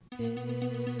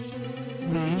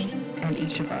We, and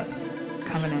each of us,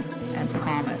 covenant and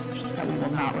promise that we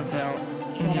will not reveal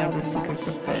any of the secrets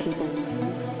of this,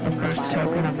 the first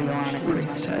token of the Aaronic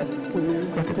priesthood,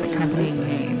 with its accompanying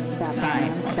name,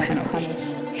 sign, or penalty.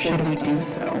 Should we do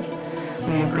so,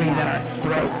 we agree that our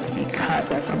throats be cut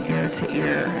from ear to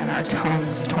ear and our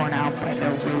tongues torn out by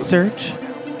their roots. Search,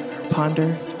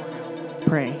 ponder,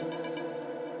 pray.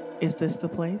 Is this the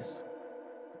place?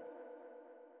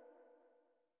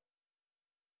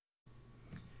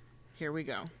 Here we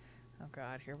go. Oh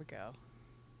God, here we go.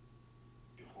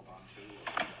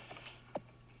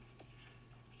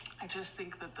 I just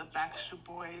think that the Backstreet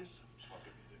Boys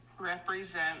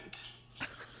represent.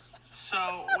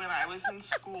 So when I was in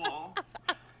school,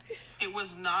 it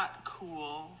was not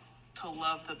cool to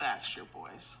love the Backstreet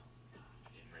Boys.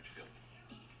 In Richfield,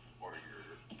 or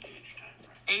your age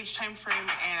Age time time frame.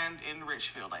 frame and in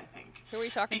Richfield, I think. Who are we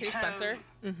talking to, Spencer?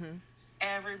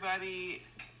 Everybody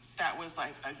that was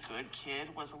like a good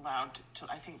kid was allowed to.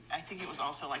 I think it was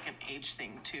also like an age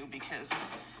thing too, because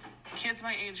kids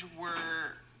my age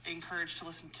were encouraged to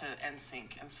listen to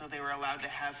NSYNC, and so they were allowed to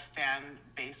have fan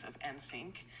base of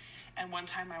NSYNC. And one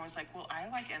time I was like, well, I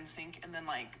like NSYNC, and then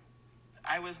like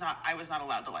I was not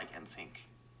allowed to like NSYNC.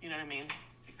 You know what I mean?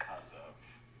 Because of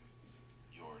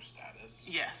your status?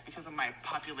 Yes, because of my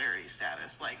popularity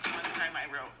status. Like one time I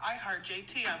wrote I heart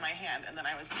JT on my hand, and then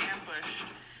I was ambushed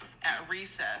at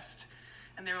recess,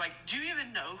 and they were like, do you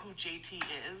even know who JT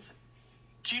is?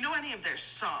 Do you know any of their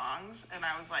songs? And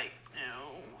I was like,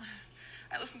 no,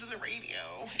 I listen to the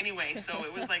radio. Anyway, so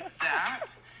it was like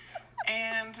that.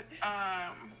 And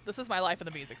This is my life in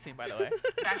the music scene, by the way.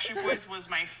 Backstreet Boys was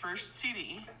my first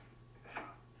CD,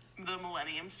 the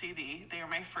Millennium CD. They were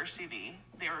my first CD.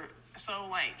 They were so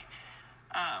like,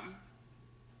 I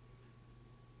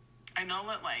know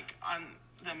that like on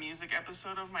the music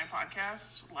episode of my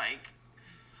podcast, like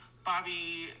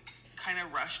Bobby kind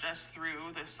of rushed us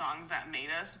through the songs that made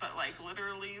us, but like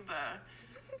literally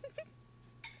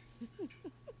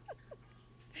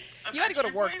You had to go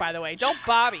to work, by the way. Don't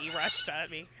Bobby rushed at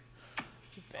me.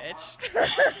 You bitch.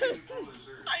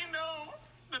 I know.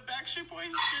 The Backstreet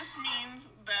Boys just means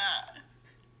that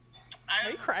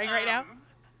Are you crying right now?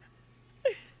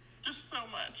 Just so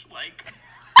much. Like,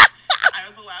 I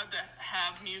was allowed to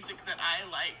have music that I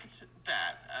liked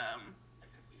that,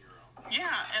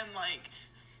 yeah, and like,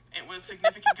 it was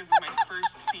significant because of my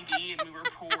first CD, and we were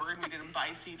poor, and we didn't buy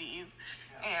CDs,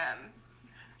 and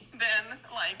then,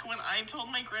 like, when I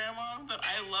told my grandma that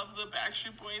I love the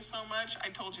Backstreet Boys so much, I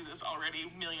told you this already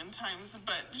a million times,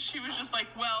 but she was just like,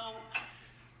 well,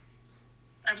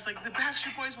 I was like, the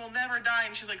Backstreet Boys will never die,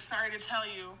 and she's like, sorry to tell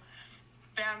you,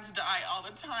 bands die all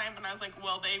the time, and I was like,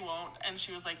 well, they won't, and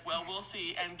she was like, well, we'll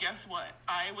see, and guess what?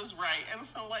 I was right, and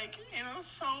so, like, in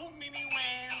so many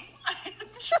ways, I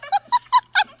just,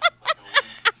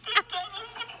 the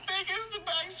dumbest, biggest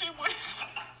Backstreet Boys.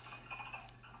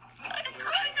 I'm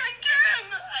crying again.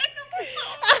 I'm so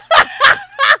sad.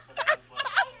 I'm so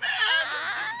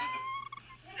mad.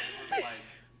 It was like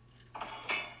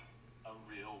a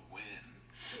real win.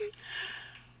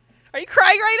 Are you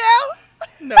crying right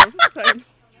No, I'm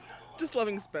just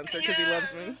loving Spencer because he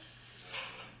loves me.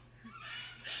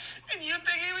 And you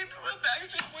taking me to the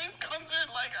Backstreet Boys concert,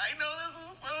 like, I know this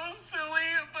is so silly,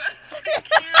 but like,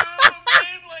 you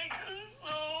made like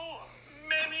so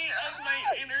many of my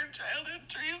inner childhood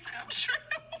dreams come true.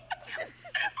 Why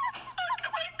the fuck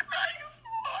am I crying so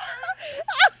hard?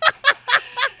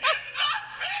 It's not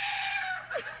fair!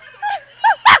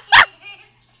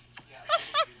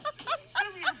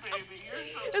 Come here, baby. You're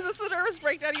so now? Is this the nervous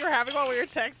breakdown you were having while we were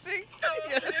texting?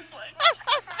 It's like,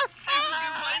 it's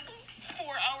been like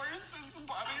 4 hours since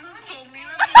Bobby's told me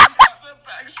that she got the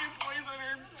Backstreet Boys on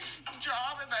her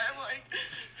job, and I'm like,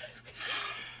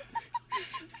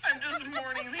 I'm just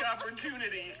mourning the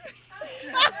opportunity to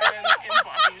have been in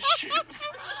Bobby's shoes.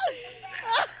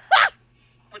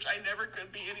 Which I never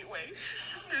could be anyway,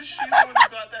 because she's the one who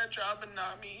got that job and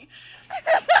not me.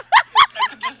 I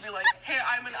could just be like, hey,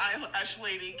 I'm an eyelash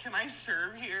lady. Can I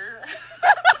serve here?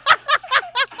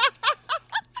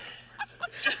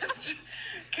 Just,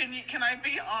 can I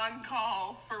be on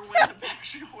call for when the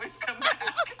Backstreet Boys come back?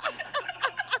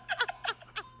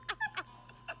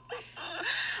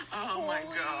 Oh my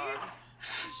god.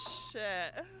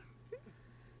 Shit.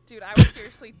 Dude, I was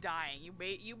seriously dying. You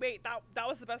made that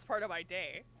was the best part of my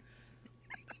day.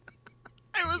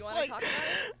 I was You want like, to talk about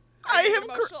it? I Are you have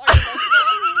emotional? Are you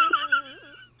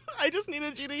emotional? I just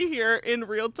needed you to hear in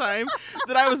real time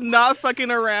that I was not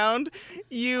fucking around.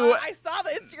 I saw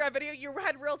the Instagram video. You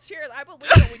had real tears. I believe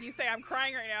it when you say I'm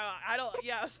crying right now. I don't.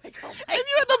 Yeah, I was like, oh my And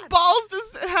you had the God. balls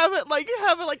to have it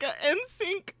like an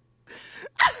NSYNC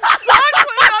song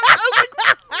playing on. I was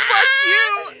like, fuck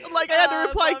you. Like I had to Oh, I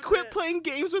reply, loved quit it. playing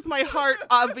games with my heart.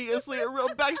 Obviously, a real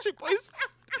Backstreet Boys.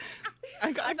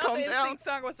 I gotta I thought calm the down. NSYNC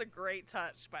song was a great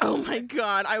touch. By Oh the my way.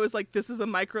 god, I was like, this is a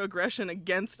microaggression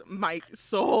against my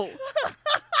soul.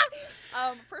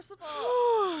 First of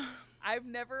all, I've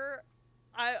never.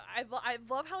 I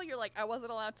love how you're like I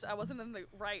wasn't in the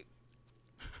right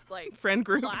like Friend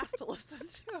group. class to listen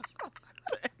to.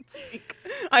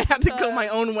 I had to go my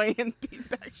Because- own way and beat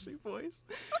Backstreet Boys.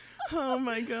 Oh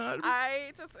my god.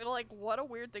 I just like what a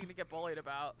weird thing to get bullied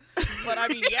about. But I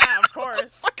mean, yeah, of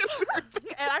course. Fucking weird.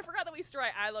 And I forgot that we used to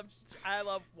write I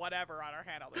love whatever on our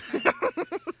hand all the time.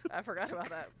 I forgot about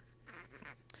that.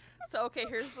 So okay,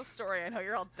 here's the story. I know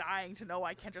you're all dying to know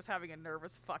why Kendra's having a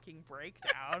nervous fucking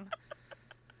breakdown.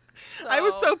 I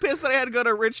was so pissed that I had to go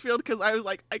to Richfield because I was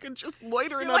like, I could just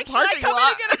loiter in You're a like, should I parking come lot. in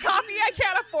and get a coffee? I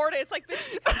can't afford it. It's like, bitch,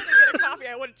 if you come in and get a coffee,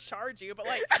 I wouldn't charge you. But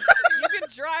like, you can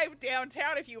drive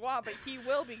downtown if you want, but he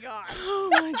will be gone. Oh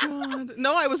my god.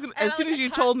 No, I was gonna. And As I soon like as you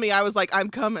cut- told me, I was like, I'm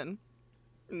coming.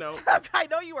 No. I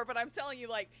know you were, but I'm telling you,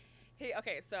 like, hey,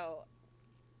 okay, so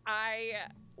I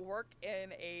work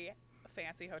in a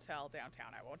fancy hotel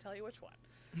downtown. I won't tell you which one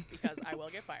because I will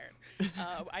get fired.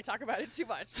 I talk about it too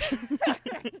much.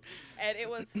 And it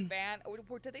was did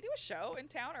they do a show in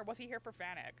town or was he here for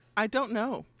FanX? I don't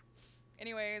know.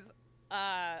 Anyways,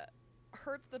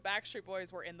 heard the Backstreet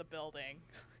Boys were in the building.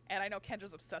 And I know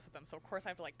Kendra's obsessed with them, so of course I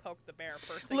have to like poke the bear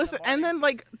first thing Listen, in the and morning. then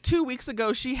like 2 weeks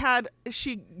ago, she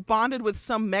bonded with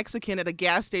some Mexican at a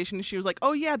gas station, and she was like,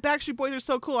 "Oh yeah, Backstreet Boys are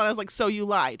so cool," and I was like, "So you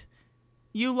lied?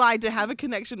 You lied to have a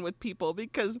connection with people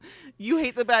because you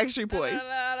hate the Backstreet Boys."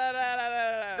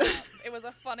 No. It was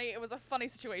a funny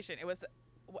situation.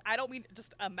 I don't mean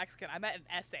just a Mexican. I meant an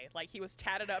essay. Like he was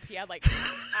tatted up. He had like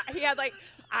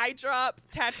eye drop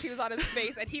tattoos on his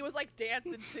face, and he was like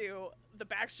dancing to the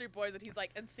Backstreet Boys, and he's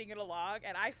like and singing along.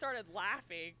 And I started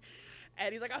laughing,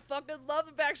 and he's like, "I fucking love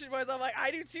the Backstreet Boys." I'm like,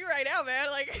 "I do too right now, man."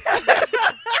 Like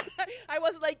I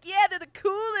wasn't like, "Yeah, they're the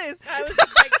coolest."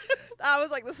 I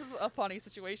was like, this is a funny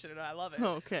situation, and I love it.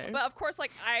 Okay. But of course,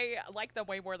 like I like them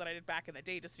way more than I did back in the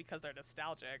day, just because they're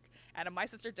nostalgic. And my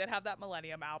sister did have that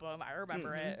Millennium album. I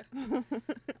remember it.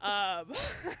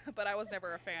 But I was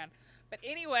never a fan. But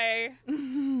anyway,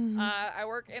 I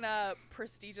work in a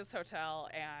prestigious hotel,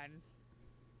 and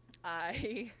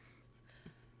I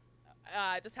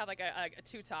just have like a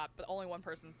two-top, but only one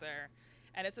person's there.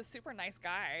 And it's a super nice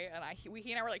guy, and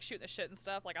he and I were like shooting the shit and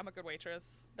stuff. Like I'm a good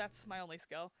waitress. That's my only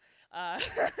skill. Are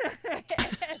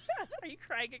you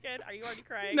crying again? Are you already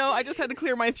crying? No, I just had to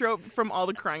clear my throat from all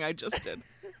the crying I just did.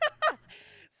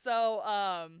 So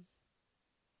I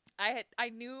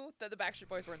knew that the Backstreet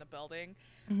Boys were in the building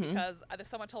because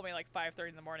someone told me like 5:30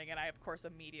 in the morning, and I of course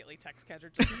immediately text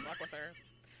Kendra just to fuck with her.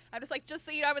 I'm just like, just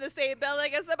so you know, I'm in the same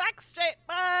building as the Backstreet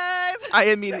Boys. I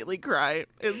immediately cry.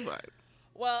 It's fine.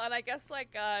 Well, and I guess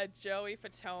like Joey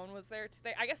Fatone was there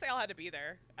today. I guess they all had to be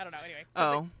there. I don't know. Anyway.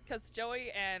 Oh. Because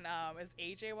Joey and is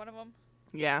AJ one of them?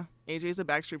 Yeah, AJ's a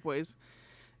Backstreet Boys.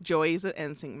 Joey's an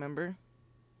NSYNC member.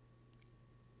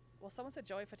 Well, someone said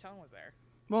Joey Fatone was there.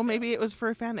 Well, maybe it was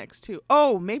for FanX too.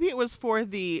 Oh, maybe it was for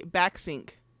the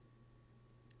Backsync.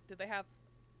 Do they have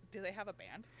a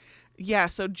band? Yeah,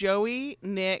 so Joey,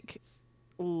 Nick,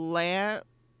 AJ,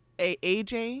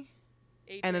 AJ?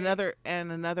 and another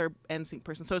NSYNC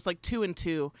person. So it's like 2 and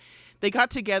 2. They got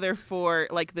together for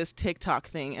like this TikTok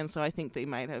thing, and so I think they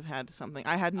might have had something.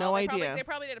 I had no idea. They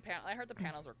probably did a panel. I heard the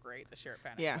panels were great this year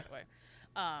at FanX, Yeah. by the way.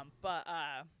 But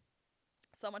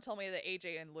someone told me that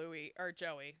AJ and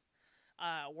Joey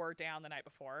were down the night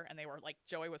before, and they were like,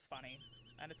 Joey was funny,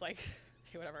 and it's like,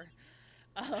 okay, whatever.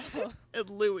 And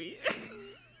Louis.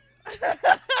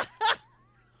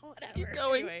 Whatever. Keep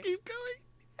going. Anyway. Keep going.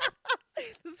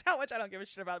 This is how much I don't give a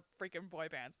shit about freaking boy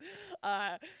bands.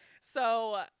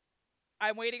 So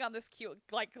I'm waiting on this cute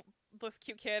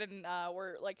kid, and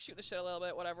we're like shooting the shit a little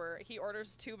bit, whatever. He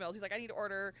orders 2 meals. He's like, I need to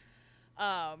order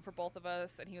for both of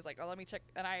us, and he was like, oh, let me check.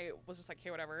 And I was just like,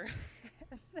 okay, whatever.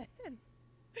 And then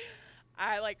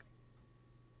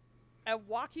I'm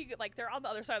walking, like they're on the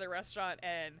other side of the restaurant,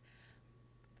 and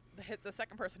the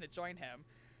second person had joined him.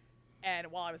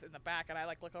 And while I was in the back, and I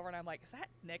like look over, and I'm like, is that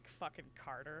Nick fucking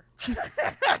Carter?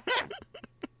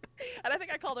 And I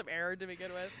think I called him Aaron to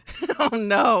begin with. Oh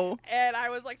no. And I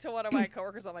was like to one of my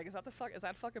coworkers, I'm like, is that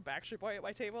fucking Backstreet Boy at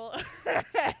my table?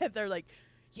 And they're like,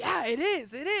 yeah, it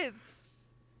is.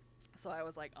 So I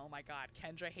was like, oh my God,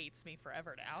 Kendra hates me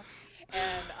forever now.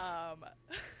 And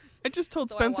I just told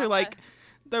So I Spencer, want like,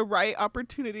 the right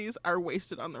opportunities are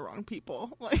wasted on the wrong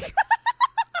people. Like,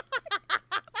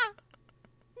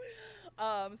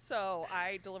 so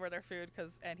I delivered their food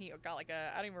and he got like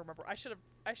I don't even remember. I should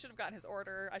have gotten his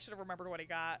order. I should have remembered what he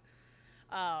got.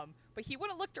 But he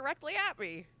wouldn't look directly at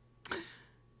me.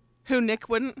 who, Nick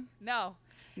wouldn't? No.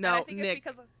 And No, I think Nick.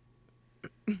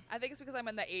 it's because I'm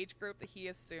in the age group that he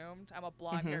assumed. I'm a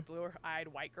blonde-haired, blue-eyed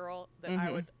white girl that I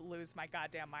Mhm. would lose my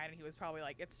goddamn mind, and he was probably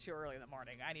like, "It's too early in the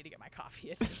morning. I need to get my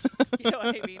coffee in." You know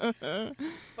what I mean?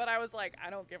 But I was like, I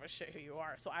don't give a shit who you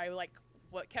are. So I like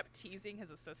kept teasing his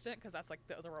assistant because that's like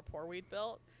the rapport we'd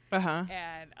built, Uh-huh.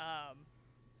 and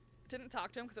didn't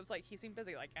talk to him because it was like he seemed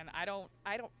busy. Like, and I don't.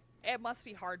 It must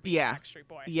be hard being Yeah. a Backstreet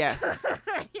Boy. Yes.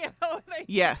 You know what I mean?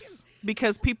 Yes.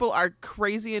 Because people are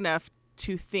crazy enough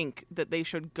to think that they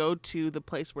should go to the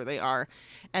place where they are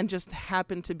and just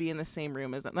happen to be in the same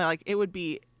room as them. Like, it would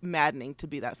be maddening to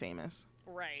be that famous.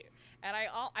 Right. And I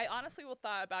honestly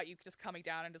thought about you just coming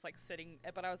down and just like sitting,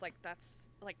 but I was like, that's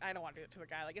like, I don't want to do it to the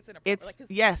guy. Like, it's inappropriate. It's, Like,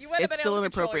 'cause yes, you wouldn't have it's been still able to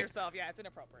control inappropriate. yourself. Yeah, it's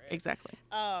inappropriate. Exactly.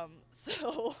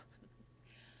 So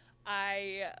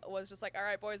I was just like, all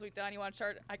right, boys, we done. You want to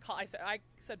chart? I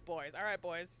said, boys. All right,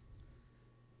 boys.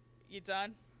 You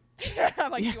done?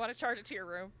 I'm like, Yeah. you want to charge it to your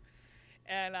room?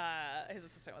 And his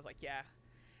assistant was like, yeah.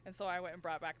 And so I went and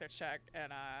brought back their check,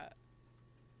 and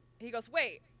he goes,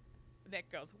 wait.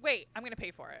 Nick goes, wait, I'm going to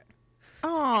pay for it.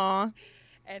 Aw.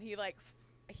 And he like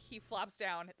he flops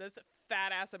down this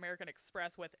fat ass American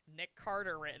Express with Nick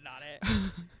Carter written on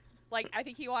it. Like, I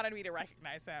think he wanted me to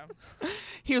recognize him.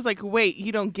 He was like, wait,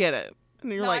 you don't get it.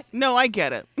 And you're No, like, no, I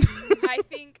get it. I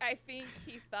think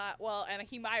he thought, well, and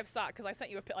he might have saw it because I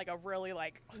sent you like a really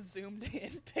like zoomed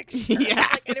in picture. Yeah.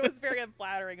 Like, and it was very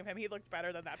unflattering of him. He looked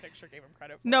better than that picture gave him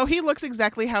credit for. No, he looks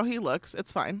exactly how he looks.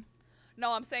 It's fine.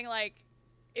 No, I'm saying like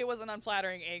it was an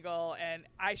unflattering angle, and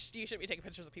you shouldn't be taking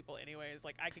pictures of people anyways.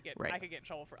 Like, I could get Right. in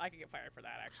trouble I could get fired for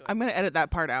that actually. I'm going to edit that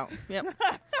part out. Yep.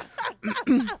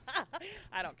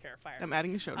 I don't care. Fire. I'm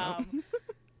adding a show note.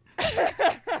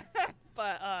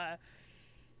 But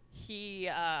he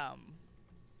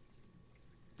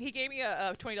gave me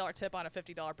a $20 tip on a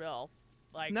 $50 bill.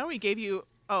 Like, No, he gave you,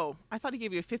 I thought he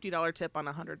gave you a $50 tip on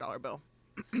a $100 bill.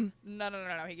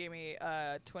 no. He gave me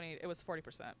 20. It was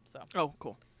 40%. So Oh,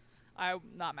 cool. I'm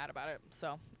not mad about it.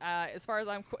 So as far as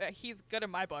he's good in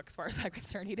my book. As far as I'm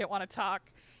concerned, he didn't want to talk.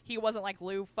 He wasn't like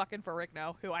Lou fucking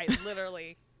Ferrigno, who I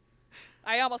literally,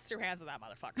 I almost threw hands at that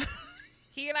motherfucker.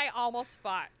 He and I almost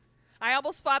fought. I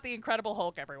almost fought the Incredible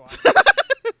Hulk, everyone.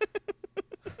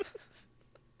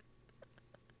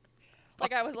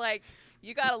 Like, I was like,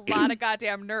 you got a lot of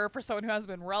goddamn nerve for someone who hasn't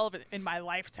been relevant in my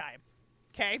lifetime.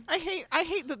 Okay? I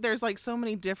hate that there's like so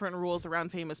many different rules around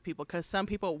famous people, because some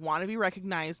people want to be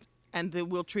recognized and they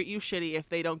will treat you shitty if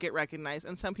they don't get recognized,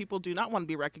 and some people do not want to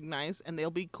be recognized and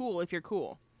they'll be cool if you're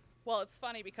cool. Well, it's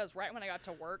funny because right when I got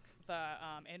to work, the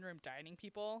in-room dining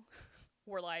people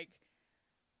were like,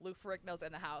 Lou Ferrigno's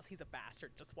in the house. He's a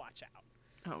bastard. Just watch out.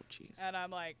 Oh, jeez. And I'm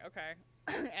like, okay.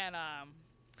 And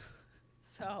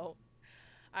so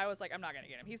I was like, I'm not going to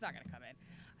get him. He's not going to come in.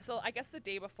 So I guess the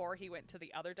day before, he went to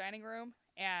the other dining room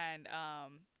and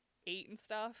ate and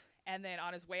stuff. And then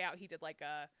on his way out, he did like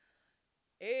a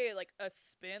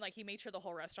spin. Like, he made sure the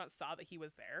whole restaurant saw that he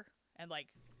was there and like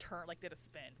did a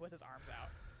spin with his arms out.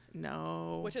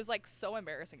 No. Which is like so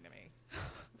embarrassing to me.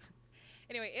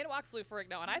 Anyway, in walks Lou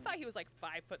Ferrigno, and I thought he was like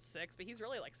 5'6", but he's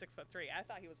really like 6'3". I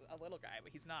thought he was a little guy,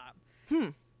 but he's not.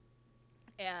 And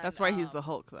That's why he's the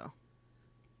Hulk, though.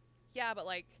 Yeah, but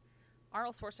like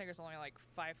Arnold Schwarzenegger's only like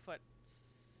 5'8",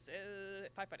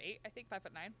 I think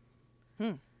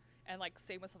 5'9". And like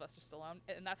same with Sylvester Stallone,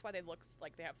 and that's why they look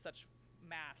like they have such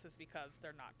mass, is because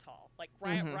they're not tall. Like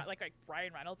Ryan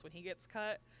Reynolds, when he gets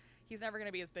cut, he's never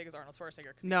gonna be as big as Arnold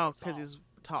Schwarzenegger. No, because he's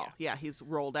tall. Yeah, he's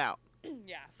rolled out.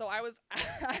 Yeah, so I was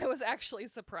actually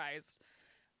surprised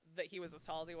that he was as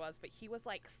tall as he was, but he was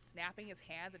like snapping his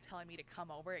hands and telling me to come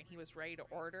over, and he was ready to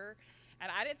order,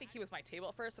 and I didn't think he was my table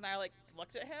at first, and I like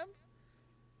looked at him,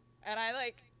 and I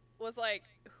like was like,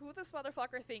 who this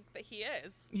motherfucker think that he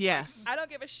is? Yes. I don't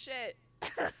give a shit.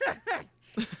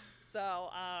 So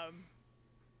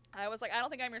I was like, I don't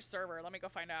think I'm your server. Let me go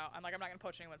find out. I'm like, I'm not gonna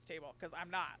poach anyone's table, because I'm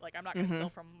not. Like, I'm not gonna steal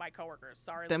from my coworkers.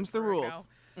 Sorry. Them's the Lou Ferrigno.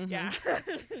 rules. Yeah.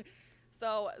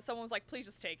 So someone was like, please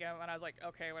just take him. And I was like,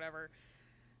 okay, whatever.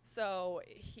 So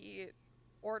he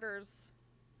orders.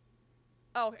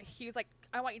 Oh, he's like,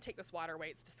 I want you to take this water away.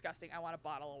 It's disgusting. I want a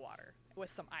bottle of water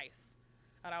with some ice.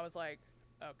 And I was like,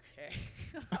 okay.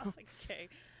 I was like, okay.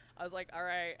 I was like, all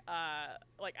right,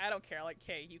 like, I don't care. Like,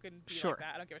 okay, you can be Sure. like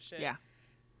that. I don't give a shit. Yeah.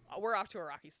 We're off to a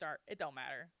rocky start. It don't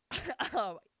matter.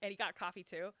 And he got coffee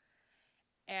too.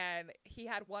 And he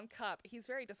had one cup. He's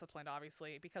very disciplined,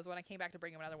 obviously, because when I came back to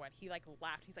bring him another one, he like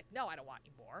laughed. He's like, no, I don't want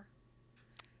any more.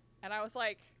 And I was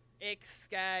like,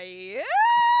 excuse me?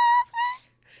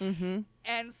 Mm-hmm.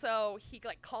 And so he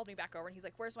like called me back over and he's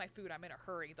like, where's my food? I'm in a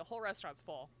hurry. The whole restaurant's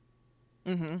full.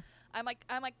 Mm-hmm. I'm like,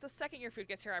 the second your food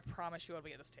gets here, I promise you I'll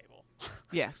be at this table.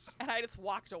 Yes. And I just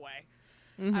walked away.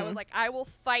 Mm-hmm. I was like, I will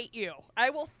fight you. I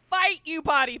will fight you,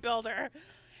 bodybuilder.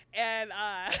 And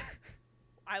I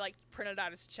like printed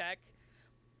out his check,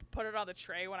 put it on the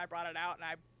tray when I brought it out, and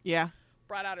I yeah.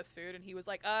 brought out his food, and he was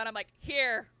like, and I'm like,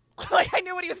 here. Like, I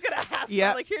knew what he was going to ask for.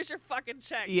 Yep. Like, here's your fucking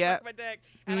check. Yep. Suck my dick.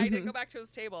 And I didn't Mhm. go back to his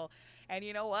table. And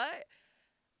you know what?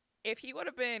 If he would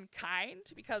have been kind,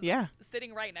 because Yeah.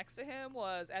 sitting right next to him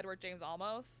was Edward James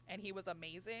Olmos, and he was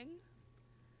amazing.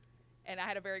 And I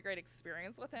had a very great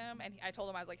experience with him. And I told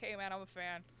him, I was like, hey, man, I'm a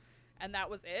fan. And that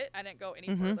was it. I didn't go any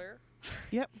Mhm. further.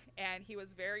 Yep. And he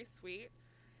was very sweet.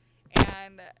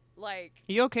 And, like,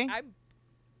 You okay? I'm...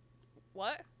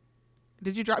 What?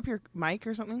 Did you drop your mic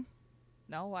or something?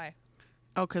 No, why?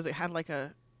 Oh, because it had like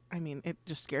a. I mean, it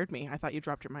just scared me. I thought you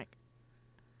dropped your mic.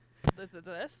 This?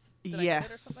 Did I yes.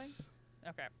 hit it or something?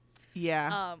 Okay.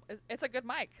 Yeah. It's a good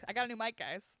mic. I got a new mic,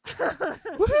 guys.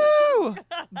 Woohoo!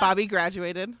 Bobby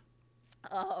graduated.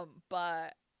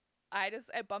 But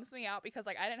it bumps me out because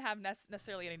like I didn't have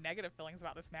necessarily any negative feelings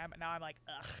about this man, but now I'm like,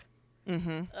 ugh,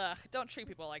 Mm-hmm. don't treat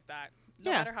people like that.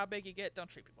 No Yeah. matter how big you get, don't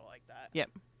treat people like that. Yep.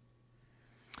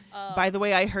 By the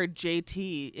way, I heard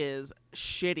JT is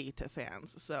shitty to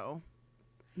fans, so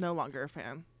no longer a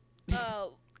fan.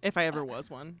 If I ever was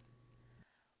one.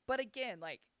 But again,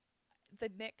 like the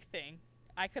Nick thing,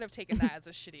 I could have taken that as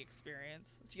a shitty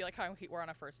experience. Do you like how we're on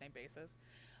a first name basis?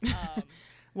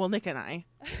 Well, Nick and I.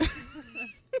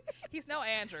 He's no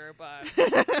Andrew, but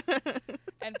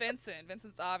and Vincent.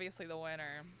 Vincent's obviously the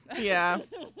winner. Yeah.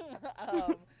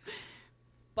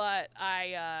 But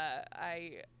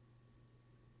I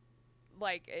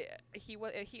like he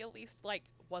at least like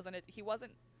he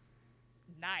wasn't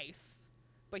nice,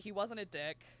 but he wasn't a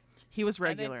dick. He was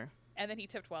regular. And then he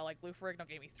tipped well. Like Lou Ferrigno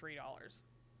gave me $3,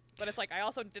 but it's like I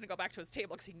also didn't go back to his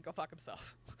table because he can go fuck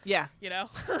himself. Yeah. You know.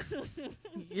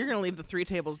 You're gonna leave the 3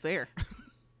 tables there.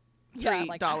 Yeah, I'm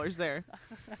like, $3 there.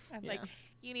 I'm Yeah. like,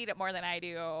 you need it more than I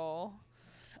do.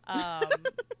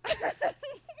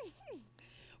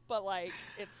 But like,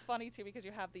 it's funny too because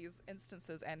you have these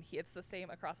instances, and it's the same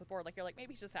across the board. Like you're like,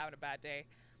 maybe he's just having a bad day.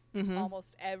 Mm-hmm.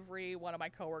 Almost every one of my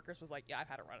coworkers was like, yeah, I've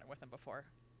had a run-in with him before.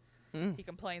 Mm. He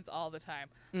complains all the time.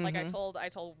 Like I Mhm.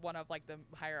 told one of like the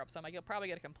higher ups, I'm like, you'll probably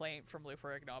get a complaint from Lou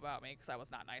Ferrigno about me because I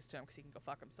was not nice to him because he can go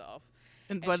fuck himself.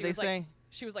 And And what she did they was like- say?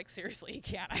 She was like, seriously,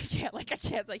 I can't,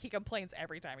 like he complains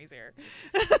every time he's here.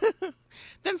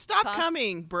 Then stop Const-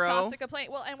 coming, bro. Constant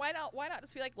complaint. Well, and why not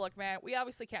just be like, look, man, we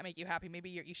obviously can't make you happy. Maybe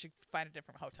you should find a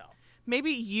different hotel.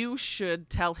 Maybe you should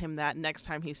tell him that next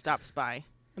time he stops by,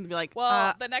 and be like,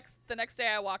 Well, the next day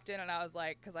I walked in and I was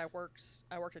like, because I worked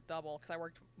a double because I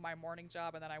worked my morning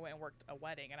job and then I went and worked a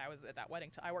wedding and I was at that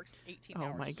wedding. I worked 18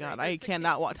 hours. oh my straight. god, Or I 16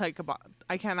 cannot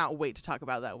I cannot wait to talk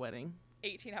about that wedding.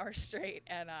 18 hours straight,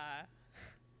 and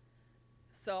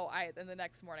so then the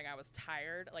next morning I was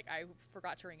tired. Like I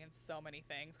forgot to ring in so many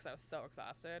things because I was so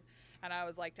exhausted, and I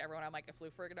was like to everyone, I'm like, if Lou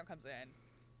Ferrigno comes in,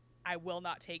 I will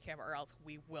not take him or else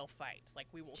we will fight. Like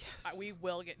we will, Yes. we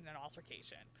will get in an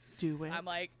altercation. Do it. I'm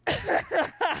like,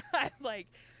 I'm like,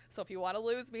 so if you want to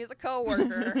lose me as a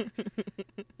coworker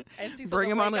and see Bring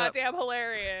something him like on up. goddamn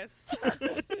hilarious, but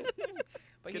Get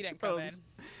he your didn't come in. phones.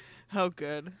 How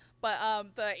good.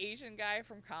 But the Asian guy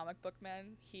from Comic Book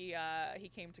Men, he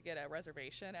came to get a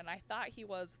reservation, and I thought he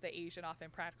was the Asian off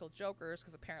Impractical Jokers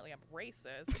because apparently I'm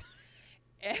racist,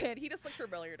 and he just looked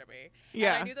familiar to me.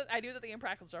 Yeah. And I knew that the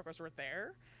Impractical Jokers were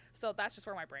there, so that's just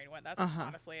where my brain went. That's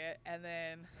honestly it. And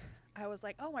then I was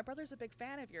like, oh, my brother's a big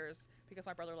fan of yours because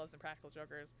my brother loves Impractical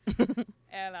Jokers,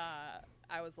 and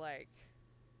I was like,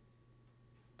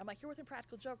 I'm like, you're with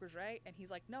Impractical Jokers, right? And he's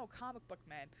like, no, Comic Book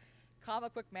Men.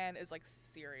 Comic Book Man is like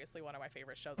seriously one of my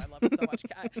favorite shows. I love it so much.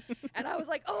 And I was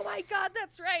like, oh my god,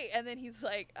 that's right. And then he's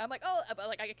like, I'm like, oh, but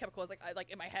like I get kept close. Like I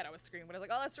like in my head I was screaming, but I was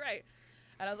like, oh, that's right.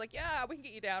 And I was like, yeah, we can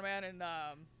get you down, man. And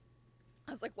I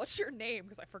was like, what's your name?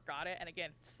 Because I forgot it. And again,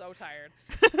 so tired.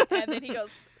 And then he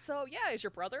goes, so yeah, is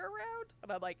your brother around?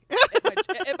 And I'm like,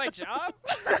 at my job?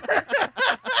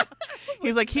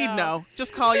 He's like, he'd no. know.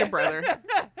 Just call your brother.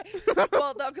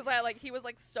 Well, no, because he was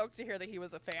like stoked to hear that he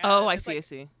was a fan. Oh, I It's see, like, I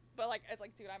see. But like, it's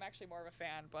like, dude, I'm actually more of a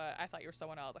fan. But I thought you were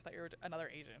someone else. I thought you were another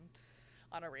Asian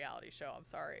on a reality show. I'm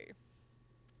sorry.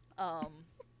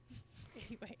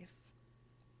 Anyways,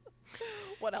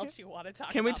 what else you want to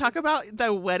talk? Can we about talk this- about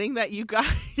the wedding that you got?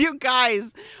 You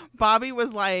guys, Bobby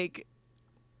was like,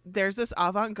 "There's this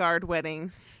avant-garde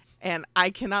wedding, and I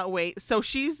cannot wait." So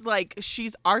she's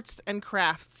arts and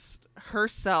crafts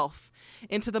herself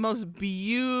into the most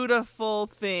beautiful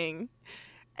thing,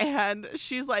 and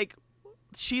she's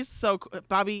so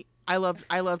Bobby. I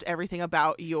loved everything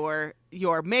about your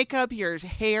makeup, your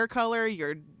hair color,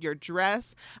 your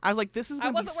dress. I was like, this is I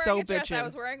gonna be wasn't so wearing a dress. I bitchin'.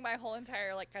 was wearing my whole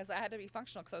entire because I had to be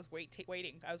functional because I was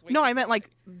waiting. I was waiting. No, for I meant somebody.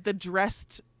 the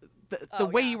dressed, the Oh,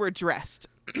 way yeah. you were dressed.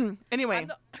 Anyway,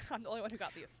 I'm the only one who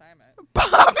got the assignment.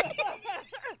 Bobby,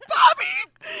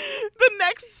 the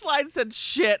next slide said,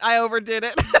 "Shit, I overdid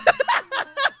it." And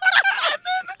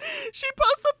then she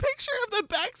posts a picture of the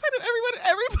backside of everyone.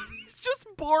 Everybody's just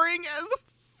boring as.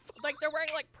 Like they're wearing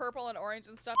like purple and orange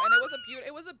and stuff, and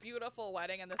it was a beautiful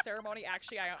wedding, and the ceremony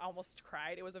actually I almost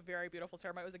cried. It was a very beautiful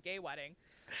ceremony. It was a gay wedding.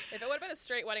 If it would have been a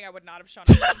straight wedding, I would not have shown up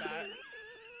like that.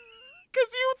 Because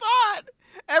you thought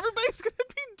everybody's gonna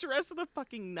be dressed to the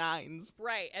fucking nines.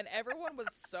 Right, and everyone was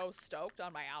so stoked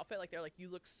on my outfit. Like they're like, "You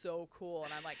look so cool,"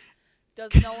 and I'm like, "Does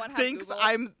no one have Thinks Google?"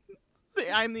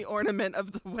 I'm the ornament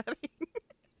of the wedding.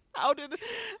 How did you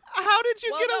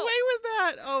Well, get no. away with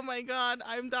that? Oh my god,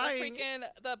 I'm The dying. freaking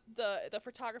the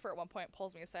photographer at one point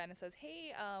pulls me aside and says,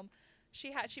 "Hey,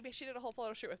 she did a whole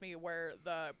photo shoot with me where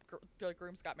the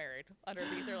grooms got married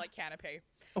underneath their like canopy."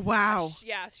 Wow.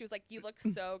 She was like, "You look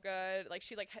so good." Like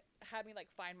she like had me like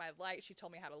find my light. She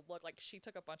told me how to look. Like she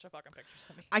took a bunch of fucking pictures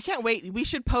of me. I can't wait. We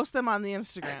should post them on the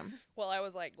Instagram. Well, I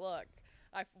was like, "Look,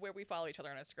 where we follow each other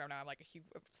on Instagram now. I'm like,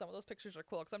 if some of those pictures are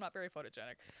cool because I'm not very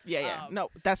photogenic. Yeah. Um, No,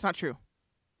 that's not true.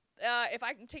 If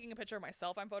I'm taking a picture of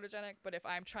myself, I'm photogenic. But if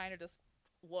I'm trying to just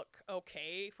look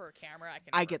okay for a camera, I can.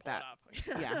 I never get pull it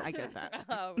that. up. Yeah, I get that.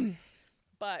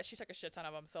 But she took a shit ton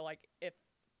of them. So like,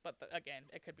 again,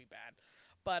 it could be bad.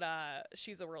 But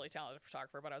she's a really talented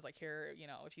photographer. But I was like, here,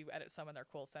 if you edit some and they're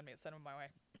cool, send them my way.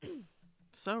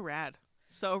 So rad.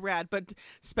 So rad. But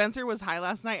Spencer was high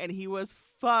last night and he was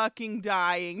fucking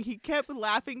dying. He kept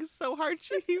laughing so hard.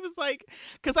 He was like,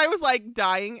 because I was like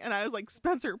dying and I was like,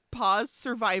 "Spencer, pause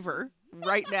Survivor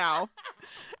right now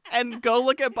and go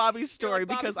look at Bobby's You're story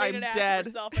like, because "Bobby's I'm made an ass of dead."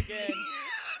 herself again.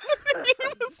 He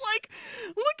was like,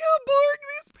 "Look how boring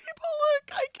these people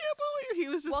look. I can't believe." He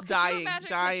was just Well, dying.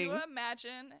 Could you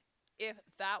imagine if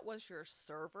that was your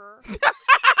server?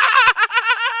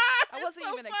 That wasn't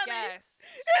so even funny. a guess.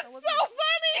 That It's wasn't- so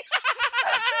funny.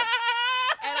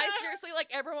 And I seriously, like,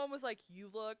 everyone was like, "You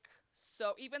look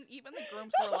so." Even the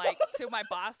grooms were like, to my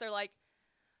boss, they're like,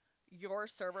 "Your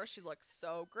server, she looks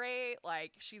so great.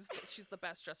 Like, she's the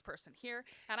best dressed person here."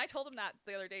 And I told them that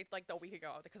the other day, like the week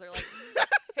ago, because they're like,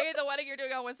 "Hey, the wedding you're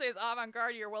doing on Wednesday is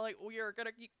avant-garde. You're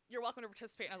welcome to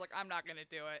participate." And I was like, "I'm not gonna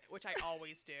do it," which I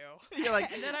always do. You're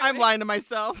like, And then "I'm lying to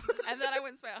myself." And then I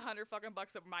went and spent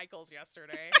 $100 at Michael's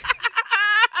yesterday.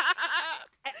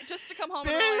 Just to come home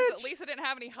and realize Bitch. at least I didn't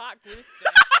have any hot glue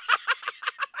sticks.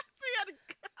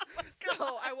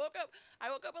 So I woke up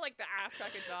at like the ass crack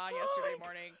of dawn yesterday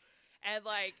morning,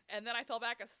 and then I fell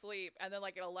back asleep, and then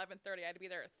like at 11:30 I had to be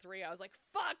there at 3. I was like,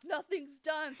 "Fuck, nothing's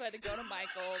done," so I had to go to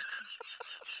Michael's.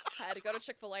 I had to go to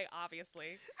Chick-fil-A,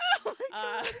 obviously.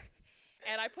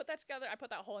 And I put that together. I put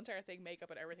that whole entire thing, makeup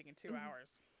and everything, in 2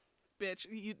 hours.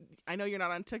 Bitch, I know you're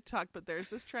not on TikTok, but there's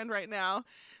this trend right now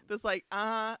that's like,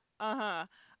 I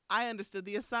understood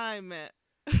the assignment.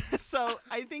 So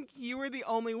I think you were the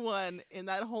only one in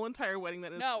that whole entire wedding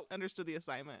that No. understood the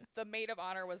assignment. The maid of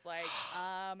honor was like,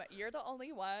 "You're the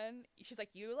only one." She's like,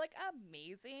 "You look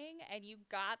amazing, and you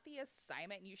got the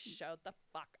assignment, and you showed the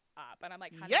fuck up." And I'm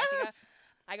like, "Honey, Yes.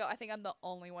 I think I'm the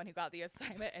only one who got the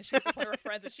assignment." And she was with one of her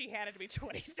friends, and she handed me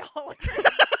 $20.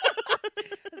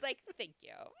 I was like, "Thank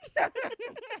you."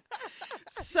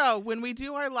 So when we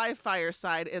do our live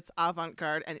fireside, it's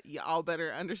avant-garde, and y'all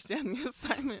better understand the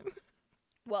assignment.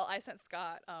 Well, I sent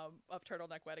Scott a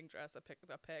turtleneck wedding dress, a pic.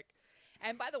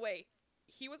 And by the way,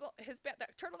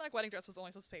 that turtleneck wedding dress was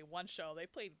only supposed to play one show. They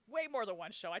played way more than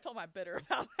one show. I told him I'm bitter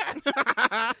about that.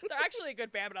 They're actually a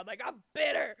good band, but I'm like, I'm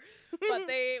bitter. But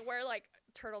they wear like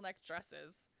turtleneck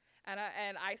dresses, and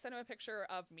I sent him a picture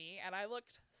of me, and I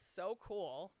looked so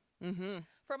cool Mm-hmm.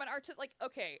 from an artist. Like,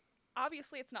 okay,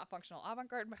 obviously it's not functional.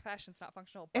 Avant-garde fashion's not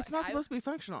functional. But It's not supposed to be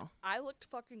functional. I looked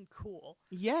fucking cool.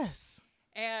 Yes.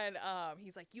 And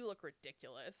he's like, "You look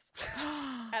ridiculous."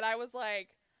 And I was like,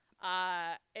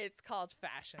 "It's called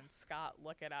fashion, Scott.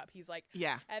 Look it up." He's like,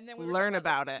 Yeah. and then we were Learn talking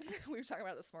about it. We were talking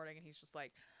about it this morning, and he's just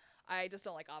like, "I just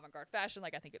don't like avant-garde fashion.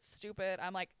 Like, I think it's stupid."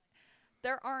 I'm like,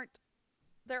 there aren't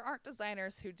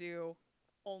designers who do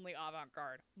only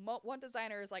avant-garde. One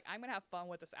designer is like, I'm gonna have fun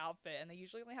with this outfit, and they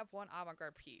usually only have one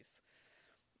avant-garde piece.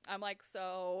 I'm like,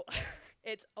 so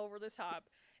it's over the top,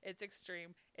 it's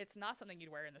extreme, it's not something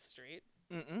you'd wear in the street.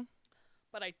 Mm-mm.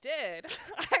 But I did.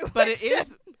 But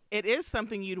it is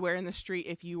something you'd wear in the street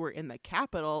if you were in the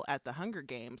Capitol at the Hunger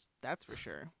Games. That's for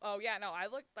sure. Oh yeah, no, I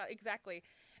looked exactly.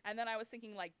 And then I was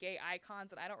thinking like gay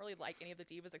icons, and I don't really like any of the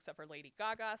divas except for Lady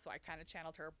Gaga, so I kind of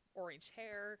channeled her orange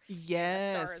hair.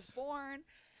 Yes. A Star Is Born,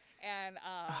 and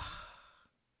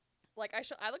like I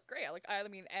look great. I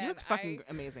mean, and You look fucking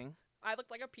amazing. I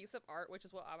looked like a piece of art, which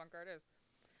is what avant-garde is.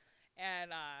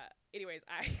 And anyways,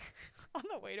 I on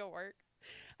the way to work,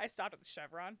 I stopped at the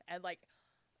Chevron, and like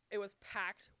it was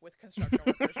packed with construction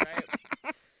workers, right?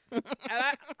 And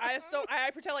I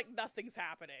pretend like nothing's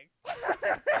happening.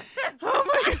 Oh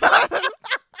my god.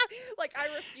 Like I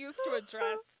refuse to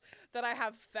address that I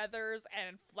have feathers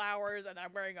and flowers and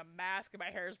I'm wearing a mask and my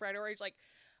hair is bright orange. Like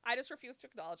I just refuse to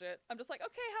acknowledge it. I'm just like,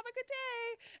 okay, have a good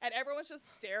day. And everyone's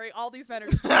just staring. All these men are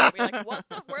just staring at me like,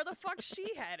 where the fuck's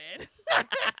she headed?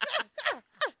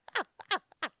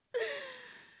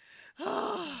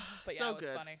 But yeah, so it was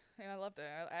good. funny. Yeah, I loved it.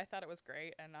 I thought it was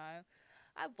great, and I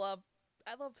love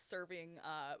serving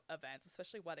events,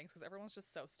 especially weddings, because everyone's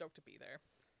just so stoked to be there.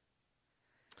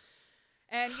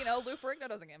 And you know, Lou Ferrigno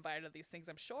doesn't get invited to these things,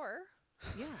 I'm sure.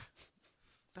 Yeah.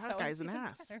 That So guy's it's an even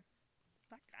ass. better.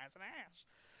 That guy's an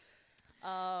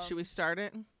ass. Should we start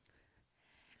it?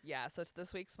 Yeah. So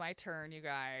this week's my turn, you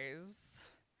guys.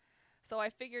 So I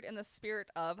figured, in the spirit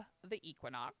of the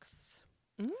equinox.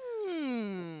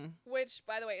 Which,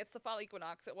 by the way, it's the fall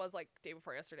equinox. It was like day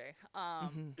before yesterday.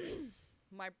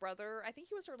 My brother, I think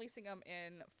he was releasing them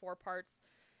in 4 parts.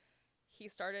 He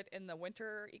started in the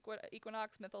winter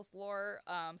equinox mythos lore.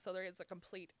 So there is a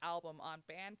complete album on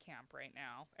Bandcamp right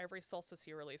now. Every solstice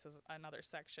he releases another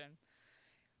section.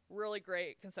 Really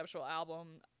great conceptual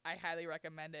album. I highly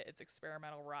recommend it. It's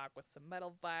experimental rock with some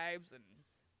metal vibes, and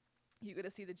you get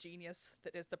to see the genius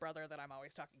that is the brother that I'm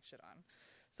always talking shit on.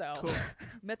 So, Cool.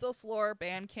 Mythos lore,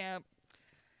 Bandcamp.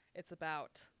 It's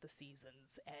about the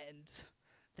seasons and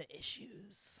the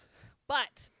issues.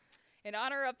 But in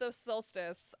honor of the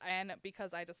solstice, and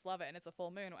because I just love it and it's a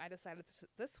full moon, I decided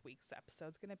this week's episode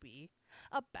is going to be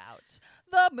about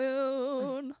the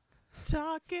moon.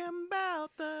 Talking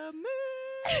about the moon.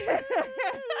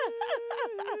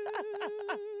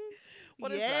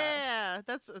 What is that? Yeah,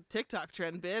 that's a TikTok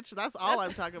trend, bitch. That's all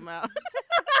I'm talking about.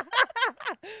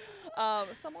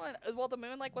 The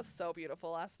moon like was so beautiful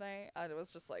last night. It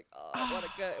was just like, oh,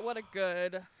 what a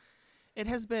good. It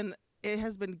has been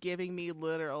giving me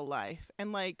literal life,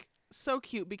 and like so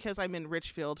cute because I'm in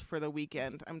Richfield for the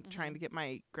weekend. I'm trying to get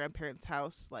my grandparents'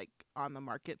 house like on the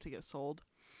market to get sold.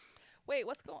 Wait,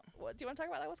 what do you want to talk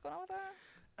about that? What's going on with that?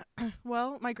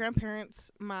 Well, my grandma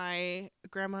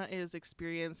is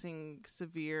experiencing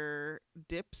severe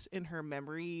dips in her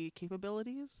memory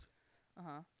capabilities.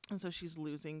 And so she's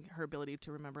losing her ability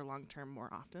to remember long term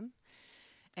more often.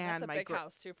 And that's a big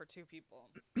house too for 2 people.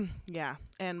 Yeah.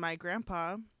 And my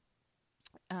grandpa,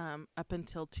 up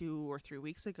until 2 or 3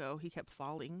 weeks ago, he kept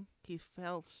falling. He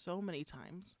fell so many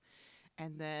times.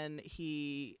 And then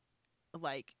he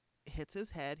like hits his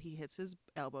head, he hits his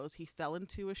elbows, he fell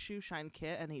into a shoe shine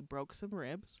kit and he broke some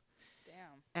ribs.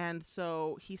 Damn. And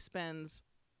so he spends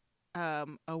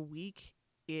a week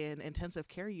in intensive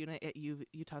care unit at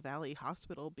Utah Valley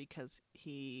Hospital because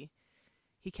he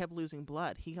kept losing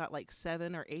blood. He got like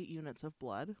 7 or 8 units of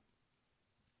blood,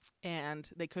 and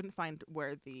they couldn't find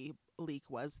where the leak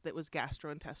was. That was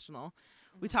gastrointestinal.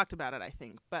 We talked about it, I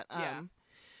think, but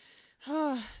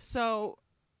so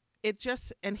it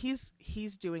just, and he's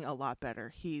doing a lot better.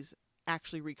 He's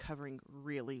actually recovering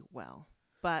really well.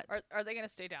 But are they going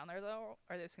to stay down there though?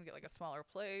 Are they just going to get like a smaller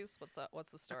place?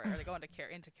 What's the story? Are they going to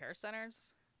into care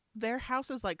centers? Their house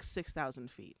is like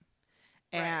 6,000 feet,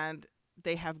 Right. and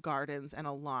they have gardens and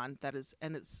a lawn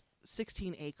and it's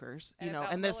 16 acres. And you it's know, out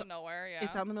in and the there's middle of nowhere. Yeah.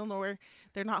 it's out in the middle of nowhere.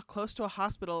 They're not close to a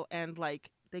hospital, and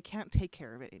like they can't take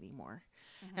care of it anymore.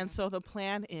 And so the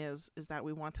plan is that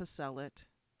we want to sell it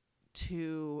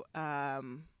to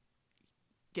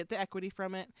get the equity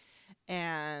from it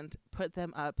and put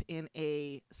them up in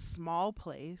a small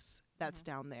place that's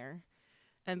down there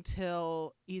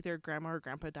until either grandma or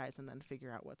grandpa dies, and then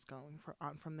figure out what's going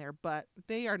on from there. But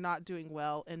they are not doing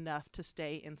well enough to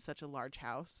stay in such a large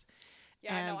house.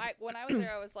 Yeah, no. And- When I was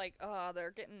there, I was like, oh,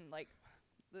 they're getting like,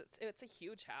 it's a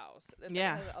huge house. It's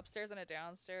Yeah. like, upstairs and a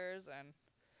downstairs, and it's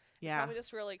Yeah. probably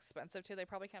just really expensive too. They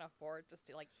probably can't afford just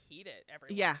to like heat it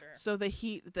every Yeah. winter. So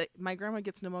my grandma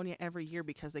gets pneumonia every year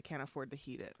because they can't afford to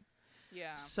heat it.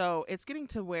 Yeah. So it's getting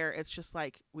to where it's just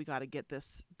like, we got to get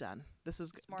this done. This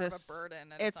is It's more this, of a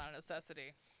burden and it's not a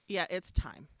necessity. Yeah, it's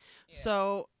time. Yeah.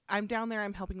 So I'm down there.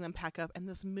 I'm helping them pack up, and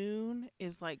this moon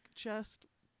is like just.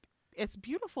 It's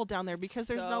beautiful down there because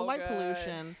there's no So light good.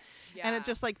 pollution. Yeah. And it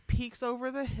just like peeks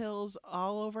over the hills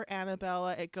all over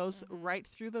Annabella. It goes Mm-hmm. right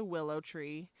through the willow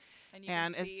tree. and you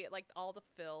and can it's- see like all the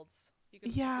fields. You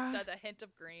can Yeah. the hint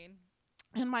of green.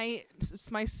 And my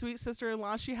sweet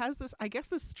sister-in-law, she has this, I guess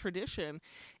this tradition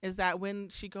is that when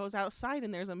she goes outside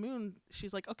and there's a moon,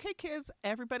 she's like, okay, kids,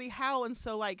 everybody howl. And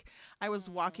so like I was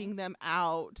walking them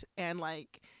out, and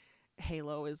like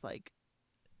Halo is like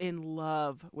in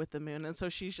love with the moon. And so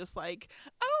she's just like,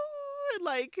 oh, and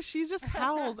like she just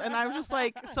howls. And I was just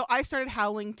like, so I started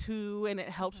howling too, and it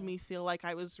helped me feel like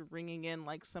I was ringing in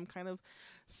like some kind of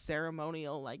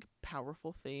ceremonial, like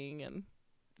powerful thing. And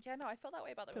Yeah, no, I feel that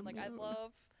way about the The moon. Like, I moon.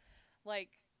 love, like,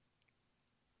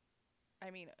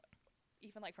 I mean,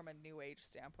 even like from a new age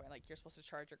standpoint, like you're supposed to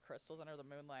charge your crystals under the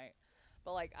moonlight,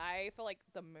 but like I feel like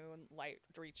the moonlight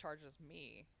recharges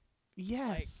me.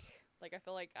 yes. Like I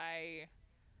feel like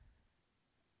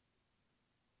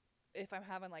if I'm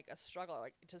having like a struggle,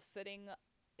 like just sitting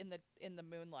in the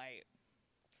moonlight.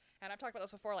 And I've talked about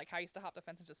this before, like how I used to hop the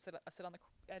fence and just sit on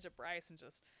the edge of Bryce and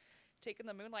just take in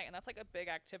the moonlight. And that's like a big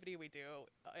activity we do,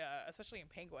 especially in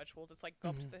Panguitch. We'll just like go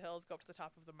up to the hills, go up to the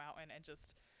top of the mountain, and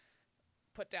just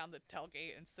put down the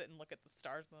tailgate and sit and look at the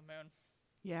stars and the moon.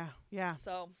 Yeah. Yeah.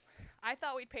 So I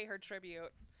thought we'd pay her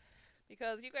tribute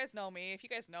because you guys know me. If you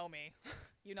guys know me,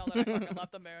 you know that I fucking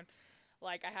love the moon.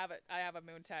 Like I have a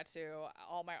moon tattoo.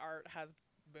 All my art has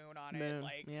moon on it. Moon.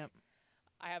 Like Yep.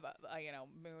 I have a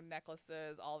moon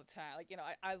necklaces all the time. Like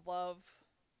I love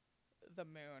the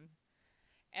moon,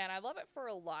 and I love it for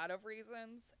a lot of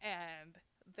reasons. And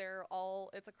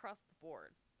it's across the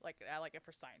board. Like I like it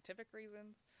for scientific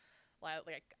reasons.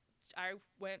 Like I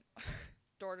went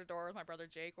door to door with my brother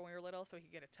Jake when we were little, so he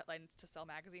could get to sell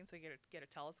magazines, so he could get a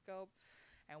telescope,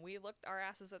 and we looked our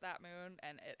asses at that moon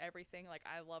and at everything. Like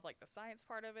I love like the science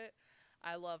part of it.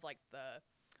 I love like the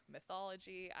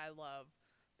mythology. I love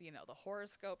the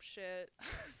horoscope shit.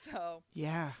 So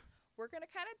Yeah. we're gonna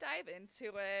kind of dive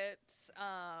into it.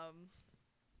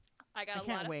 I got I a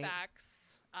can't lot wait. of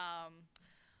facts.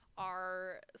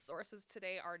 Our sources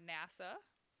today are NASA,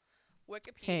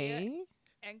 Wikipedia, Hey.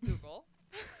 and Google.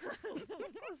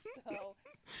 So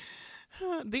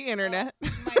The internet.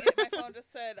 my phone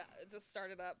just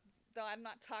started up. Though I'm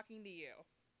not talking to you.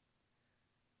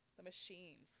 The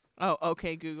machines. Oh,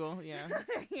 okay, Google. Yeah.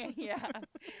 Yeah.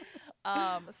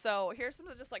 So here's some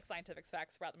just like scientific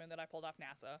facts about the moon that I pulled off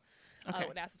NASA, Okay.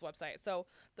 NASA's website. So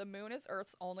the moon is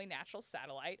Earth's only natural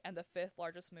satellite and the 5th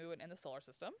largest moon in the solar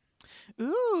system.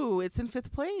 Ooh, it's in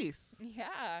 5th place.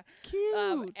 Yeah.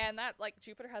 Cute. And that like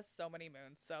Jupiter has so many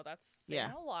moons, so that's saying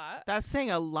Yeah. a lot. That's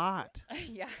saying a lot.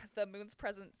 Yeah. The moon's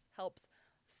presence helps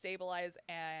stabilize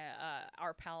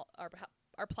our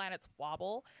planet's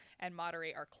wobble and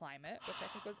moderate our climate, which I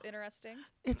think was interesting.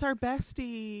 It's our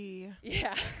bestie.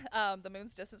 Yeah. The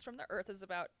moon's distance from the Earth is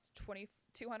about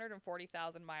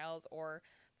 240,000 miles or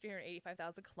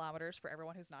 385,000 kilometers for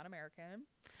everyone who's not American.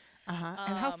 And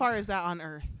how far is that on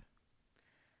Earth?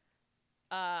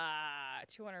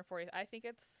 240. I think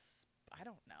it's, I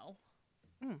don't know.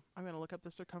 I'm going to look up the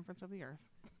circumference of the Earth.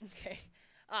 Okay.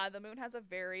 The moon has a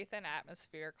very thin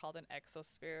atmosphere called an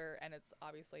exosphere, and it's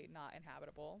obviously not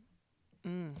inhabitable.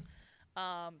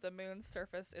 The moon's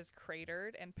surface is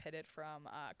cratered and pitted from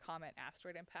comet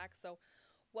asteroid impacts. So,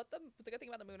 the good thing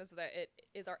about the moon is that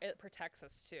it protects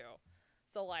us too.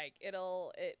 So like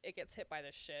it gets hit by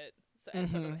this shit, so it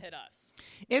doesn't hit us.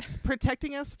 It's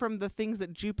protecting us from the things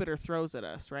that Jupiter throws at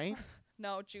us, right?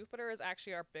 No, Jupiter is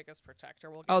actually our biggest protector.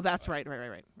 We'll get Oh, to that's it. right.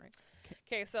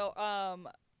 Okay, so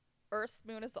Earth's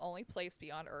moon is the only place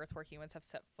beyond Earth where humans have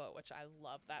set foot, which I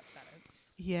love that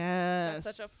sentence. Yes.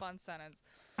 That's such a fun sentence.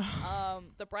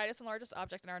 The brightest and largest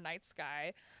object in our night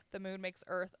sky, the moon makes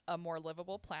Earth a more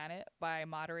livable planet by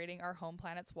moderating our home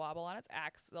planet's wobble on its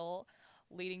axle,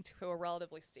 leading to a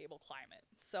relatively stable climate.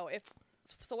 So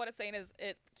what it's saying is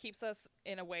it keeps us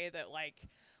in a way that like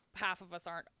half of us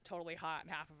aren't totally hot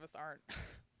and half of us aren't,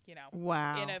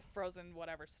 Wow. in a frozen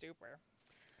whatever stupor.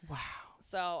 Wow.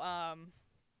 So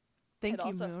Thank it you,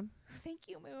 also- Moon. Thank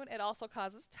you, Moon. It also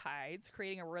causes tides,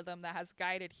 creating a rhythm that has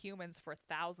guided humans for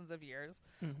thousands of years,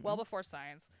 well before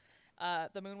science.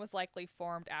 The moon was likely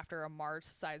formed after a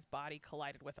Mars-sized body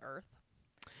collided with Earth.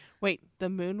 Wait, the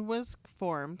moon was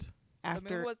formed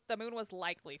after. The moon was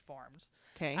likely formed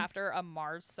Okay. after a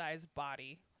Mars-sized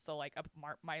body. So like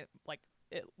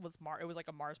it was like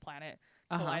a Mars planet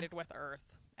collided with Earth,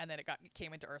 and then it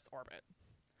came into Earth's orbit.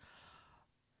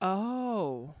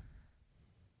 Oh.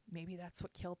 Maybe that's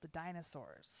what killed the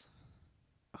dinosaurs.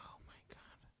 Oh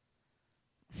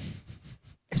my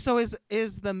god. So is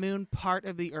the moon part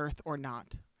of the Earth or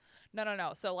not?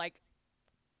 No. So like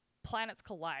planets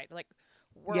collide. Like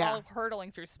we're Yeah. all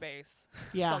hurtling through space.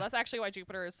 Yeah. So that's actually why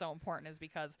Jupiter is so important, is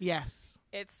because Yes.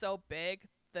 it's so big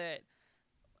that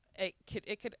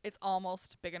it's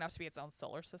almost big enough to be its own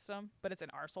solar system, but it's in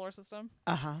our solar system.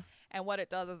 Uh-huh. And what it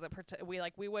does is we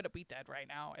would be dead right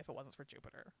now if it wasn't for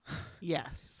Jupiter.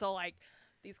 Yes. So like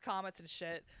these comets and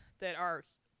shit that are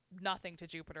nothing to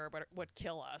Jupiter but would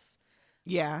kill us,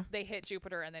 Yeah. they hit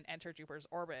Jupiter and then enter Jupiter's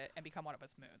orbit and become one of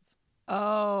its moons.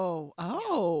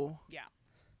 Oh. Yeah.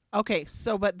 Okay,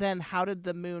 so but then how did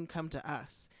the moon come to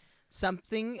us?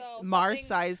 Something So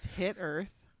Mars-sized hit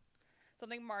Earth.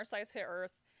 Something Mars-sized hit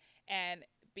Earth and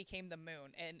became the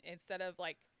moon. And instead of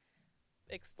like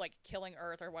killing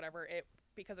Earth or whatever,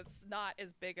 because it's not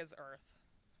as big as Earth,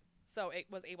 so it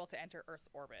was able to enter Earth's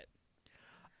orbit.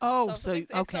 Oh, So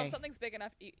if okay. something's big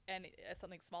enough and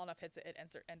something small enough hits it, it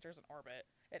enters an orbit.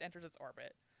 It enters its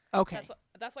orbit. Okay.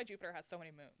 That's why Jupiter has so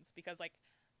many moons, because like,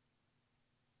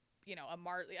 you know, a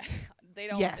Mars, they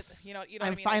don't. Yes. You know I'm what I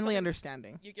mean? Like finally something-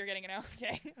 understanding. You're getting it now.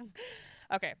 Okay.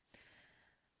 Okay.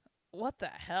 What the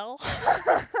hell?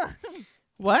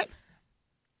 What?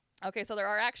 Okay, so there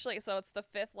are actually, so it's the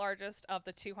 5th largest of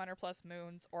the 200 plus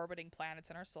moons orbiting planets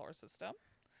in our solar system.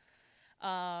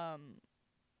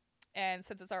 And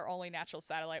since it's our only natural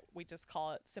satellite, we just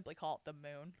simply call it the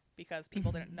moon, because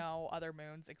people didn't know other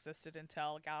moons existed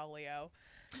until Galileo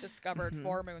discovered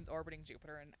 4 moons orbiting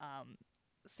Jupiter in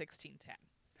 1610.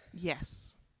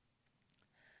 Yes.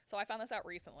 So I found this out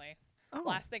recently, Oh.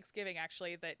 last Thanksgiving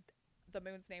actually, that the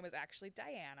moon's name is actually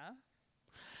Diana.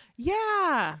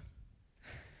 Yeah.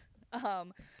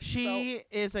 Um, She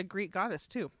is a Greek goddess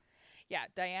too. Yeah,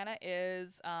 Diana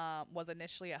was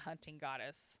initially a hunting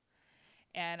goddess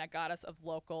and a goddess of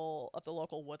the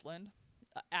local woodland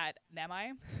at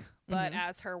Nemai, but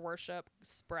as her worship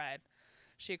spread,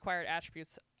 she acquired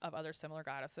attributes of other similar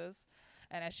goddesses,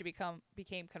 and as she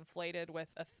became conflated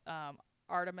with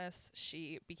Artemis,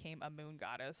 she became a moon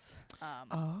goddess,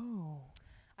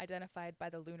 identified by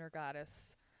the lunar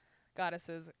goddesses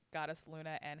Goddess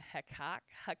Luna and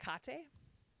Hecate.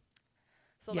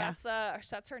 So Yeah.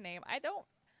 that's her name.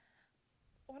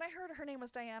 When I heard her name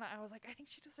was Diana, I was like, I think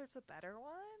she deserves a better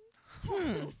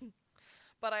one.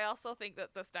 But I also think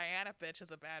that this Diana bitch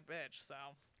is a bad bitch, so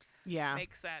Yeah.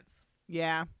 makes sense.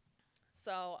 Yeah.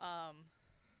 So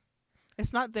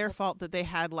It's not their fault that they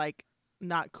had like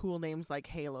not cool names like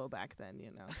Halo back then,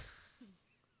 you know.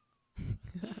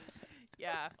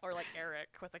 yeah, or like Eric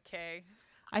with a K.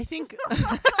 I think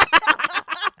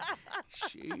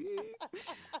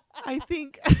I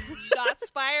think Shots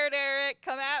fired, Eric.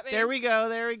 Come at me. There we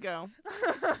go.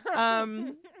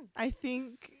 I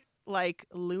think like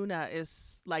Luna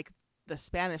is like the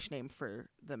Spanish name for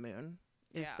the moon.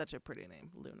 Is Yeah. such a pretty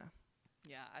name, Luna.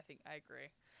 Yeah, I think I agree.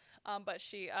 But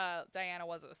Diana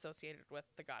was associated with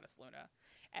the goddess Luna,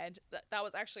 and that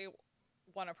was actually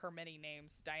one of her many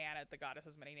names. Diana, the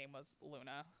goddess's many name, was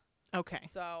Luna. Okay.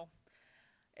 So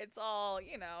it's all,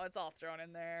 it's all thrown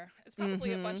in there. It's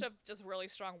probably a bunch of just really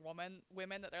strong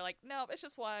women that they're like, no, it's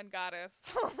just one goddess.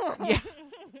 Yeah.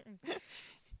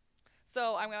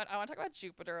 So I want to talk about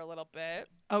Jupiter a little bit,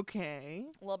 Okay.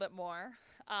 a little bit more.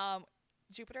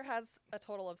 Jupiter has a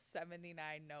total of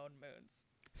 79 known moons.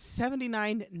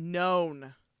 79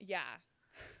 known. Yeah.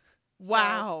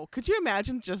 Wow. Could you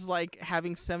imagine just like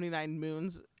having 79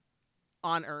 moons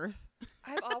on Earth?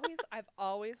 I've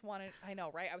always wanted. I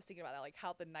know, right? I was thinking about that, like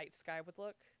how the night sky would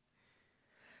look.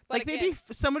 But Like again,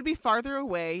 some would be farther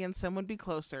away and some would be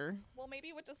closer. well, maybe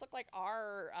it would just look like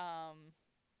our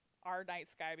night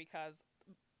sky, because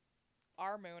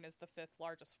our moon is the 5th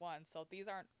largest one. So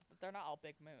they're not all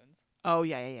big moons. Oh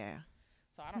yeah.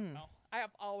 So I don't know. I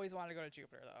have always wanted to go to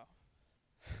Jupiter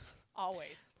though.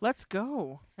 Always. Let's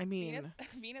go. I mean,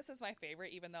 Venus is my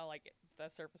favorite, even though like the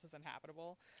surface is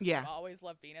inhabitable. yeah. I've always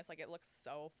loved Venus. Like it looks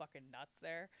so fucking nuts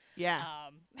there. Yeah.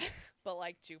 But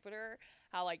like Jupiter,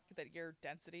 how like that your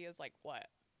density is like what,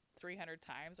 300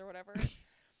 times or whatever.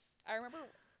 I remember.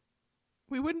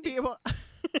 We wouldn't be able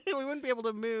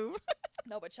to move.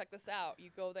 No, but check this out. You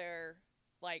go there,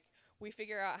 like we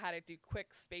figure out how to do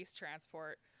quick space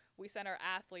transport. We send our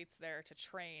athletes there to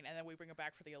train, and then we bring them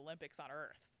back for the Olympics on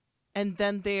Earth. And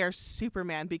then they are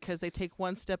Superman because they take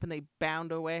one step and they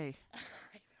bound away. I know,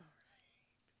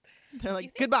 right? They're you like,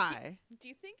 think- goodbye. Do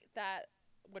you think that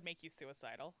would make you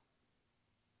suicidal?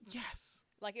 Yes.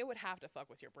 Like it would have to fuck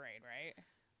with your brain, right?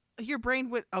 Your brain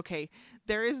would. Okay.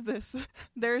 There's this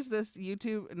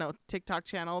TikTok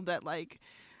channel that like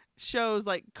shows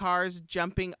like cars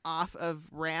jumping off of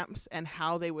ramps and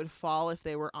how they would fall if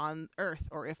they were on Earth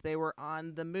or if they were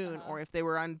on the moon or if they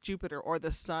were on Jupiter or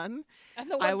the sun.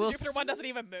 And the Jupiter one doesn't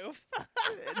even move.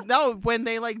 No, when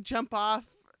they like jump off,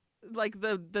 like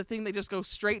the thing, they just go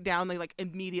straight down. They like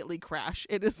immediately crash.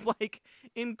 It is like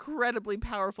incredibly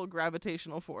powerful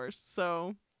gravitational force.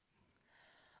 So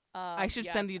I should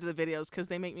send you to the videos because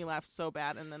they make me laugh so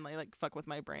bad, and then they like fuck with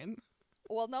my brain.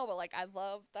 Well, no, but like I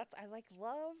love the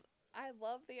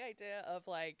idea of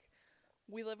like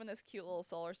we live in this cute little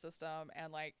solar system,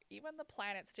 and like even the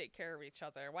planets take care of each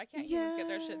other. Why can't humans get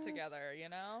their shit together? You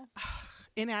know,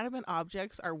 inanimate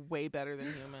objects are way better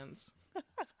than humans.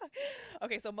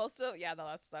 Okay, so most of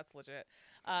that's legit.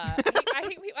 I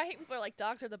hate people who are like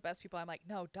dogs are the best people. I'm like,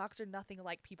 no, dogs are nothing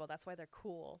like people. That's why they're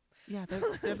cool. Yeah,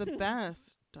 they're the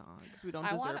best dogs. We don't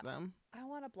deserve them. I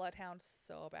want a bloodhound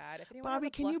so bad. If Bobby,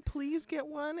 can you please get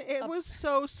one? It was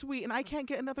so sweet, and I can't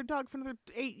get another dog for another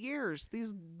 8 years.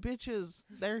 These bitches,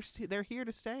 they're here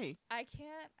to stay. I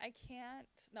can't.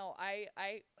 No, I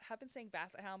have been saying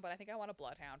basset hound, but I think I want a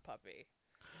bloodhound puppy.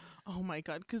 Oh my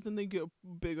god, because then they get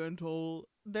big and tall.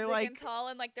 They're big like and tall,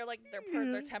 and like their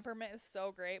temperament is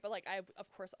so great. But like I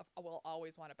will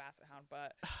always want a basset hound,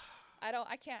 but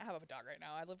I can't have a dog right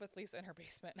now. I live with Lisa in her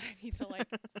basement. I need to like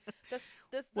this.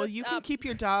 Well, you can keep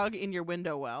your dog in your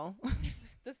window well.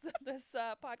 This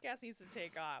podcast needs to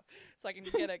take off so I can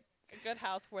get a good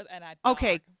house for and a dog.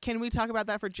 Okay, can we talk about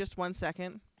that for just 1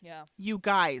 second? Yeah. You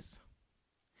guys,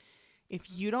 if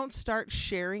you don't start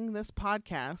sharing this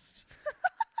podcast,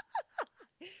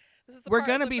 we're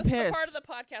gonna be pissed. This is the part of the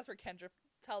podcast where Kendra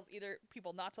tells either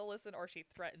people not to listen or she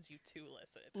threatens you to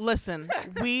listen. Listen,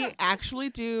 we actually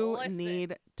do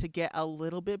need to get a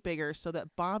little bit bigger so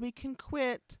that Bobby can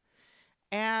quit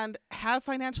and have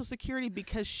financial security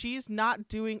because she's not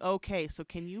doing okay. So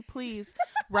can you please,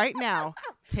 right now,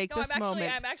 take this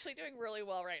moment. I'm actually doing really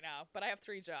well right now, but I have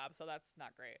 3 jobs, so that's not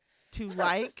great. To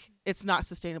it's not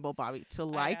sustainable, Bobby, to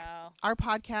like our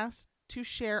podcast, to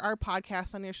share our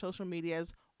podcast on your social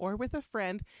medias or with a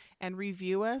friend, and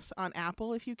review us on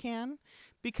Apple if you can,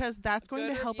 because that's going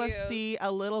to help us see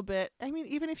a little bit. I mean,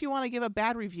 even if you want to give a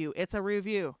bad review, it's a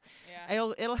review.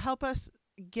 Yeah. It'll help us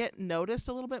get noticed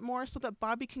a little bit more so that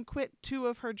Bobby can quit 2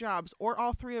 of her jobs or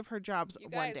all 3 of her jobs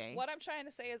one day. What I'm trying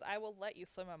to say is I will let you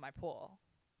swim in my pool.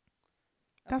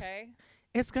 Okay?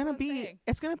 It's gonna be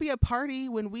a party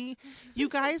when you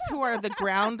guys who are the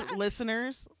ground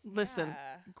listeners, listen,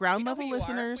 ground level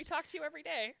listeners. We talk to you every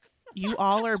day. You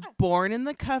all are born in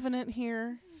the covenant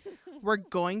here. We're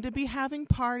going to be having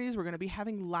parties. We're going to be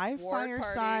having live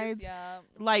firesides. Yeah.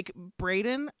 Like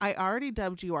Brayden, I already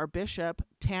dubbed you our bishop.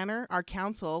 Tanner, our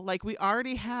council. Like we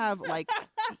already have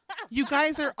you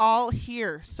guys are all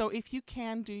here. So if you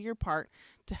can do your part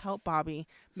to help Bobby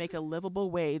make a livable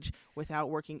wage without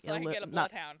working I can get a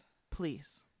bloodhound.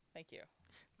 Please. Thank you.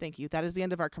 Thank you. That is the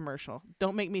end of our commercial.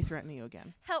 Don't make me threaten you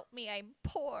again. Help me, I'm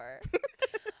poor.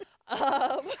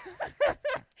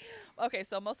 Okay,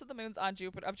 so most of the moons on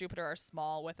Jupiter are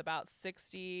small, with about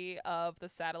 60 of the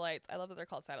satellites, I love that they're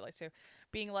called satellites too,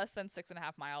 being less than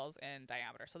 6.5 miles in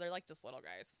diameter. So they're like just little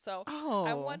guys. So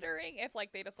I'm wondering if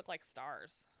like they just look like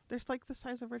stars. They're like the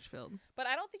size of Richfield. But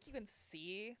I don't think you can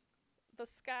see the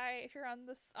sky if you're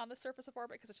on the surface of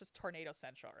orbit because it's just tornado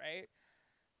central, right?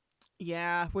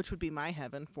 Yeah, which would be my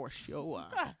heaven for sure.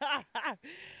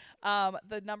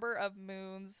 The number of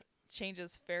moons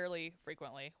changes fairly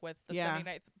frequently, with the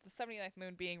 79th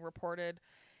moon being reported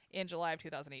in July of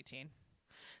 2018.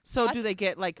 So do they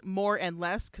get like more and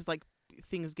less because like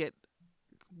things get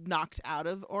knocked out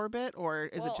of orbit, or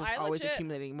is it just always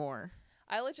accumulating more?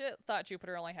 I legit thought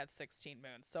Jupiter only had 16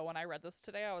 moons. So when I read this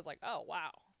today, I was like, oh,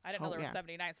 wow. I didn't know there were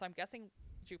 79. So I'm guessing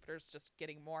Jupiter's just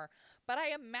getting more. But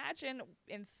I imagine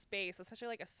in space, especially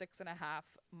like a 6.5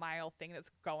 mile thing that's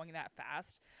going that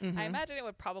fast, I imagine it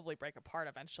would probably break apart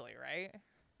eventually, right?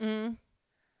 Mm.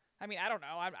 I mean, I don't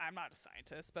know. I'm not a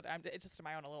scientist, but it's just in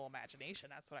my own little imagination.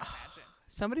 That's what I imagine.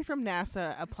 Somebody from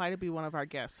NASA apply to be one of our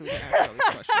guests so we can ask all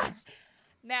these questions.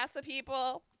 NASA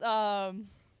people.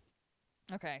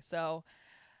 Okay, so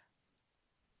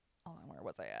where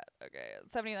was I at? Okay,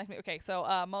 79th. Okay,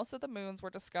 so most of the moons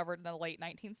were discovered in the late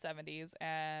 1970s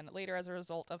and later as a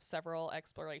result of several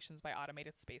explorations by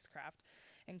automated spacecraft,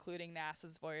 including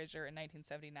NASA's Voyager in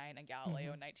 1979 and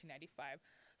Galileo in 1995.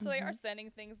 So they are sending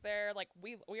things there. Like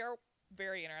we are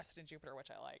very interested in Jupiter, which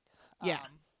I like. Yeah.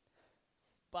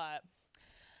 But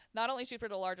not only is Jupiter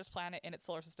the largest planet in its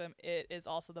solar system, it is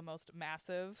also the most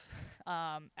massive,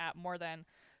 at more than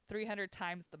 300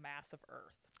 times the mass of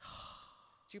Earth.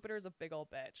 Jupiter is a big old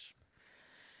bitch.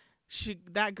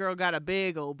 that girl got a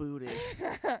big old booty.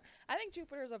 I think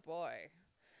Jupiter's a boy.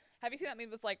 Have you seen that meme?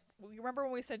 It was like, you remember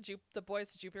when we said the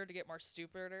boys to Jupiter to get more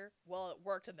stupider? Well, it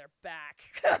worked in their back.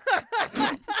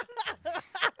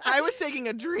 I was taking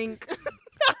a drink.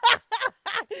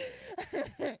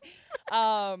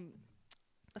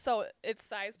 So its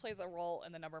size plays a role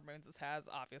in the number of moons it has,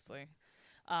 obviously,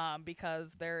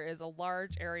 because there is a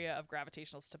large area of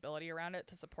gravitational stability around it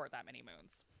to support that many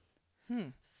moons.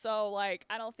 So, like,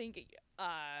 I don't think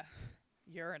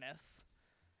Uranus,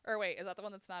 or wait, is that the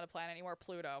one that's not a planet anymore?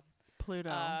 Pluto.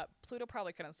 Pluto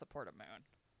probably couldn't support a moon.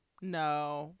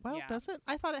 No. Well, Yeah. does it?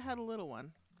 I thought it had a little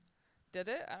one. Did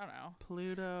it? I don't know.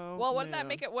 Pluto. Well, wouldn't that moon.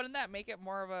 make it? Wouldn't that make it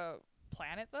more of a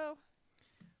planet though?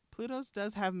 Pluto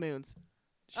does have moons.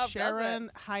 Oh, does it?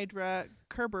 Charon, Hydra,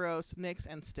 Kerberos, Nyx,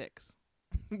 and Styx.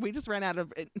 We just ran out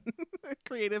of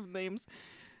creative names.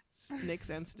 Nyx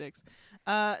and Styx.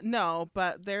 No,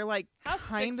 but they're like How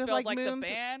kind Styx of spelled like like moons. the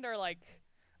band, or like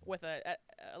with a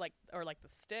like, or like the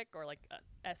stick, or like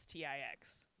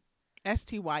STIX.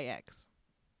 STYX.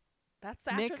 That's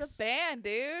after the Nyx. band,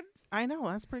 dude. I know,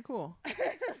 that's pretty cool.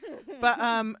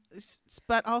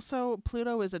 But also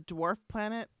Pluto is a dwarf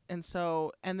planet,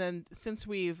 and then since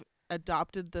we've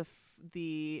adopted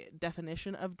the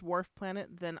definition of dwarf planet,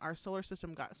 then our solar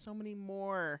system got so many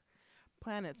more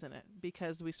planets in it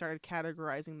because we started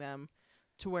categorizing them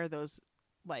to where those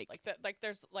like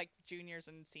There's like juniors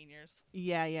and seniors.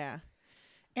 yeah.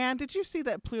 And did you see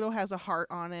that Pluto has a heart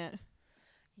on it?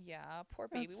 Yeah, poor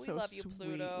baby. That's We so love you, sweet.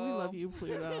 Pluto. We love you,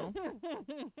 Pluto.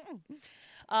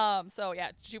 So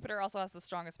yeah, Jupiter also has the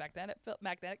strongest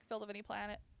magnetic field of any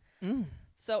planet. Mm.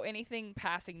 So anything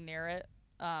passing near it,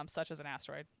 such as an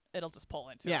asteroid, it'll just pull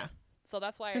into Yeah. it. So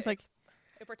that's why There's, like-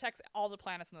 it protects all the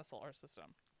planets in the solar system.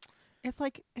 It's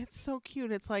like, it's so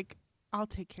cute. It's like, I'll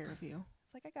take care of you.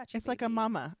 It's like, I got you. It's like a baby.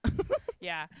 mama.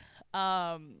 Yeah.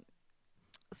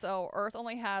 So Earth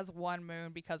only has one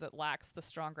moon because it lacks the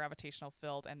strong gravitational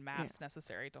field and mass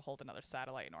necessary to hold another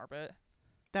satellite in orbit.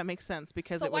 That makes sense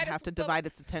because So it why would does- have to but- divide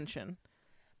its attention.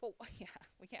 But yeah,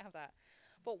 we can't have that.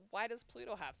 But why does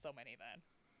Pluto have so many then?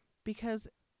 Because,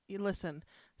 listen,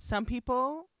 some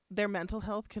people, their mental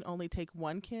health can only take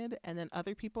one kid, and then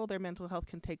other people, their mental health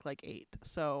can take like 8.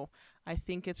 So I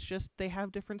think it's just they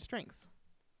have different strengths.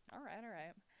 All right.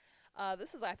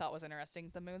 This I thought was interesting.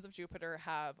 The moons of Jupiter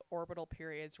have orbital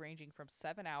periods ranging from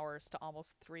 7 hours to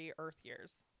almost 3 Earth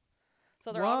years.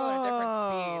 So they're all going at Whoa.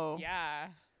 different speeds. Yeah.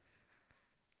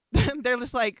 They're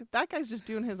just like, that guy's just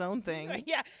doing his own thing.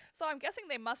 Yeah. So I'm guessing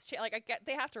they must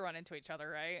they have to run into each other,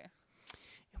 right?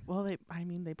 Well, they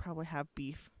probably have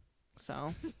beef.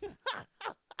 So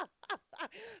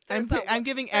There's that I'm one-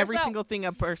 giving there's every that- single thing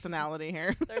a personality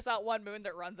here. There's that one moon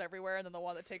that runs everywhere, and then the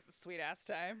one that takes the sweet ass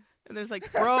time. And there's like,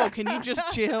 bro, can you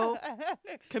just chill?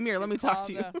 Come here, let me talk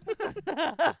to you.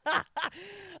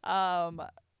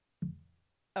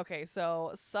 Okay,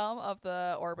 so some of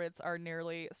the orbits are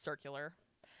nearly circular,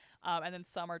 and then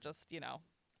some are just,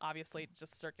 obviously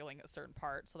just circling a certain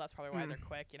part. So that's probably why they're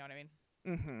quick. You know what I mean?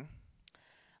 Mm-hmm.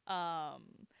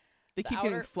 They The keep outer-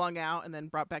 getting flung out and then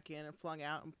brought back in and flung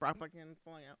out and brought back in and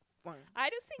flung out. I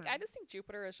just think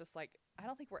Jupiter is just like, I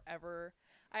don't think we're ever.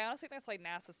 I honestly think that's why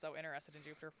NASA's so interested in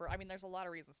Jupiter. There's a lot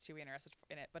of reasons to be interested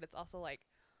in it, but it's also like,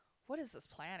 what is this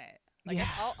planet? Like, Yeah.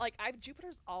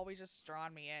 Jupiter's always just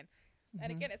drawn me in.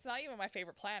 And Mhm. again, it's not even my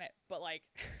favorite planet, but like,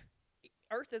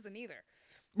 Earth isn't either.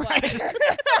 But, Right.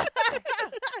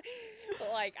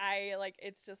 but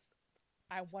it's just,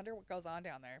 I wonder what goes on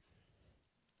down there.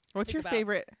 What's Think your about-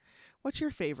 favorite? What's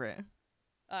your favorite?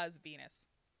 It's Venus.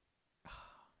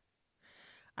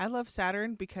 I love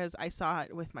Saturn because I saw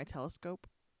it with my telescope.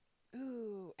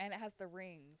 Ooh, and it has the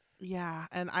rings. Yeah,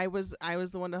 and I was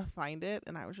the one to find it,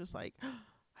 and I was just like,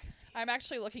 I see. I'm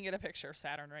actually looking at a picture of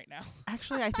Saturn right now.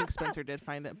 Actually, I think Spencer did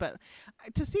find it, but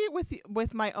to see it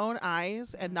with my own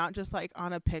eyes and not just like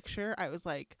on a picture, I was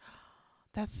like,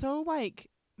 that's so like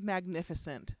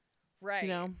magnificent. Right. You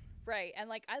know? Right. And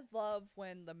like, I love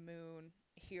when the moon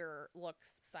here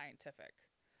looks scientific.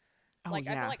 Oh Like,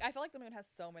 yeah. I feel like the moon has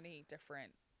so many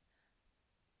different,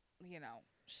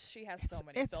 she has so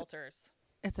many it's- filters.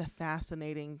 It's a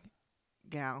fascinating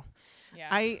gal. Yeah.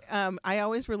 I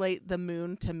always relate the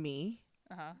moon to me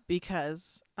Uh-huh.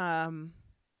 because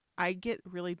I get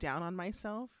really down on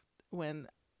myself when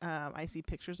I see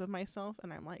pictures of myself,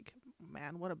 and I'm like,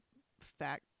 man, what a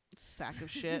fat sack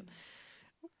of shit.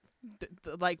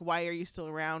 Like, why are you still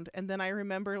around? And then I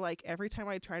remember, like, every time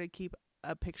I try to keep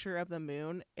a picture of the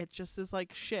moon, it just is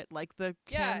like shit. Like, the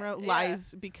Yeah, camera yeah.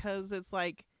 lies because it's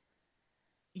like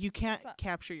you can't It's not-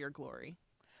 capture your glory.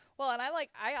 Well, and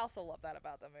I also love that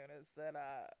about the moon is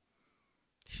that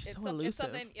She's so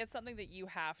elusive. It's something that you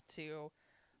have to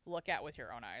look at with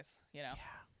your own eyes, you know.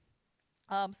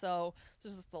 Yeah. So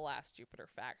this is the last Jupiter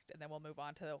fact, and then we'll move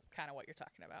on to kind of what you're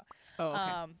talking about. Oh,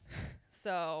 okay.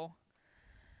 So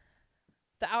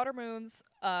the outer moons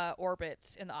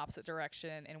orbit in the opposite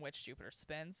direction in which Jupiter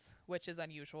spins, which is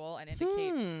unusual and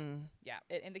indicates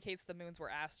it indicates the moons were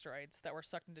asteroids that were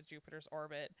sucked into Jupiter's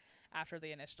orbit after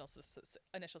the initial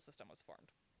system was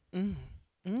formed.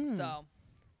 So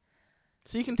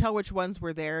you can tell which ones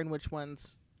were there and which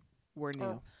ones were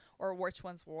new. Or which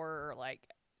ones were like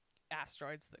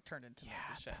asteroids that turned into moons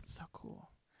and shit. That's so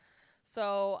cool.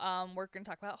 So we're going to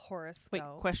talk about horoscopes. Wait,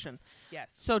 question.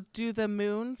 Yes. So do the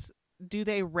moons, do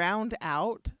they round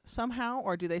out somehow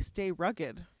or do they stay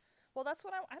rugged? Well, that's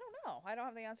what I don't know. I don't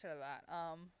have the answer to that.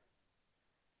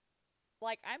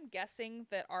 Like, I'm guessing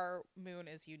that our moon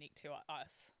is unique to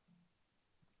us.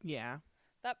 Yeah.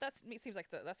 That seems like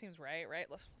that seems right?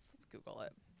 Let's Google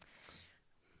it.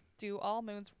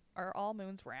 Are all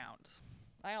moons round?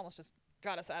 I almost just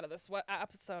got us out of this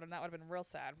episode, and that would have been real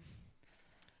sad.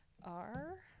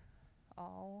 Are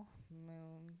all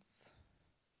moons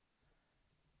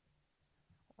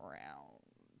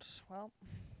round? Well,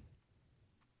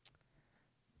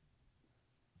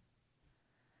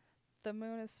 the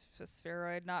moon is a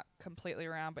spheroid, not completely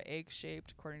round, but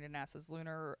egg-shaped, according to NASA's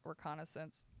Lunar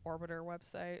Reconnaissance Orbiter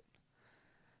website.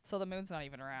 So the moon's not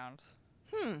even round.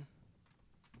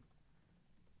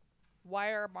 Why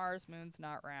are Mars moons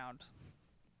not round?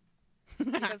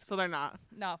 So they're not.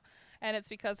 No. And it's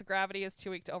because gravity is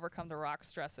too weak to overcome the rock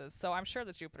stresses. So I'm sure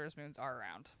that Jupiter's moons are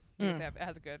round. Because it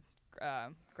has a good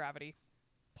gravity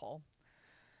pull.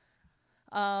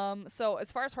 So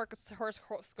as far as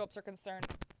horoscopes are concerned...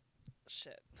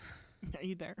 Shit. Are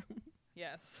you there?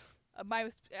 Yes. I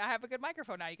have a good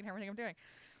microphone now. You can hear everything I'm doing.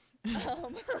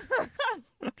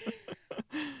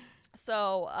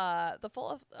 So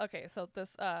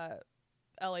this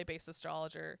LA-based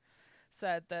astrologer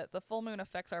said that the full moon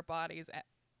affects our bodies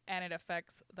and it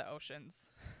affects the oceans.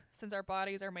 Since our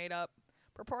bodies are made up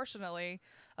proportionally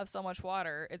of so much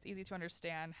water, it's easy to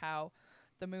understand how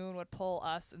the moon would pull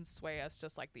us and sway us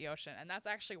just like the ocean. And that's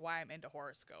actually why I'm into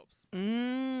horoscopes.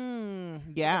 Yeah.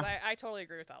 Because I totally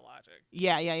agree with that logic.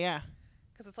 Yeah.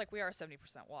 Because it's like we are 70%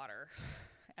 water.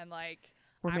 And like...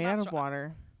 We're made out of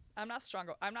water. I'm not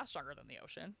stronger than the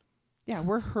ocean. Yeah,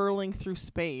 we're hurling through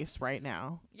space right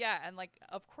now. Yeah, and like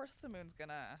of course the moon's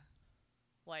gonna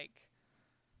like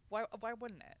why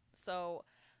wouldn't it? So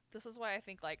this is why I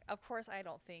think like of course I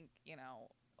don't think,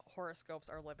 horoscopes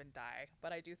are live and die,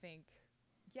 but I do think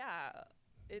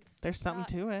there's something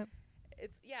to it.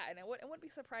 And it wouldn't be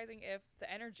surprising if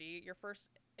the energy,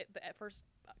 the first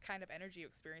kind of energy you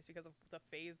experience because of the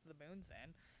phase the moon's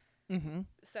in,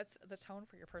 sets the tone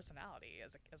for your personality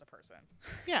as a person.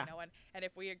 Yeah. And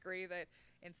if we agree that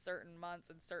in certain months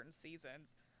and certain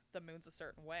seasons the moon's a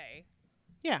certain way,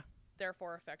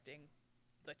 therefore affecting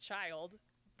the child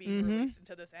being released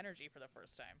into this energy for the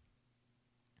first time.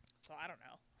 So I don't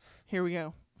know. Here we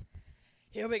go.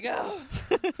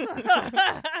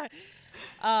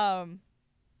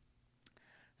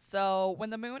 So when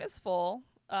the moon is full,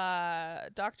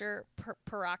 Dr.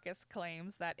 Parakis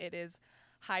claims that it is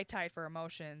high tide for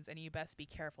emotions, and you best be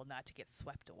careful not to get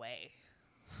swept away.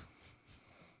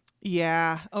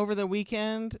 Yeah, over the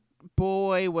weekend,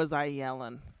 boy, was I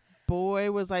yelling.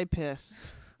 Boy, was I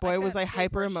pissed. Boy, was I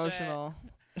hyper emotional.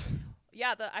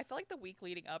 Yeah, I feel like the week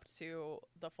leading up to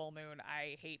the full moon,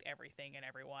 I hate everything and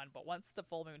everyone. But once the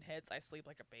full moon hits, I sleep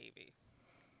like a baby.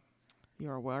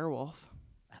 You're a werewolf.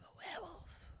 I'm a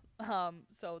werewolf. I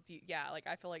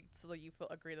feel like you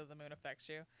agree that the moon affects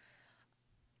you.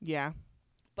 Yeah.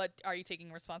 But are you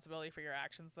taking responsibility for your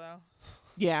actions, though?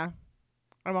 Yeah.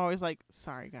 I'm always like,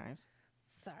 sorry, guys.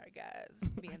 Sorry,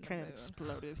 guys. Me and the kind moon. of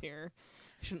exploded here.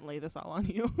 I shouldn't lay this all on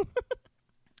you.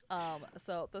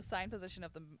 So the sign position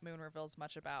of the moon reveals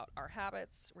much about our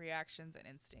habits, reactions, and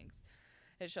instincts.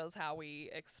 It shows how we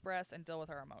express and deal with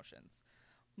our emotions.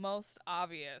 Most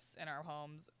obvious in our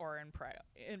homes or in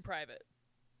private.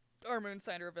 Our moon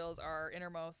sign reveals our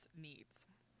innermost needs.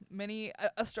 Many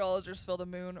astrologers feel the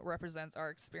moon represents our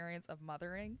experience of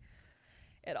mothering.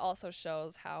 It also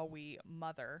shows how we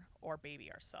mother or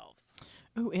baby ourselves.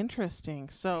 Oh, interesting.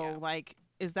 So,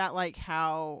 is that like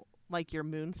how, like your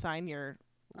moon sign,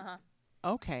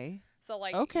 okay. So,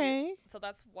 okay. So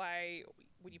that's why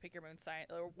when you pick your moon sign,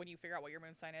 or when you figure out what your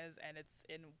moon sign is, and it's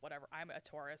in whatever, I'm a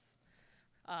Taurus.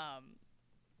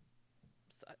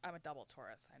 So I'm a double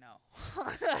Taurus, I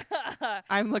know.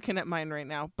 I'm looking at mine right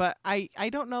now, but I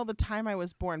don't know the time I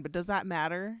was born, but does that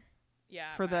matter?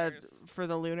 Yeah, for it matters.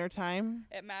 the lunar time.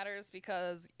 It matters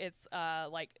because it's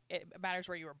it matters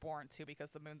where you were born too,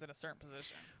 because the moon's in a certain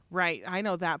position. Right. I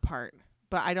know that part,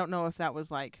 but I don't know if that was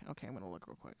like. Okay, I'm gonna look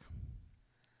real quick.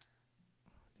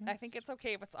 I think it's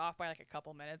okay if it's off by like a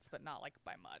couple minutes, but not like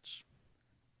by much.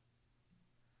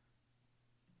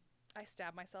 I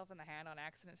stabbed myself in the hand on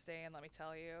accident today, and let me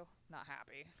tell you, not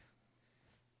happy.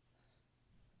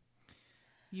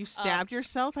 You stabbed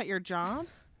yourself at your job?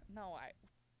 No,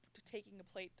 taking a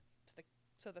plate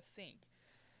to the sink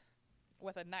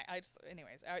with a knife. I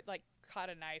like caught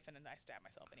a knife and then I stabbed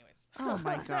myself. Anyways. Oh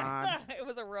my God. It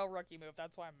was a real rookie move.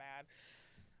 That's why I'm mad.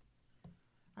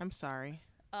 I'm sorry.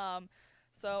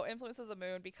 So influences of the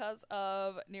moon because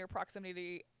of near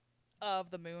proximity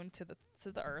of the moon to the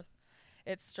Earth.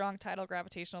 Its strong tidal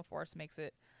gravitational force makes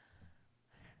it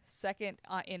second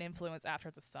in influence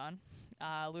after the sun.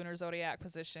 Lunar zodiac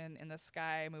position in the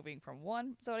sky, moving from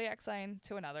one zodiac sign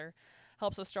to another,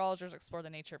 helps astrologers explore the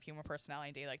nature of human personality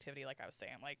and daily activity. Like I was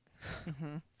saying,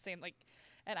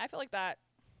 and I feel like that.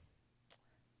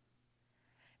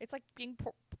 It's like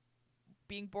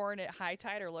being born at high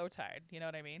tide or low tide. You know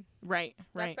what I mean? Right.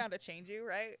 That's bound to change you,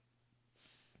 right?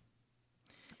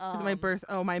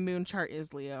 My moon chart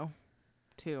is Leo,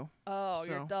 too. Oh,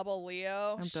 you're So, double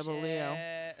Leo. I'm double Leo.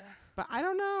 Shit. But I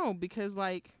don't know because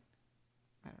I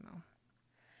don't know.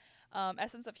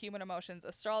 Essence of human emotions.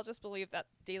 Astrologists believe that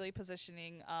daily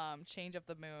positioning change of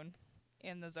the moon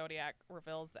in the zodiac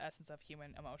reveals the essence of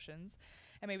human emotions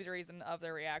and maybe the reason of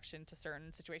their reaction to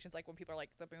certain situations, like when people are like,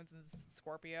 the moon's in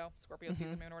Scorpio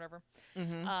sees a moon or whatever.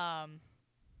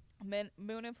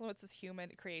 Moon influences human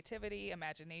creativity,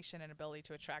 imagination, and ability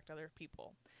to attract other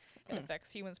people. It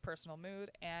affects humans' personal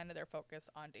mood and their focus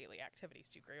on daily activities.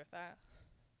 Do you agree with that?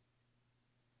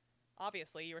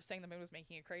 Obviously, you were saying the moon was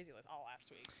making you crazy all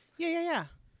last week. Yeah.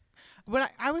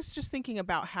 But I was just thinking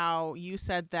about how you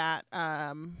said that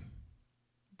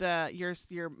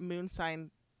your moon sign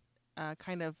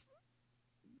kind of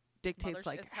dictates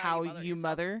like it's how mother you yourself.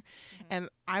 mother. And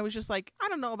I was just like, I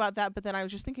don't know about that, but then I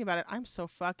was just thinking about it. I'm so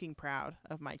fucking proud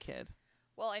of my kid.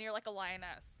 Well, and you're like a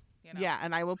lioness, you know? Yeah,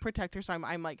 and I will protect her. So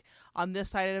I'm like, on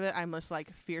this side of it, I'm just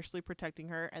like fiercely protecting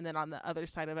her, and then on the other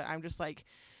side of it, I'm just like,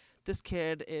 this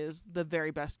kid is the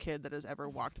very best kid that has ever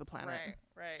walked the planet.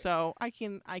 Right. So I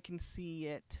can see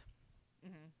it. I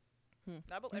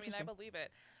Interesting. believe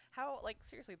it. How, like,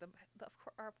 seriously,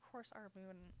 of course our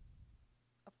moon,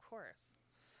 of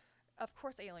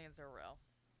course aliens are real.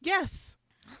 Yes.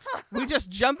 We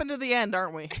just jump into the end,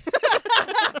 aren't we?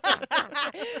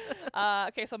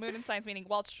 Okay, so moon and signs meaning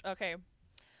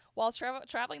while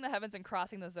traveling the heavens and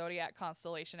crossing the zodiac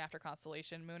constellation after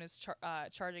constellation, moon is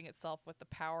charging itself with the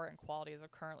power and qualities of a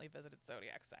currently visited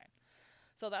zodiac sign.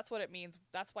 So that's what it means.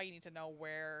 That's why you need to know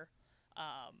where,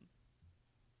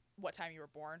 what time you were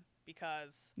born,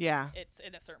 because it's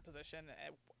in a certain position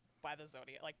by the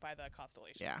zodiac, like by the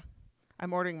constellations. Yeah.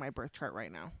 I'm ordering my birth chart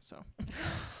right now, so.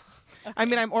 Okay. I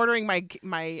mean, I'm ordering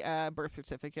my birth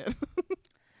certificate.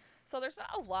 So there's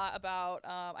not a lot about,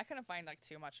 I couldn't find like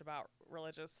too much about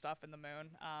religious stuff in the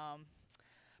moon.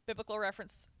 Biblical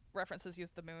references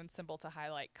use the moon symbol to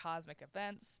highlight cosmic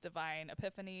events, divine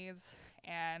epiphanies,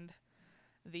 and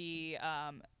the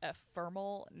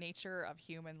ephemeral nature of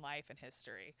human life and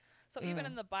history. So even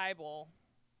in the Bible,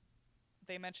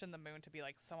 they mentioned the moon to be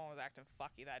like someone was acting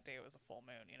fucky that day. It was a full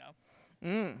moon, you know?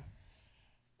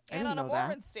 And on a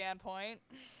Mormon standpoint,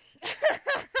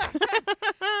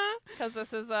 because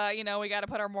this is, we got to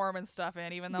put our Mormon stuff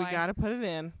in, even though we got to put it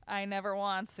in. I never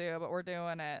want to, but we're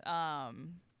doing it.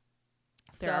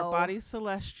 There are bodies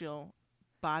celestial,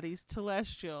 bodies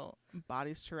telestial,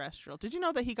 bodies terrestrial. Did you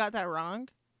know that he got that wrong?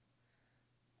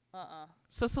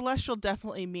 So celestial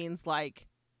definitely means like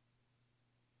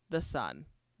the sun,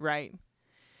 right?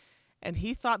 And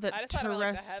he thought that I just thought about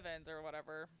like the heavens or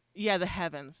whatever. Yeah, the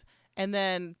heavens. And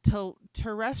then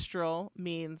terrestrial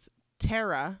means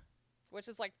terra, which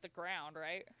is like the ground,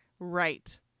 right?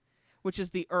 Right. Which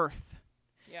is the earth.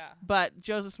 Yeah. But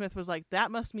Joseph Smith was like,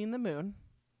 that must mean the moon.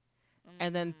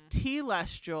 And then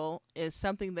telestial is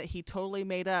something that he totally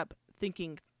made up,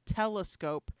 thinking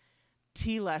telescope.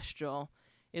 Telestial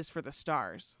is for the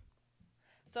stars.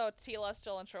 So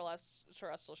telestial and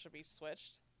terrestrial should be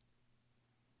switched?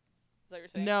 Is that what you're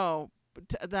saying? No.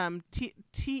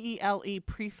 TELE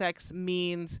prefix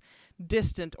means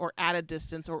distant or at a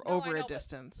distance or over a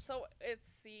distance. So it's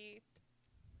sea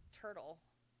turtle.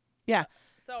 Yeah.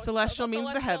 So celestial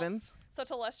means the heavens. So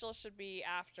telestial should be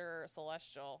after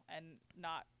celestial and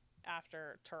not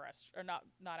after terrestrial, or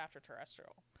not after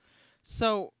terrestrial.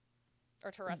 So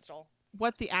or terrestrial.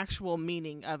 What the actual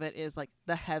meaning of it is, like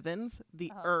the heavens,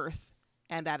 the earth,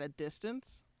 and at a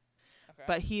distance. Okay.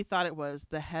 But he thought it was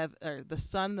the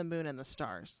sun, the moon, and the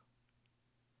stars.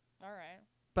 All right.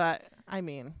 But I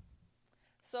mean,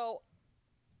 So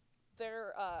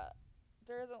there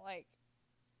isn't like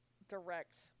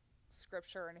direct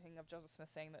scripture or anything of Joseph Smith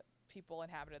saying that people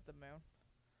inhabited the moon.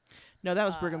 no, that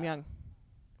was Brigham Young.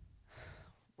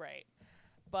 Right.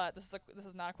 But this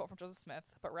is not a quote from Joseph Smith,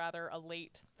 but rather a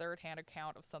late third-hand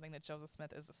account of something that Joseph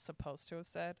Smith is supposed to have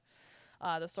said.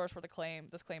 The source for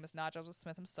this claim is not Joseph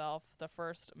Smith himself. The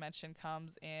first mention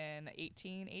comes in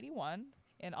 1881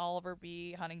 in Oliver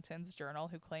B. Huntington's journal,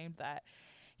 who claimed that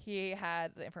he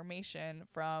had the information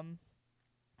from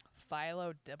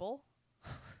Philo Dibble.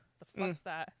 The fuck's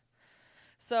that?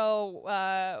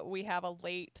 So we have a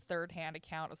late third-hand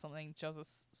account of something Joseph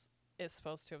is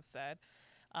supposed to have said.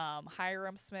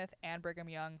 Hiram Smith and Brigham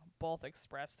Young both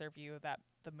expressed their view that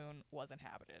the moon was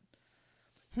inhabited.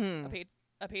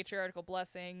 A patriarchal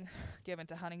blessing given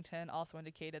to Huntington also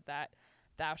indicated that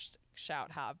thou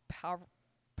shalt have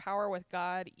power with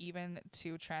God even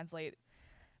to translate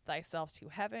thyself to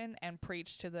heaven and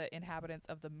preach to the inhabitants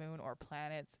of the moon or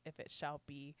planets if it shall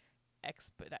be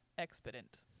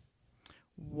expedient.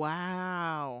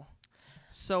 Wow.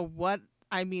 So what?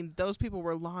 I mean, those people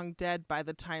were long dead by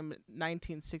the time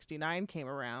 1969 came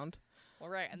around. Well,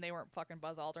 right, and they weren't fucking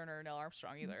Buzz Aldrin or Neil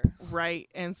Armstrong either. Right.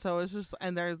 And so it's just,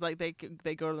 and there's like, they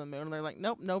go to the moon and they're like,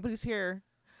 nope, nobody's here.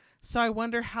 So I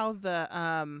wonder how the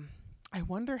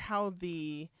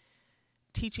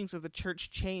teachings of the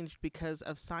church changed because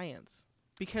of science.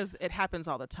 Because it happens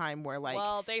all the time where like,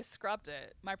 well, they scrubbed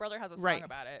it. My brother has a song Right.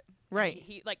 about it. Right.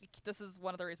 He like, this is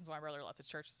one of the reasons why my brother left the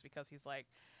church, is because he's like,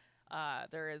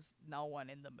 there is no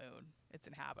one in the moon. It's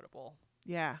inhabitable.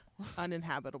 yeah,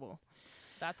 uninhabitable.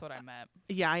 That's what I meant.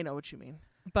 Yeah, I know what you mean.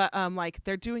 But like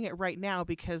they're doing it right now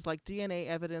because like DNA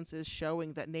evidence is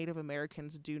showing that Native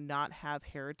Americans do not have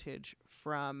heritage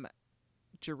from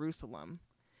Jerusalem.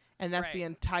 And that's the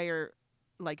Right. entire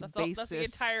like basis That's the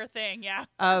entire thing, yeah.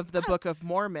 of the Book of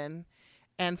Mormon.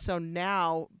 And so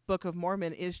now Book of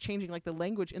Mormon is changing, like the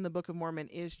language in the Book of Mormon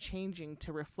is changing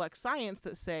to reflect science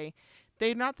that say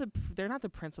they're not the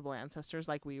principal ancestors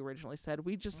like we originally said.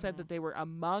 We just said that they were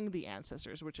among the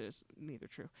ancestors, which is neither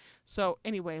true. So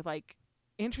anyway, like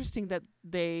interesting that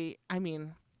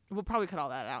we'll probably cut all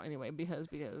that out anyway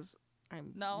because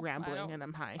I'm rambling and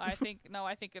I'm high. I think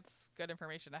it's good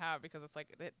information to have because it's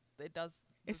like it does.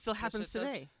 It still happens shit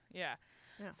does- today. Yeah.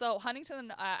 Yeah. So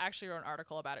Huntington actually wrote an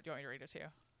article about it. Do you want me to read it to you?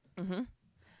 Mm-hmm.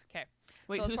 Okay.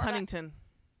 Wait, So as who's far back- Huntington?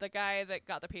 The guy that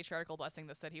got the patriarchal blessing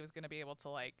that said he was going to be able to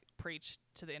like preach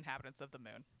to the inhabitants of the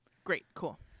moon. Great,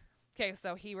 cool. Okay,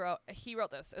 so he wrote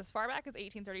this. As far back as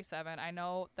 1837, I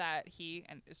know that he,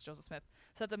 and it's Joseph Smith,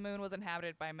 said the moon was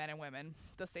inhabited by men and women,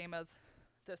 the same as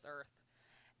this earth,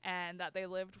 and that they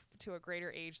lived to a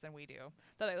greater age than we do.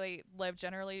 That they lived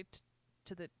generally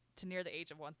to near the age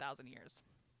of 1,000 years.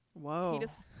 Whoa.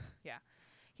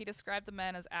 He described the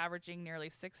men as averaging nearly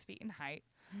 6 feet in height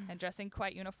and dressing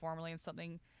quite uniformly in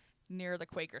something near the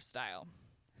Quaker style.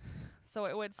 So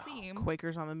it would seem...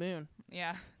 Quakers on the moon.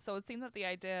 Yeah. So it seemed that the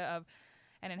idea of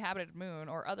an inhabited moon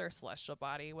or other celestial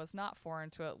body was not foreign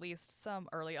to at least some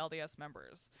early LDS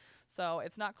members. So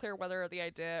it's not clear whether the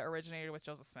idea originated with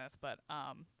Joseph Smith, but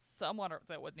someone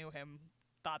that knew him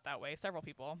thought that way. Several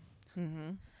people.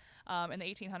 Mm-hmm. In the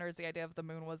 1800s, the idea of the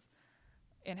moon was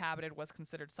inhabited was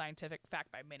considered scientific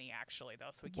fact by many, actually, though.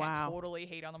 So we can't totally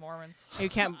hate on the Mormons. You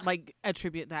can't like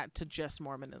attribute that to just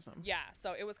Mormonism. Yeah,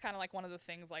 so it was kind of like one of the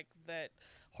things like that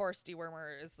horse dewormer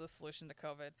is the solution to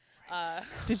COVID.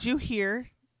 Did you hear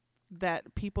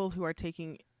that people who are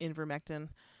taking ivermectin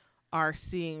are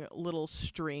seeing little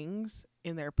strings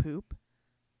in their poop?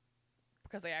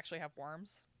 Because they actually have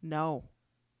worms. No.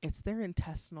 It's their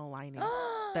intestinal lining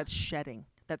that's shedding.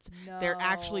 They're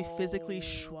actually physically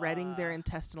shredding their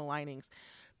intestinal linings.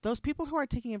 Those people who are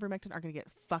taking ivermectin are going to get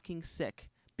fucking sick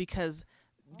because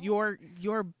your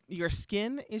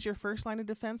skin is your first line of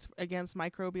defense against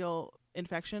microbial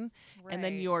infection, and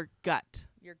then Right. your gut.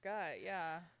 Your gut,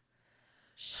 yeah.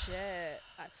 Shit.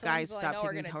 So Guys, people I stop know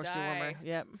are taking gonna horse die. dewormer.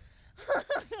 Yep.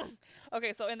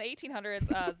 Okay, so in the 1800s,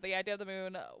 the idea of the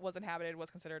moon was inhabited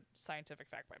was considered scientific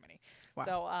fact by many. Wow.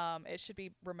 So it should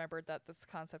be remembered that this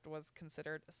concept was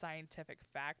considered scientific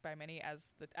fact by many at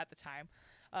the time.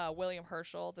 William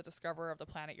Herschel, the discoverer of the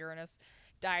planet Uranus,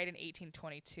 died in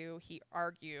 1822. He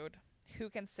argued,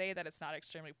 "Who can say that it's not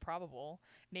extremely probable,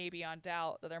 nay beyond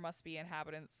doubt, that there must be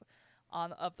inhabitants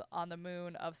on the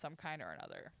moon of some kind or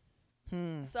another?"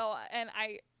 So, and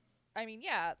I mean,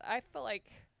 yeah, I feel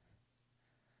like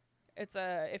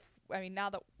now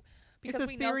that It's because a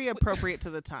we theory know appropriate to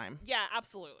the time. yeah,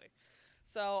 absolutely.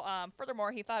 So,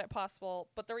 furthermore, he thought it possible,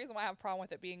 but the reason why I have a problem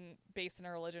with it being based in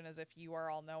a religion is if you are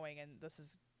all knowing and this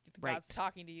is Right. God's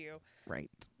talking to you, Right.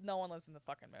 no one lives in the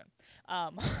fucking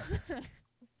moon.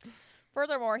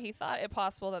 Furthermore, he thought it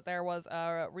possible that there was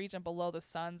a region below the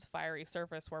sun's fiery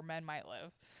surface where men might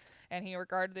live, and he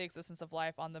regarded the existence of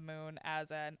life on the moon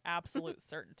as an absolute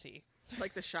certainty.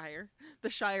 Like the Shire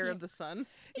of the sun.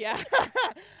 Yeah.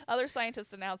 Other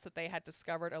scientists announced that they had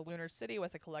discovered a lunar city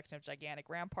with a collection of gigantic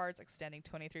ramparts extending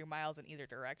 23 miles in either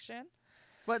direction.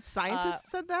 What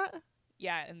scientists said that?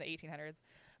 Yeah, in the 1800s.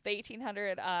 The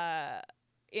 1800,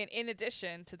 in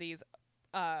addition to these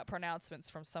pronouncements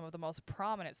from some of the most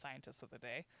prominent scientists of the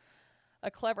day,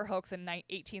 a clever hoax in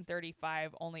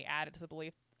 1835 only added to the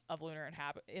belief of lunar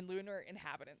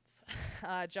inhabitants.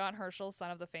 John Herschel,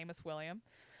 son of the famous William,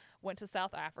 went to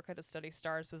South Africa to study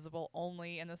stars visible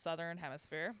only in the southern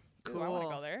hemisphere. Ooh, I want to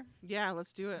Cool. go there. Yeah,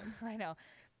 let's do it. I know.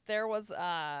 There was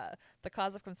the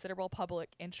cause of considerable public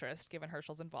interest given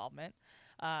Herschel's involvement.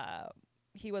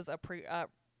 He was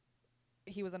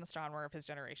he was an astronomer of his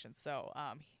generation, so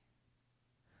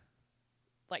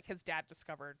like his dad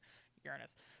discovered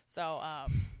Uranus. So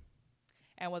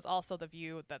and was also the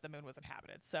view that the moon was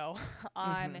inhabited. So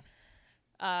on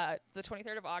the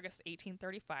 23rd of August,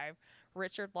 1835,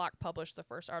 Richard Locke published the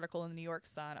first article in the New York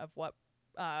Sun of what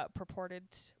purported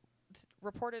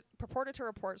to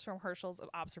reports from Herschel's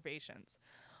observations.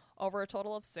 Over a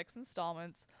total of 6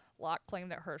 installments, Locke claimed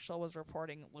that Herschel was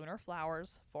reporting lunar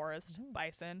flowers, forests,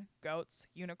 bison, goats,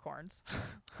 unicorns,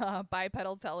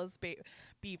 bipedal Tellus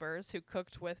beavers who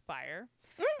cooked with fire,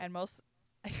 and most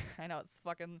I know it's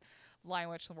fucking Lion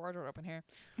Witch and wardrobe open here.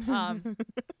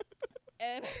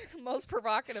 And most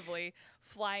provocatively,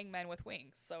 flying men with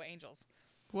wings, so angels.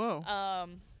 Whoa.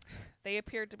 They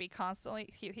appeared to be constantly.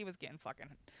 He was getting fucking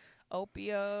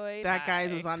opioid. That guy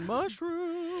high. was on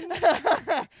mushroom.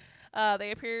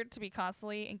 They appeared to be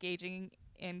constantly engaging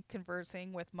in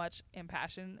conversing with much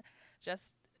impassioned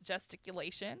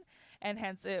gesticulation, and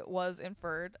hence it was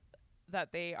inferred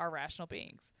that they are rational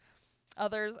beings.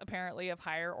 Others, apparently of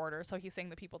higher order, so he's saying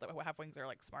the people that have wings are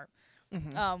like smart,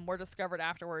 were discovered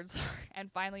afterwards. And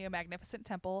finally, a magnificent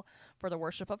temple for the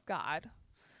worship of God,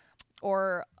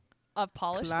 or of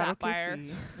polished Claro que sapphire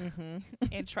sí.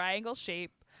 in triangle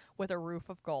shape with a roof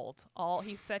of gold.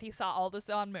 He said he saw all this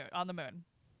on the moon.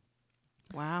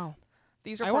 Wow.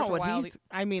 These I reports want were what wildly. he's.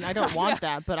 I mean, I don't want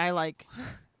that, but I like.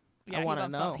 Yeah, I want to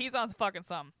he's on know. some. He's on fucking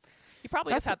some. He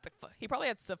probably That's- he probably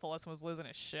had syphilis and was losing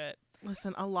his shit.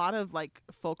 Listen, a lot of like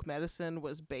folk medicine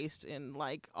was based in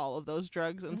like all of those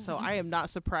drugs, and so I am not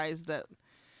surprised that.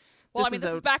 Well, this this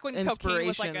a is back when cocaine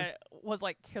inspiration. was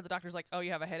like here the doctor's like, oh,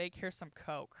 you have a headache, here's some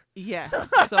coke.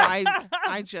 Yes. So I'm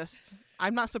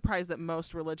not surprised that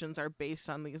most religions are based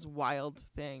on these wild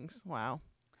things. Wow.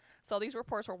 So these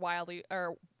reports were widely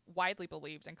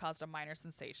believed and caused a minor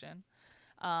sensation.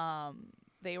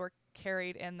 They were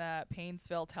carried in the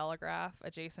Painesville Telegraph,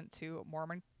 adjacent to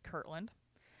Mormon Kirtland.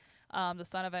 The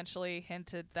Sun eventually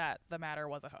hinted that the matter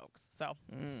was a hoax. So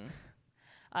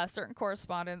certain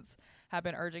correspondents have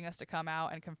been urging us to come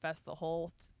out and confess the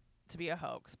whole to be a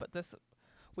hoax, but this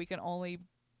we can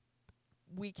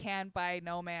by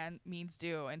no means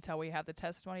do until we have the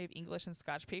testimony of English and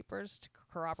Scotch papers to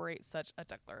corroborate such a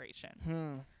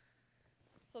declaration.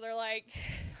 So they're like,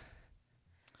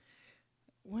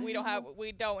 we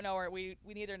don't know, or we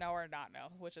neither know or not know,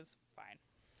 which is fine.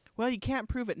 Well, you can't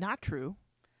prove it not true.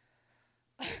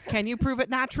 Can you prove it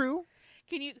not true?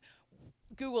 Can you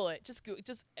Google it?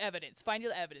 Just evidence. Find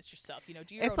your evidence yourself. Do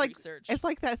your It's own like research. it's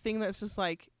like that thing that's just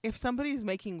like if somebody's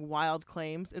making wild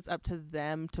claims, it's up to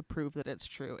them to prove that it's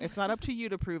true. It's not up to you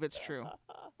to prove it's true.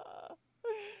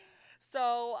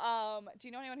 So, do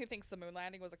you know anyone who thinks the moon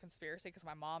landing was a conspiracy? Because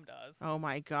my mom does. Oh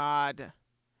my god.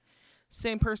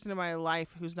 Same person in my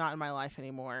life who's not in my life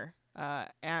anymore.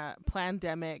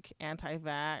 Plandemic,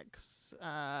 anti-vax,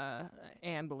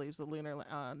 and believes the lunar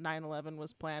 9/11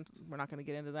 was planned. We're not going to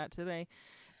get into that today.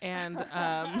 And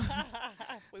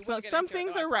We so will get some into it,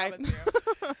 things though, I are right. promise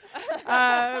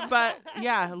you. But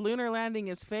yeah, lunar landing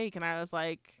is fake, and I was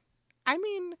like, I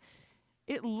mean,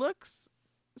 it looks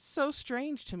so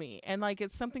strange to me, and like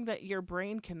it's something that your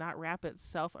brain cannot wrap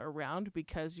itself around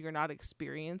because you're not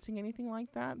experiencing anything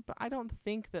like that. But I don't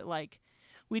think that like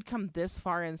we'd come this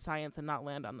far in science and not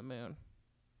land on the moon.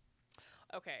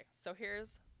 Okay, so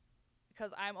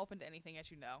because I'm open to anything,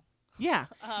 as you know. Yeah,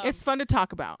 it's fun to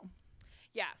talk about.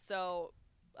 Yeah, so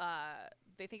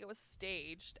they think it was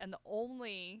staged, and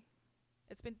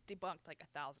it's been debunked like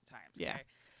 1,000 times. Yeah. Okay?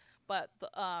 But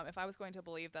if I was going to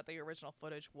believe that the original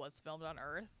footage was filmed on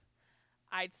Earth,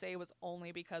 I'd say it was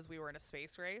only because we were in a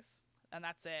space race, and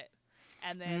that's it.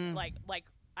 And then like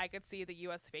I could see the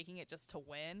U.S. faking it just to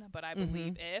win, but I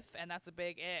believe if, and that's a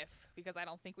big if, because I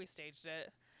don't think we staged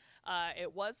it.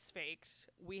 It was faked.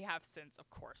 We have since, of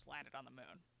course, landed on the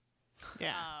moon.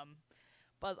 Yeah.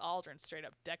 Buzz Aldrin straight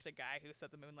up decked a guy who said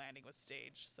the moon landing was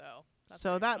staged. So that's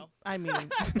So pretty that, cool. I mean,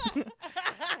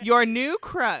 your new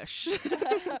crush.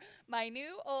 My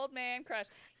new old man crush.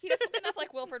 He doesn't look enough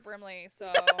like Wilford Brimley,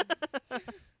 so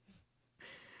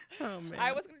Oh, man.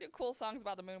 I was gonna do cool songs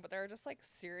about the moon, but there are just like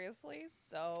seriously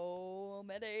so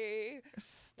many.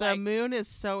 The like- moon is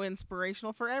so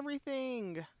inspirational for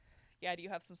everything. Yeah, do you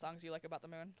have some songs you like about the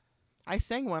moon? I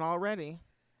sang one already.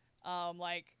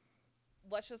 Like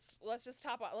let's just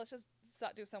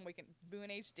do some weekend.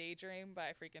 Moon Age Daydream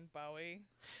by freaking Bowie.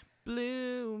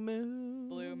 Blue moon.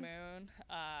 Blue Moon.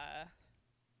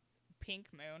 Pink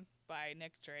Moon by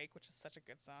Nick Drake, which is such a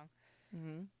good song.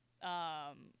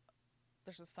 Mm-hmm.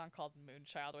 There's a song called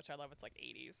Moonchild, which I love. It's like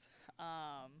 80s.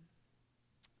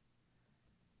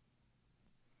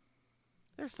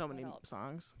 There's so many else?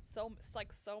 songs. So it's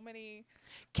like so many.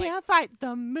 Can't fight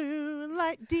the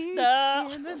moonlight deep No.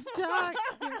 in the dark.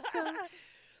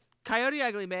 Coyote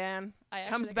Ugly, man. I actually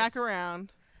Comes think back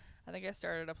around. I think I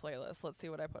started a playlist. Let's see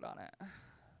what I put on it.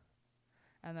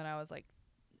 And then I was like,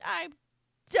 I'm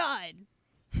done.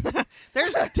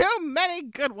 There's too many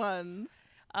good ones.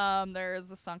 There's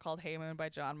this song called Hey Moon by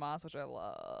John Moss, which I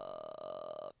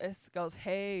love. It goes,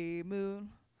 Hey Moon,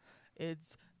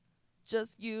 it's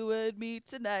just you and me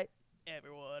tonight.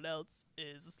 Everyone else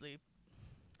is asleep.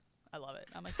 I love it.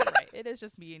 I'm like, you're right. It is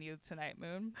just me and you tonight,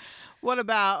 Moon. What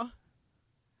about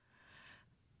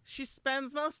she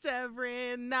spends most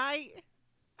every night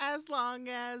as long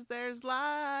as there's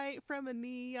light from a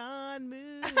neon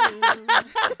moon.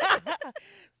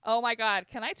 Oh my God.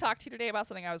 Can I talk to you today about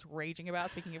something I was raging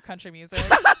about, speaking of country music?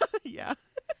 Yeah.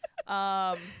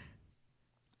 I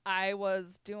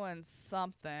was doing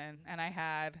something and I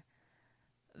had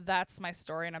That's My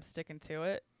Story and I'm sticking to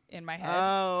it in my head.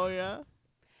 Oh, yeah.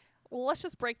 Well, let's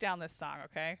just break down this song,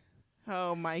 okay?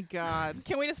 Oh, my God.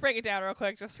 Can we just break it down real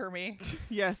quick just for me?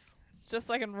 Yes. Just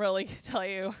so I can really tell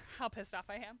you how pissed off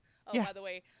I am. Oh, Yeah. by the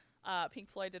way, Pink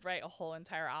Floyd did write a whole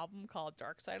entire album called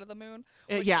Dark Side of the Moon.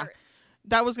 which Yeah. are-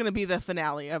 That was going to be the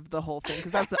finale of the whole thing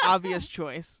because that's the obvious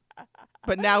choice.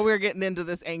 But now we're getting into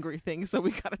this angry thing, so we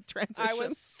got to transition. I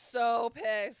was so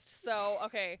pissed. So,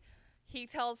 okay, he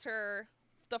tells her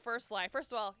the first lie.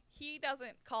 First of all, he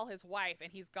doesn't call his wife,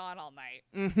 and he's gone all night.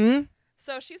 Mm-hmm.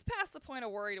 So she's past the point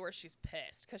of worried where she's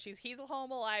pissed because he's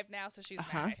home alive now, so she's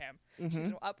Uh-huh. mad at him. She's Mm-hmm.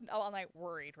 been up all night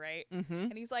worried, right? Mm-hmm.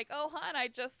 And he's like, "Oh, hon, I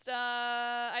just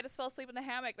fell asleep in the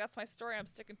hammock. That's my story. I'm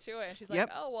sticking to it." And she's like, Yep.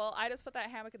 "Oh, well, I just put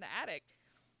that hammock in the attic.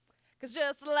 'Cause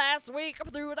just last week I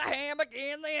threw the hammock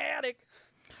in the attic."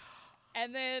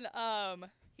 And then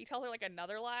he tells her like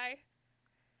another lie.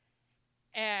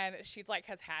 And she like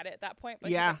has had it at that point,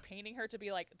 but Yeah. he's like painting her to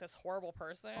be like this horrible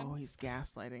person. Oh, he's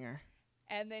gaslighting her.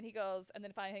 And then he goes, and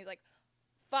then finally he's like,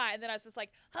 "Fine." And then I was just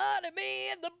like, "Honey,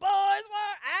 me and the boys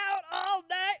were out all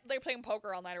night." They're playing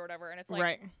poker all night or whatever. And it's like,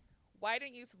 Right. why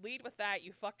didn't you lead with that,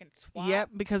 you fucking twat?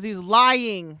 Yep, because he's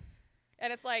lying.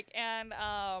 And it's like, and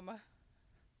I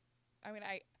mean,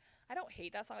 I don't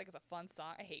hate that song. Like, it's a fun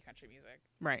song. I hate country music.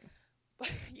 Right.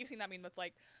 But you've seen that meme that's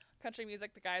like, country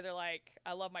music, the guys are like,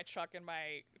 "I love my truck and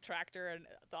my tractor," and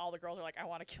all the girls are like, "I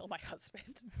want to kill my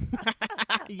husband."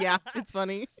 Yeah, it's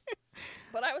funny.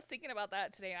 But I was thinking about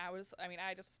that today, and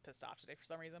I just was pissed off today for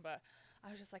some reason, but I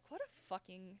was just like, what a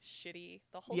fucking shitty,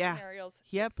 the whole Yeah. scenario's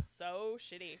Yep. just so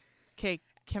shitty. Okay,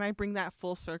 can I bring that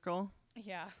full circle?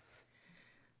 Yeah.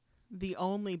 The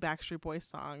only Backstreet Boys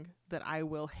song that I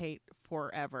will hate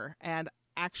forever. And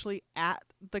actually at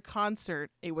the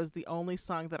concert, it was the only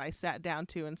song that I sat down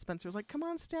to, and Spencer was like, "Come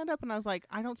on, stand up." And I was like,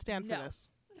 I don't stand for No. this.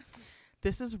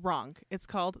 This is wrong. It's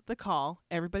called The Call.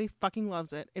 Everybody fucking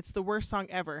loves it. It's the worst song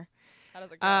ever. How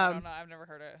does it go? I Um, don't know. I've never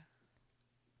heard it.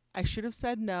 I should have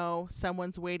said no.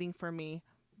 Someone's waiting for me,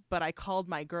 but I called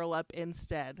my girl up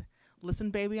instead.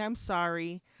 Listen, baby, I'm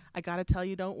sorry. I gotta tell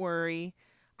you, don't worry.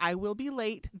 I will be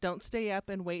late. Don't stay up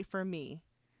and wait for me.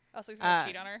 Oh, so he's going to uh,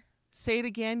 cheat on her? Say it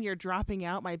again. You're dropping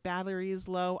out. My battery is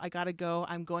low. I gotta go.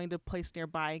 I'm going to a place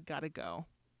nearby. Gotta go.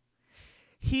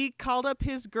 He called up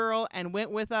his girl and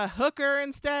went with a hooker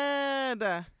instead.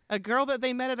 A girl that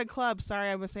they met at a club. Sorry,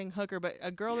 I was saying hooker, but a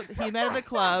girl that he met at a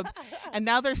club. And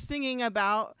now they're singing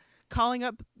about calling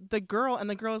up the girl, and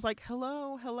the girl is like,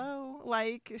 hello, hello.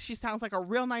 Like, she sounds like a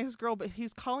real nice girl, but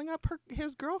he's calling up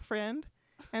his girlfriend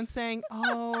and saying,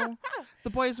 oh, the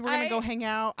boys were going to go hang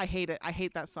out. I hate it. I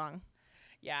hate that song.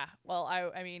 Yeah, well,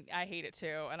 I mean, I hate it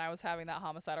too, and I was having that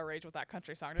homicidal rage with that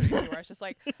country song today too, where I was just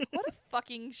like, what a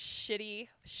fucking shitty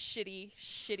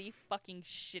fucking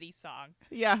shitty song.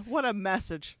 Yeah, what a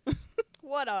message.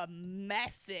 What a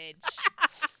message.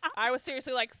 I was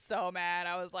seriously like so mad.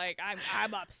 I was like,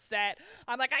 I'm upset.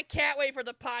 I'm like, I can't wait for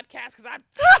the podcast because I'm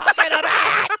talking about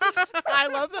it. I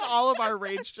love that all of our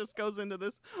rage just goes into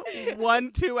this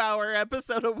 1-2-hour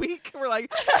episode a week. We're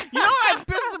like, you know what I'm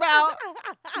pissed about?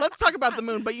 Let's talk about the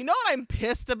moon. But you know what I'm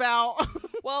pissed about?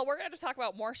 Well, we're going to talk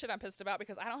about more shit I'm pissed about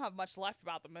because I don't have much left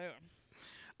about the moon.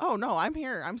 Oh, no, I'm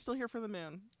here. I'm still here for the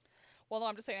moon. Well, no,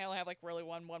 I'm just saying I only have like really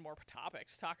one more topic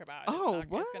to talk about. Oh, It's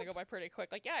going to go by pretty quick.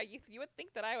 Like, yeah, you would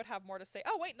think that I would have more to say.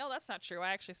 Oh, wait, no, that's not true. I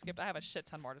actually skipped. I have a shit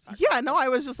ton more to talk about. Yeah, no, I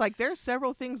was just like, there's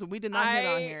several things that we did not hit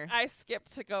on here. I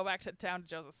skipped to go back down to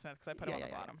Joseph Smith because I put him on the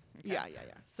bottom. Okay. Yeah.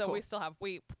 So Cool. we still have,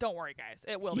 don't worry, guys.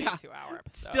 It will be a 2-hour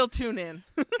episode. Still tune in.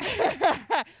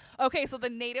 Okay, so the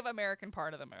Native American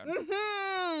part of the moon.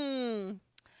 Mm-hmm.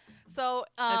 So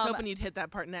I was hoping you'd hit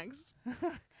that part next.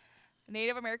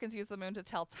 Native Americans use the moon to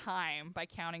tell time by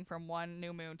counting from one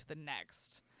new moon to the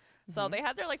next. So they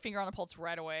had their like finger on the pulse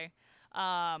right away.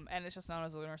 And it's just known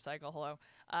as the lunar cycle. Hello.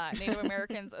 Native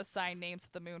Americans assign names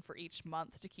to the moon for each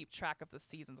month to keep track of the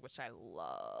seasons, which I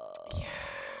love.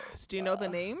 Yes. Do you know the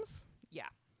names? Yeah.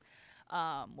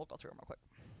 We'll go through them real quick.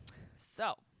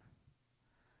 So,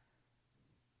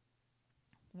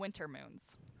 winter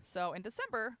moons. So in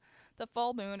December, the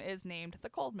full moon is named the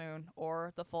cold moon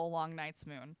or the full long night's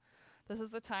moon. This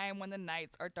is the time when the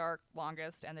nights are dark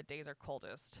longest and the days are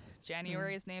coldest.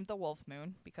 January is named the wolf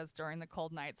moon because during the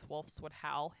cold nights, wolves would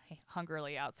howl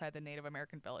hungrily outside the Native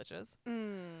American villages. They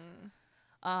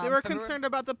were February- concerned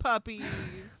about the puppies.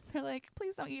 They're like,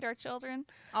 please don't eat our children.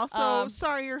 Also,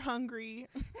 sorry you're hungry.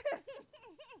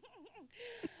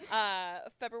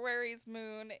 February's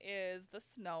moon is the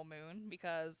snow moon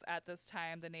because at this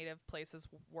time the native places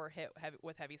were hit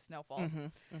with heavy snowfalls.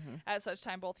 At such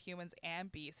time, both humans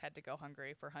and beasts had to go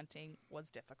hungry, for hunting was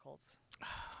difficult.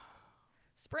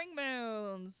 Spring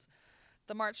moons.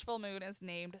 The March full moon is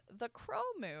named the crow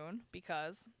moon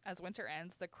because as winter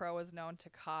ends, the crow is known to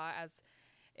caw as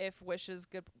if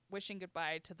wishing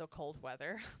goodbye to the cold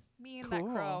weather. Me and that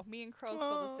crow. Me and crows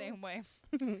feel the same way.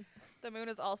 The moon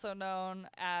is also known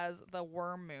as the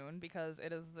worm moon because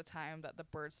it is the time that the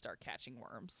birds start catching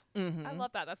worms. I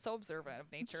love that. That's so observant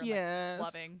of nature and Yes.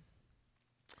 like, loving.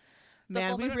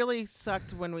 Man, we really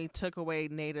sucked when we took away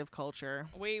native culture.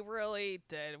 We really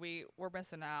did. We're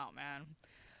missing out, man.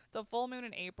 The full moon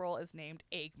in April is named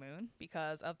egg moon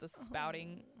because of the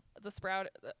spouting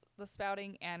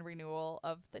and renewal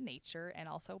of the nature, and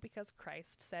also because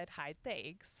Christ said hide the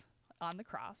eggs on the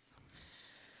cross.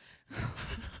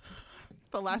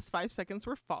 The last 5 seconds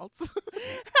were false.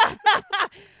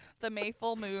 The May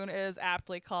full moon is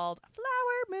aptly called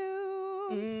flower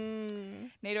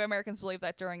moon. Native Americans believe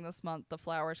that during this month the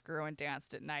flowers grew and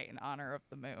danced at night in honor of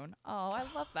the moon. Oh, I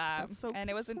love that. That's so and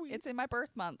sweet. it's in my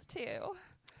birth month too.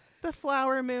 The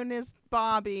flower moon is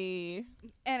Bobby.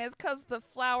 And it's because the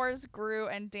flowers grew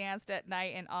and danced at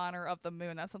night in honor of the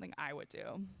moon. That's something I would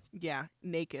do. Yeah,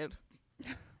 naked.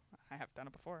 I have done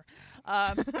it before.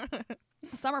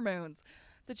 Summer moons.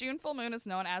 The June full moon is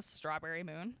known as strawberry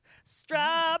moon.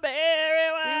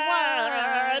 Strawberry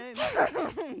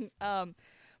wine.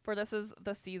 For this is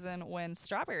the season when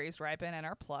strawberries ripen and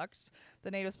are plucked. The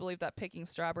natives believe that picking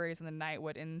strawberries in the night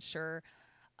would ensure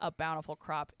a bountiful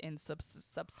crop in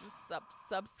subsequent.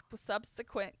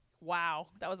 Wow,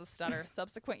 that was a stutter.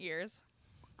 Subsequent years.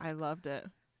 I loved it.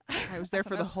 I was there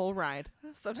for the whole ride.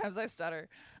 Sometimes I stutter.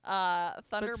 Thunder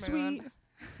But moon sweet.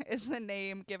 is the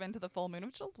name given to the full moon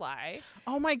of July.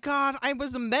 Oh my God, I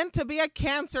was meant to be a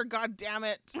Cancer. God damn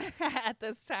it. At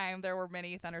this time, there were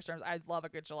many thunderstorms. I love a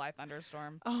good July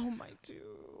thunderstorm. Oh my dude.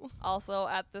 Also,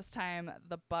 at this time,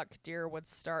 the buck deer would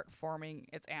start forming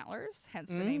its antlers, hence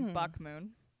the name buck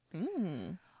moon.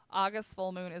 August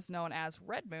full moon is known as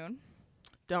red moon.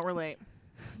 Don't relate.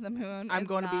 The moon I'm is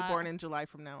going to be not- born in July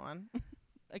from now on.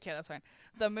 Okay, that's fine.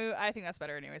 The moon, I think that's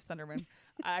better anyways. Thunder moon.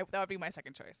 That would be my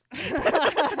second choice.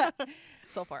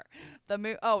 So far. The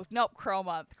moon, oh, nope, crow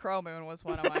month. Crow moon was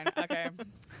one of mine. Okay.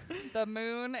 The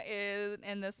moon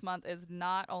in this month is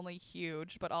not only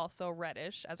huge, but also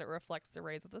reddish as it reflects the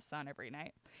rays of the sun every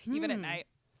night, even at night.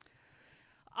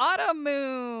 Autumn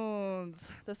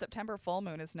moons. The September full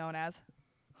moon is known as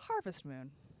harvest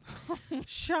moon.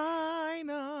 Shine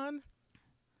on.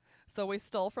 So we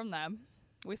stole from them.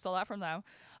 We stole that from them.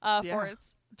 Yeah. For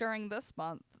it's during this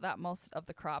month that most of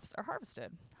the crops are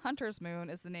harvested. Hunter's moon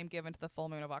is the name given to the full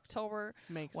moon of October,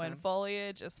 Makes when sense.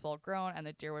 foliage is full grown and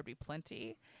the deer would be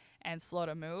plenty and slow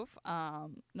to move.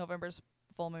 November's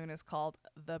full moon is called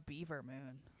the beaver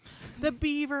moon The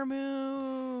beaver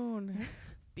moon.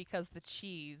 because the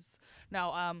cheese.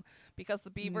 No, because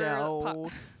the beaver No.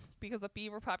 because the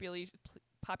beaver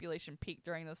population peaked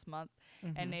during this month,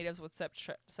 and natives would set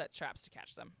traps to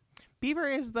catch them. Beaver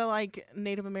is the like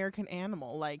Native American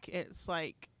animal. Like it's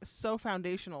like so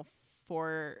foundational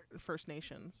for First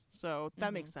Nations. So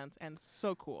that makes sense and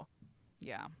so cool.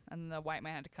 Yeah, and the white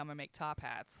man had to come and make top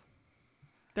hats.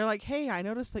 They're like, "Hey, I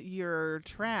noticed that your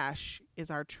trash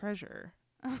is our treasure.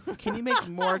 Can you make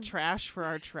more trash for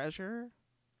our treasure?"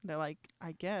 They're like,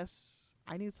 "I guess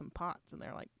I need some pots." And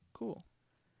they're like, "Cool."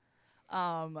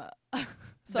 So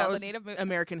That the was native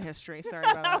American history. Sorry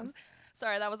about that.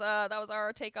 Sorry, that was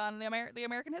our take on the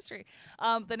American history.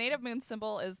 The native moon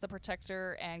symbol is the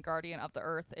protector and guardian of the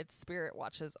earth. Its spirit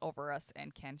watches over us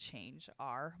and can change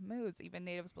our moods. Even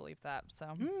natives believe that.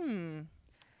 So,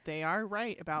 They are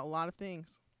right about a lot of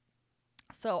things.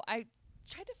 so I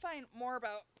tried to find more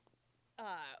about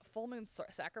full moon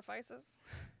sacrifices,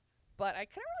 but I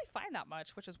couldn't really find that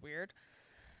much, which is weird.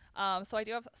 So I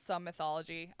do have some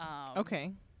mythology.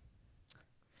 Okay.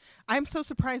 I'm so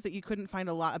surprised that you couldn't find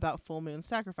a lot about full moon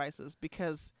sacrifices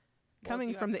because Well, do coming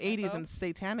you from have the some 80s info? and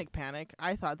satanic panic,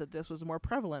 I thought that this was more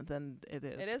prevalent than it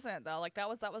is. It isn't though. Like that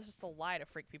was just a lie to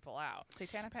freak people out.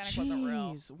 Satanic panic wasn't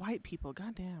real. Jeez, white people,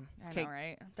 goddamn. I know,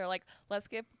 right? They're like, let's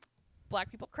give black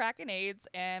people crack and AIDS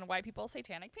and white people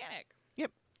satanic panic.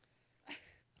 Yep.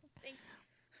 Thanks,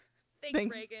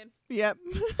 Thanks. Reagan. Yep.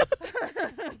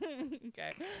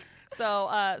 Okay.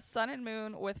 So, sun and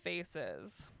moon with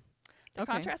faces. The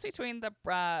Okay. contrast between the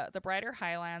brighter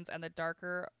highlands and the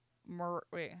darker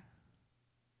wait.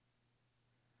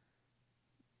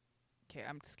 Okay,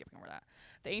 I'm skipping over that.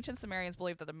 The ancient Sumerians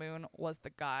believed that the moon was the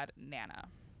god Nana.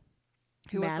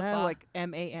 Was the Mana, like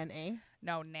M-A-N-A?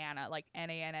 No, Nana, like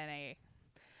Nanna.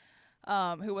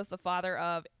 Who was the father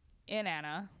of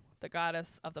Inanna, the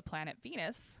goddess of the planet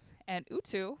Venus, and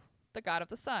Utu, the god of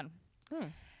the sun.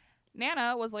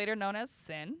 Nana was later known as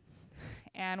Sin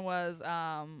and was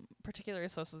particularly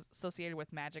associated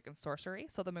with magic and sorcery.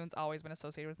 So the moon's always been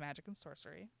associated with magic and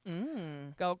sorcery.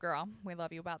 Go girl. We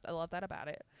love you I love that about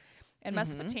it. In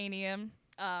Mesopotamian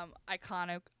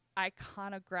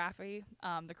iconography,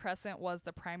 the crescent was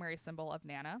the primary symbol of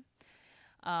Nana.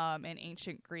 In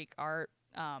ancient Greek art,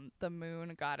 the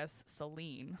moon goddess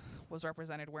Selene was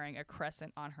represented wearing a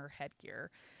crescent on her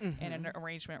headgear in an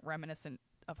arrangement reminiscent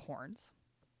of horns.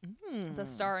 The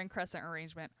star and crescent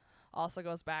arrangement also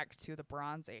goes back to the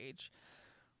Bronze Age,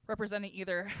 representing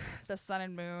either the sun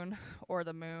and moon or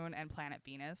the moon and planet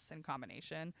Venus in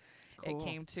combination. Cool. It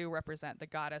came to represent the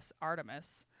goddess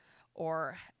Artemis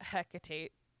or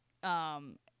Hecate,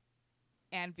 and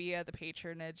via the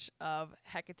patronage of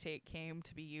Hecate came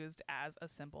to be used as a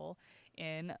symbol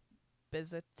in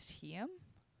Byzantium.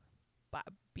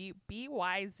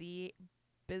 Byzantium.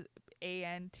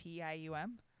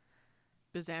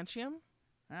 Byzantium?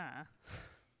 Ah.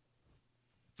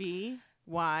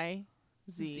 B-Y-Z.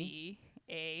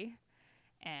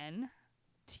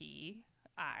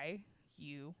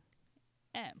 Zantium.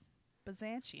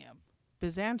 Byzantium.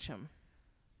 Byzantium.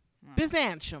 Ah.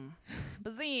 Byzantium.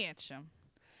 Byzantium.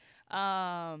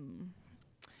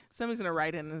 Somebody's going to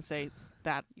write in and say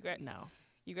that. You guys, No.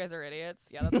 you guys are idiots.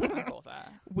 Yeah, that's what I'm cool with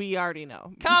that. We already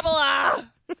know.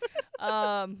 Kabbalah.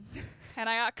 An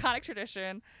iconic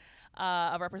tradition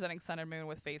of representing sun and moon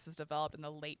with faces developed in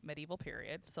the late medieval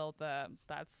period. So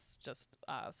that's just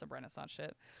some Renaissance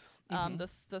shit.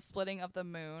 The splitting of the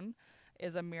moon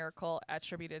is a miracle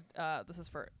attributed. This is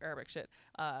for Arabic shit.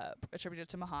 Attributed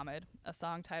to Muhammad. A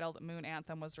song titled "Moon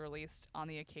Anthem" was released on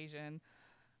the occasion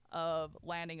of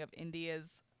landing of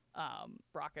India's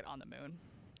rocket on the moon.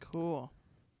 Cool.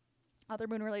 Other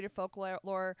moon-related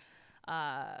folklore,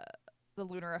 the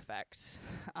lunar effect.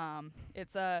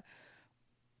 It's a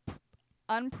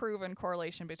unproven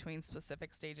correlation between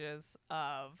specific stages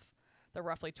of the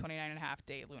roughly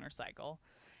 29.5-day lunar cycle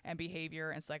and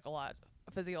behavior and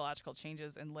physiological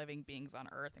changes in living beings on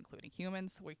Earth, including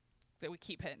humans. We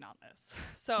keep hitting on this.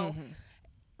 So,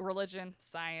 religion,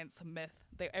 science, myth,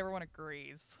 everyone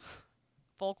agrees.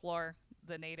 Folklore,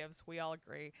 the natives, we all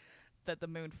agree that the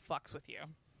moon fucks with you.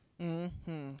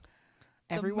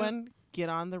 Everyone get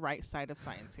on the right side of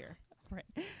science here. Right.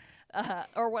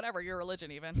 Or whatever, your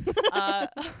religion even.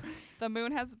 The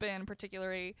moon has been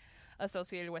particularly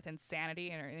associated with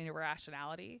insanity and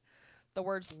irrationality. The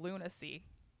words lunacy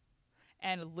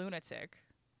and lunatic,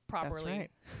 properly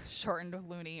right. shortened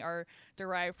loony, are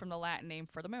derived from the Latin name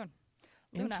for the moon.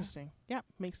 Luna. Interesting. Yeah,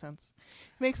 makes sense.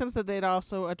 Makes sense that they'd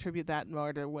also attribute that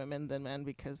more to women than men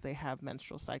because they have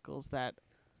menstrual cycles that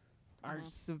are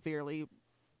severely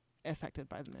affected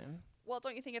by the moon. Well,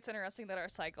 don't you think it's interesting that our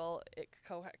cycle it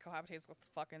cohabitates with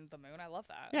fucking the moon? I love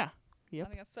that. Yeah. I Yep.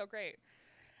 think that's so great.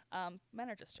 Men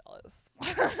are just jealous.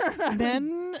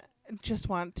 Men just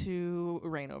want to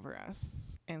reign over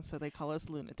us, and so they call us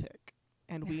lunatic,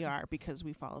 and we are because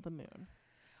we follow the moon.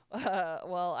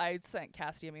 Well, I sent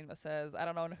Cassidy a meme that says, I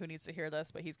don't know who needs to hear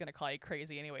this, but he's going to call you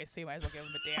crazy anyway, so you might as well give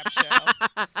him the damn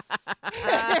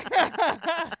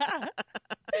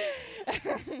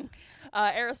show.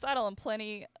 Aristotle and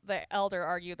Pliny the Elder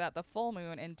argue that the full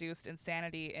moon induced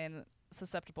insanity in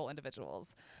susceptible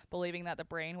individuals, believing that the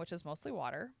brain, which is mostly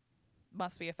water,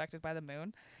 must be affected by the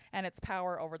moon and its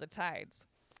power over the tides.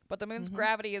 But the moon's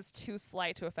gravity is too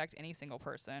slight to affect any single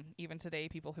person. Even today,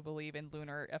 people who believe in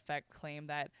lunar effect claim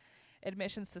that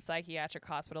admissions to psychiatric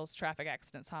hospitals, traffic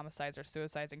accidents, homicides, or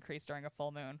suicides increase during a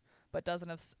full moon. But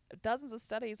dozens of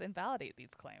studies invalidate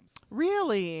these claims.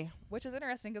 Really? Which is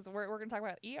interesting because we're going to talk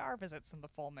about ER visits in the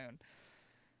full moon.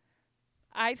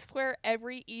 I swear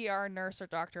every ER nurse or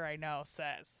doctor I know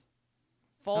says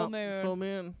full moon. Full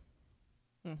moon.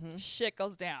 Mm-hmm. Shit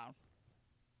goes down.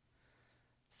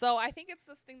 So I think it's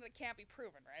this thing that can't be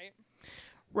proven, right?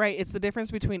 Right. It's the difference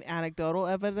between anecdotal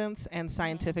evidence and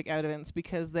scientific evidence,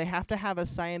 because they have to have a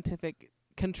scientific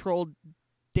controlled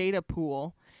data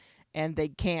pool, and they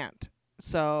can't.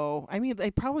 So, I mean, they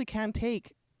probably can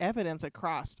take evidence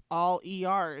across all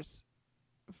ERs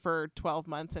for 12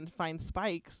 months and find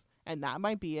spikes, and that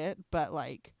might be it. But,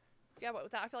 like... Yeah,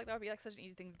 but I feel like that would be like such an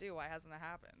easy thing to do. Why hasn't that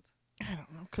happened? I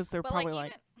don't know, because they're But probably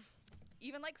like, like...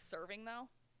 even like serving though,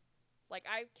 like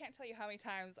I can't tell you how many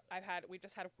times we've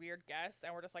just had weird guests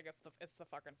and we're just like it's the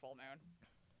fucking full moon.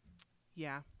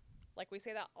 Yeah. Like we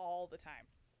say that all the time.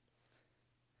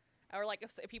 Or like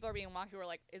if people are being wonky, we're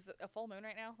like, is it a full moon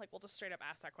right now? Like we'll just straight up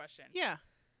ask that question. Yeah.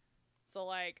 So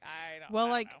like I don't. Well, I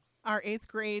don't like know. our 8th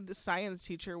grade science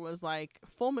teacher was like,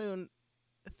 full moon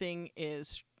thing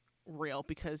is real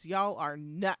because y'all are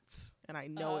nuts, and I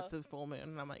know it's a full moon.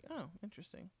 And I'm like, oh,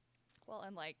 interesting. Well,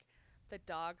 and like the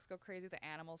dogs go crazy, the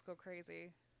animals go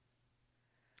crazy.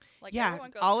 Like Yeah,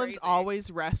 everyone goes Olive's crazy.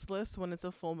 always restless when it's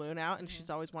a full moon out, and she's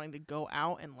always wanting to go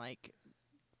out and like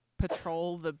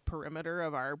patrol the perimeter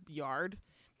of our yard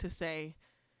to say,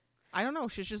 I don't know,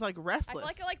 she's just like restless. I feel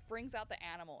like it like brings out the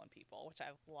animal in people, which I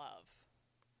love.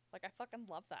 Like I fucking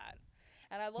love that,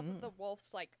 and I love that the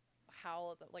wolves like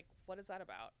howl. Like, what is that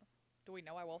about? Do we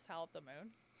know why wolves howl at the moon?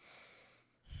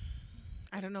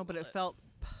 I don't know, but it felt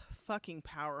fucking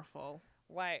powerful.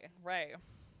 Right.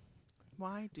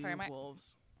 Why do Sorry,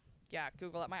 wolves? Yeah,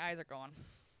 Google it. My eyes are going.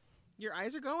 Your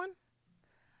eyes are going?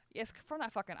 Yes, from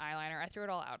that fucking eyeliner. I threw it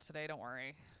all out today. Don't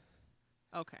worry.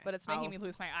 Okay. But it's making me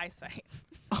lose my eyesight.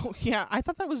 Oh, yeah. I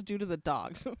thought that was due to the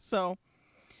dogs. So,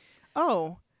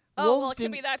 Oh, wolves well, it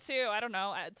could be that too. I don't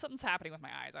know. Something's happening with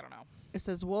my eyes. I don't know. It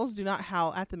says wolves do not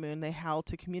howl at the moon. They howl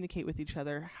to communicate with each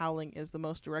other. Howling is the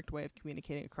most direct way of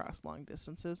communicating across long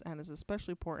distances and is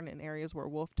especially important in areas where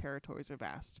wolf territories are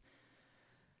vast.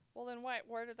 Well, then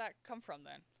where did that come from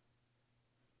then?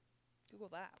 Google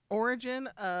that. Origin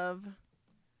of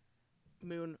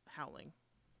moon howling.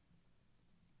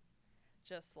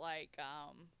 Just like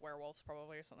werewolves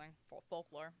probably or something.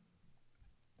 Folklore.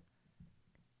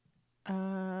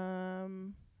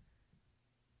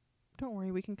 Don't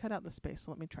worry, we can cut out the space.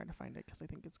 So let me try to find it because I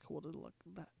think it's cool to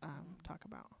talk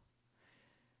about.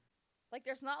 Like,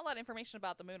 there's not a lot of information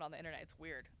about the moon on the internet. It's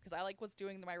weird because I was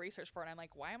doing my research for it, and I'm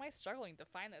like, why am I struggling to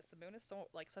find this? The moon is so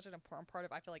such an important part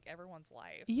of I feel like everyone's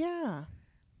life. Yeah.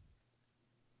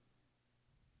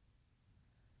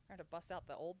 I had to bust out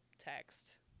the old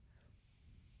text.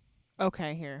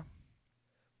 Okay, here.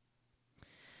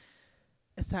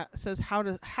 It says how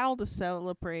to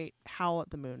celebrate Howl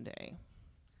at the Moon Day.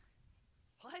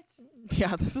 What?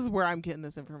 Yeah, this is where I'm getting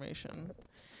this information.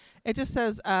 It just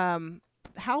says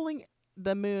howling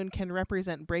the moon can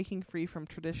represent breaking free from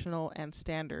traditional and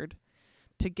standard,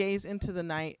 to gaze into the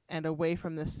night and away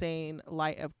from the sane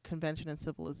light of convention and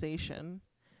civilization.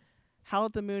 Howl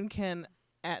at the moon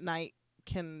at night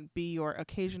can be your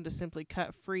occasion to simply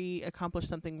cut free, accomplish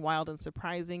something wild and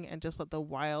surprising, and just let the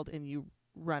wild in you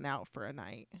run out for a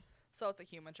night. So it's a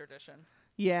human tradition.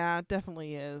 Yeah, it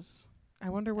definitely is. I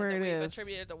wonder where it is.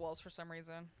 Attributed to wolves for some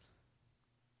reason.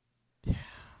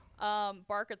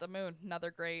 Bark at the Moon, another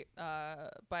great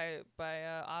by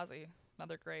Ozzy,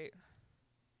 another great.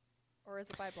 Or is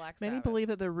it by Black Sabbath? Many believe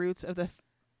that the roots of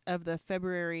the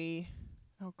February.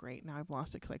 Oh great! Now I've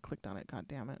lost it because I clicked on it. God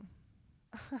damn it!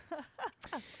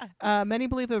 Many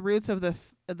believe the roots of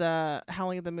the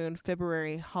Howling of the Moon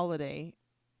February holiday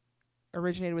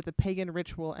originated with the pagan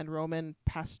ritual and Roman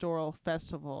pastoral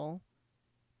festival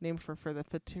named for the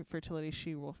fertility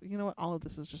she-wolf. You know what? All of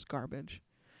this is just garbage.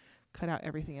 Cut out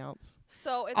everything else.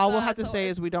 So it's All we'll have to so say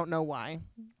it's- is we don't know why.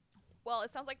 well,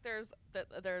 it sounds like there's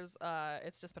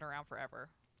it's just been around forever.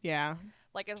 Yeah.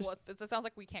 Like it Just- sounds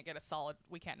like we can't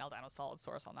nail down a solid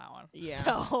source on that one. Yeah.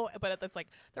 So, but it's like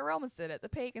the Romans did it, the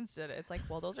pagans did it. It's like,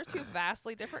 well, those are two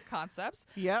vastly different concepts.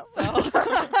 Yep. So,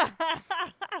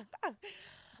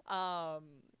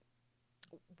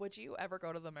 would you ever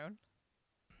go to the moon?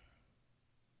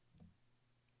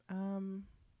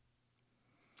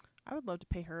 I would love to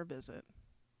pay her a visit.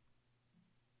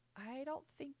 I don't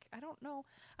think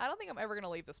I'm ever gonna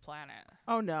leave this planet.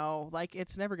 Oh no, like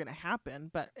it's never gonna happen.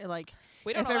 But like,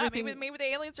 We don't If know that. everything- Maybe the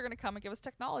aliens are gonna come and give us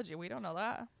technology. We don't know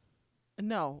that.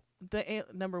 no,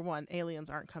 number one, aliens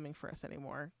aren't coming for us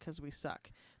anymore because we suck.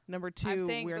 Number I'm two,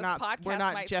 saying we're this not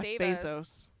podcast might Jeff save Bezos.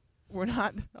 us. We're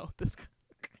not. Oh, this.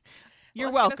 You're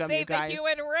Well, it's welcome, gonna you save guys. the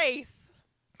human race.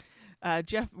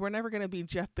 We're never gonna be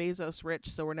Jeff Bezos rich,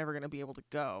 so we're never gonna be able to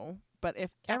go. But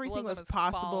if everything Capitalism was is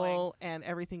possible falling. and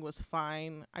everything was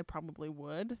fine, I probably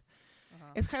would. Uh-huh.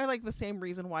 It's kind of like the same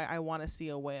reason why I want to see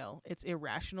a whale. It's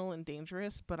irrational and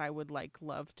dangerous, but I would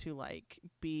love to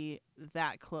be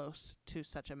that close to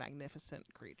such a magnificent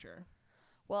creature.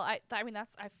 Well, I mean I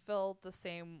feel the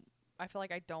same. I feel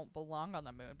like I don't belong on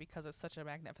the moon because it's such a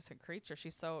magnificent creature.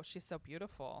 She's so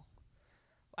beautiful.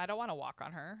 I don't want to walk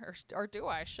on her, or do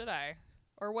I? Should I?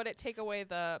 Or would it take away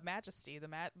the majesty, the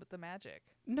magic?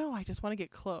 No, I just want to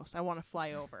get close. I want to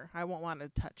fly over. I won't want to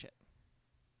touch it.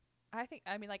 I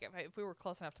mean, like if we were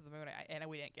close enough to the moon and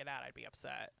we didn't get out, I'd be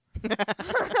upset.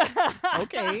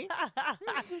 Okay.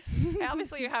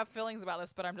 Obviously, you have feelings about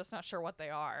this, but I'm just not sure what they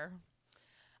are.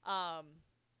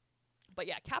 But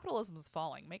yeah, capitalism is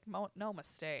falling. Make no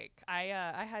mistake.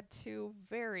 I had two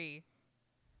very.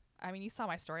 I mean, you saw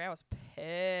my story. I was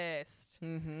pissed.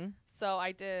 Mm-hmm. So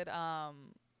I did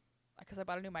because I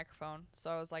bought a new microphone. So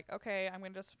I was like, okay, I'm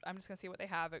just gonna see what they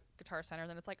have at Guitar Center. And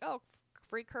then it's like, oh,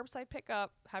 free curbside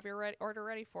pickup. Have your order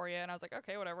ready for you. And I was like,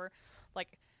 okay, whatever.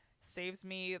 Like, saves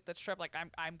me the trip. Like,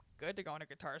 I'm good to go into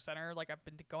Guitar Center. Like, I've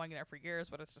been going there for years.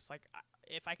 But it's just like,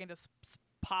 if I can just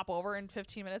pop over in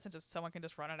 15 minutes and just someone can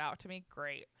just run it out to me,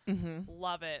 great. Mm-hmm.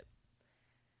 Love it.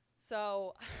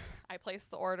 So I placed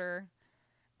the order.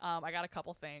 I got a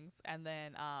couple things, and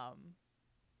then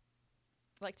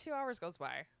 2 hours goes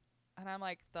by, and I'm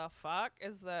like, the fuck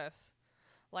is this?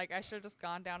 Like, I should have just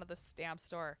gone down to the stamp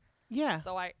store. Yeah.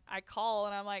 So I call,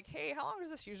 and I'm like, hey, how long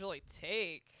does this usually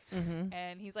take? Mm-hmm.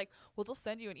 And he's like, well, they'll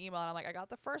send you an email. And I'm like, I got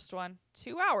the first one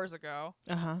 2 hours ago.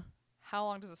 Uh-huh. How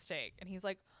long does this take? And he's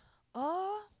like,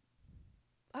 I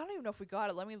don't even know if we got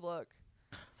it. Let me look.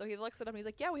 So he looks it up, and he's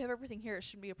like, yeah, we have everything here. It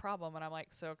shouldn't be a problem. And I'm like,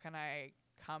 so can I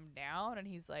come down? And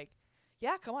he's like,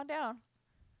 yeah, come on down.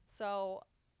 So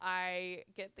I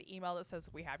get the email that says,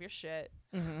 we have your shit.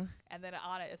 Mm-hmm. And then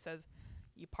on it says,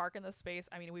 you park in the space.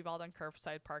 I mean, we've all done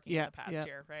curbside parking Yeah, in the past yeah.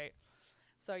 year, right?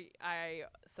 So I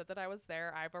said that I was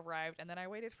there. I've arrived, and then I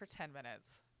waited for 10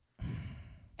 minutes.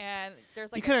 And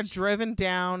there's like You could have driven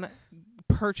down,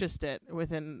 purchased it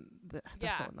within the.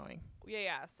 That's so Yeah. annoying.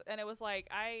 yes. And it was like,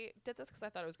 I did this because I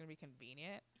thought it was going to be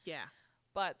convenient. Yeah.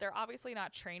 But they're obviously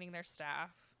not training their staff.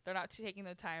 They're not taking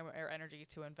the time or energy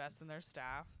to invest in their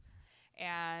staff.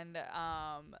 And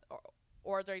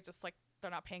or they just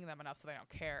they're not paying them enough, so they don't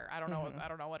care. I don't know. Mhm. I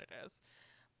don't know what it is.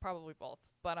 Probably both.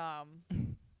 But I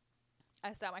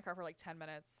sat in my car for 10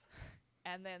 minutes,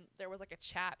 and then there was a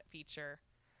chat feature.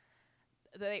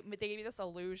 They gave you this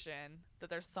illusion that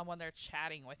there's someone there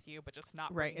chatting with you, but just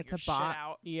not Right. bringing It's your a shit bot.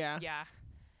 out. Yeah. Yeah.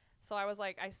 So I was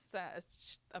like, I sent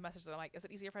a message that I'm like, is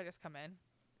it easier if I just come in?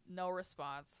 No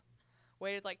response.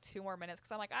 Waited 2 more minutes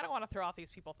because I'm like, I don't want to throw off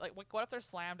these people. What if they're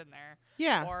slammed in there?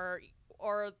 Yeah. Or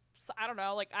I don't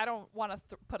know. I don't want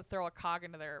to throw a cog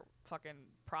into their fucking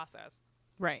process.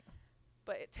 Right.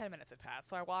 But 10 minutes had passed,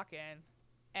 so I walk in,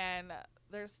 and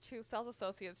there's 2 sales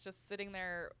associates just sitting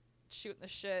there shooting the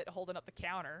shit, holding up the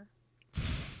counter.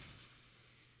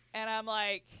 And I'm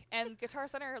like, and Guitar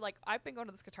Center, I've been going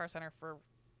to this Guitar Center for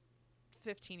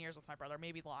 15 years with my brother,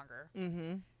 maybe longer.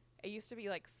 Mm-hmm. It used to be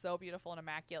so beautiful and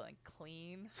immaculate and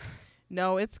clean.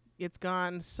 No, it's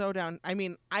gone so down. I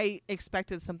mean, I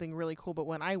expected something really cool, but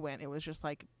when I went, it was just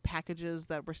packages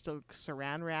that were still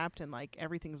saran wrapped and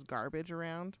everything's garbage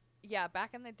around. Yeah,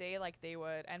 back in the day, they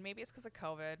would, and maybe it's because of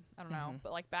COVID, I don't know, Mhm.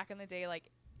 but back in the day,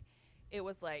 it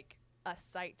was a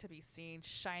sight to be seen.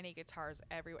 Shiny guitars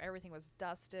everywhere. Everything was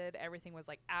dusted. Everything was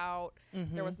out.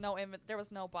 Mm-hmm. There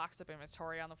was no box of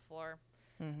inventory on the floor.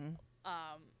 Mm-hmm.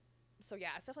 So yeah,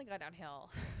 it's definitely gone downhill.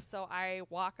 So I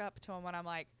walk up to him and I'm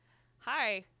like,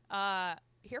 "Hi,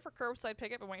 here for curbside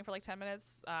pickup. Been waiting for 10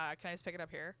 minutes. Can I just pick it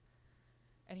up here?"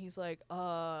 And he's like,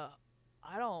 I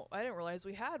didn't realize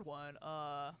we had one.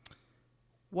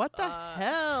 What the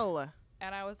hell?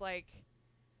 And I was like,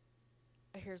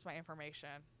 here's my information.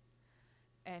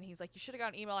 And he's like, you should have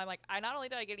got an email. I'm like, I not only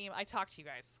did I get an email, I talked to you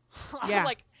guys. Yeah. I'm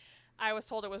like, I was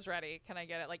told it was ready. Can I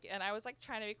get it? Like, and I was like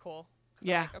trying to be cool.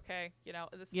 Yeah. I'm like, okay, you know,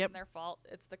 this Yep. isn't their fault.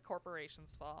 It's the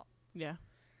corporation's fault. Yeah.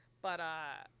 But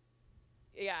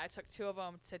yeah, it took 2 of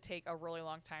them to take a really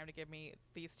long time to give me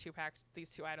these 2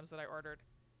 items that I ordered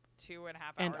 2.5 hours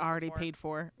And already before. paid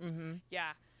for. Mm-hmm.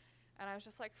 Yeah. And I was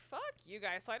just like, fuck you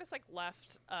guys. So I just like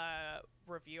left a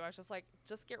review. I was just like,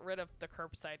 just get rid of the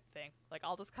curbside thing. Like,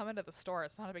 I'll just come into the store.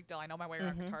 It's not a big deal. I know my way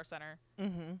around Guitar Center.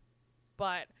 Mm-hmm.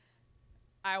 But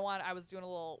I was doing a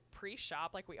little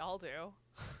pre-shop like we all do.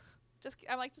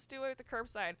 I'm like, just do it with the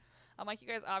curbside. I'm like, you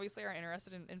guys obviously are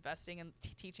interested in investing in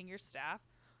teaching your staff.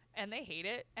 And they hate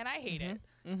it. And I hate it.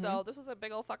 Mm-hmm. So this was a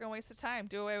big old fucking waste of time.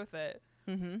 Do away with it.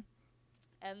 Mm-hmm.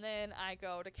 And then I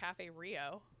go to Cafe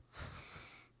Rio.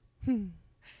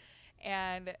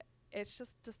 And it's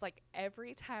just like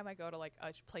every time I go to like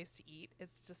a place to eat,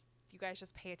 it's just, you guys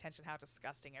just pay attention how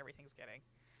disgusting everything's getting.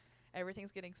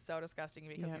 Everything's getting so disgusting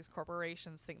because Yep. these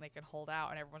corporations think they can hold out,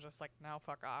 and everyone's just like, no,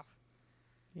 fuck off.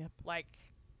 Yep. Like,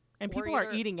 And we're people are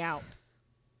either- eating out.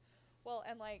 well,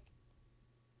 and like,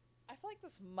 I feel like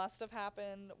this must have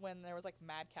happened when there was like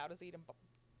mad cow disease and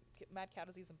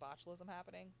botulism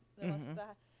happening. There must Mhm.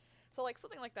 have, so like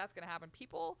something like that's gonna happen.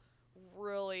 People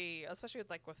really, especially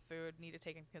with food, need to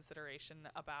take into consideration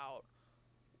about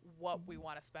what we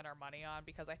want to spend our money on,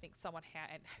 because I think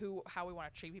and how we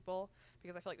want to treat people,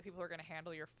 because I feel like the people who are going to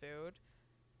handle your food,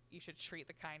 you should treat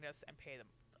the kindest and pay them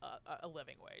a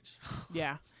living wage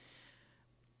Yeah.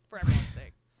 for everyone's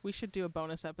sake. We should do a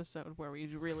bonus episode where we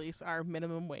release our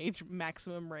minimum wage,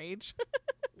 maximum rage.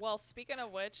 Well, speaking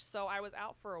of which, so I was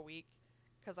out for a week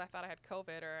because I thought I had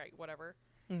COVID or whatever,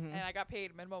 Mm-hmm. and I got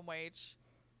paid minimum wage,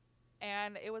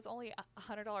 and it was only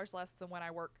 $100 less than when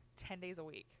I work 10 days a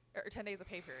week, or 10 days of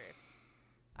pay period.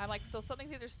 I'm like, so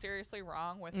something's either seriously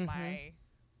wrong with Mhm. my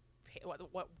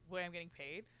what way I'm getting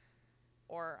paid,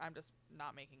 or I'm just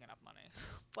not making enough money.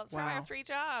 Well, that's why I Wow. have 3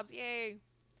 jobs. Yay.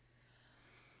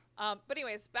 But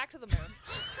anyways, back to the moon.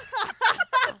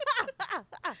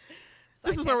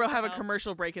 This is where we'll have a Side tangent,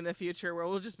 commercial break in the future where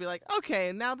we'll just be like,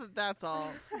 okay, now that's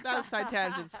all. That side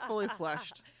tangent's fully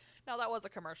flushed. No, that was a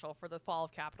commercial for the fall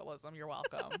of capitalism. You're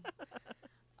welcome.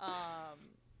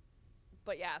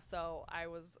 But yeah, so I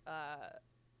was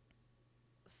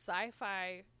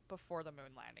sci-fi before the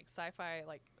moon landing. Sci-fi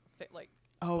like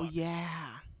Oh, books.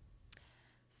 yeah.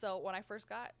 So when I first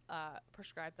got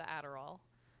prescribed the Adderall,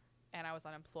 and I was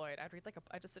unemployed,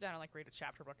 I'd just sit down and like read a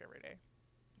chapter book every day.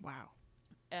 Wow.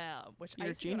 Which You're I a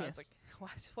used to do when I was genius.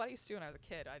 like, what I used to do when I was a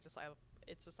kid.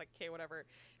 It's just like, okay, whatever.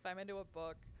 If I'm into a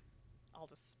book, I'll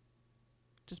just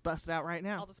Just bust it out right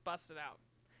now. I'll just bust it out.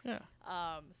 Yeah.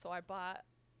 So I bought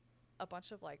a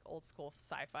bunch of like old school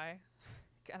sci-fi,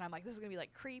 and I'm like, this is gonna be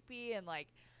like creepy, and like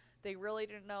they really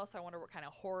didn't know, so I wonder what kind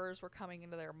of horrors were coming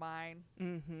into their mind.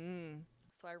 Mm-hmm.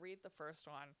 So I read the first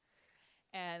one,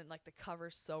 and like the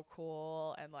cover's so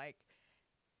cool, and like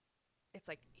it's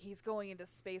like he's going into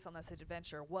space on this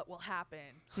adventure. What will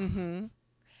happen? Mm-hmm.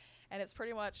 And it's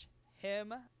pretty much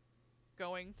him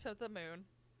going to the moon,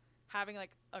 having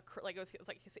like it's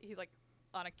like he's like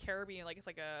on a Caribbean, like it's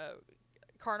like a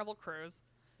Carnival cruise,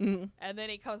 Mm-hmm. and then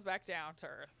he comes back down to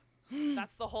Earth.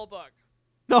 That's the whole book.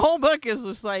 The whole book is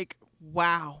just like,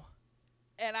 wow.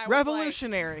 And I was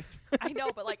Revolutionary. like, I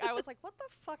know, but like I was like, what the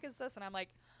fuck is this? And I'm like,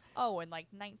 oh, in like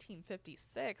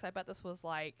 1956, I bet this was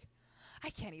like,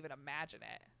 I can't even imagine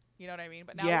it. You know what I mean?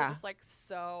 But now Yeah. we're just like,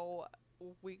 so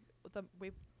we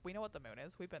know what the moon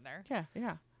is. We've been there. Yeah,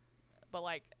 yeah. But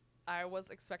like I was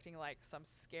expecting like some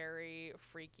scary,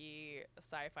 freaky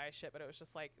sci-fi shit, but it was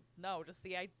just like, no, just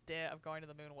the idea of going to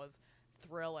the moon was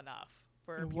thrill enough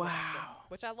for people to go, Wow.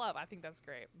 which I love. I think that's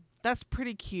great. That's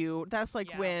pretty cute. That's like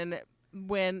Yeah.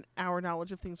 when our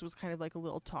knowledge of things was kind of like a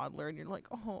little toddler and you're like,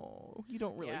 oh, you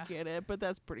don't really Yeah. get it, but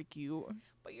that's pretty cute.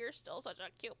 But you're still such a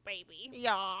cute baby.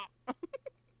 Yeah.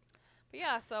 But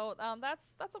yeah, so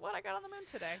that's what I got on the moon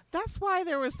today. That's why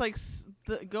there was like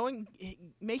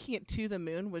making it to the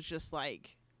moon was just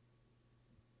like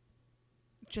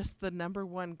the number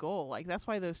one goal. Like that's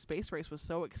why the space race was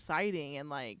so exciting and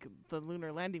like the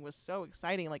lunar landing was so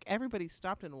exciting. Like everybody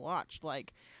stopped and watched.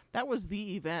 Like that was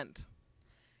the event.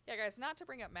 Yeah, guys, not to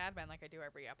bring up Mad Men like I do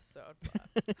every episode,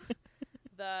 but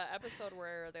the episode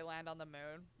where they land on the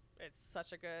moon, it's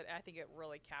such a good, I think it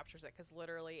really captures it because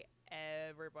literally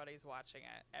everybody's watching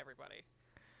it. Everybody.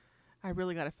 I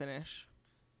really got to finish.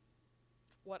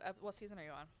 What season are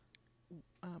you on?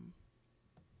 Um,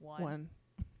 One. one.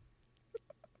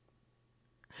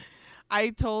 I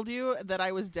told you that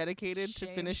I was dedicated to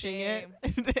Shame, finishing shame.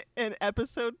 it in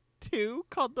episode 2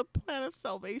 called The Plan of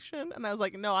Salvation. And I was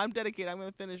like, no, I'm dedicated. I'm going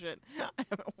to finish it. I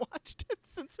haven't watched it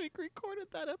since we recorded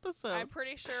that episode. I'm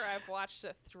pretty sure I've watched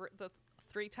it the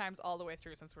 3 times all the way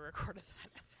through since we recorded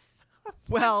that episode.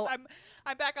 Well,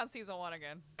 I'm back on season 1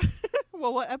 again.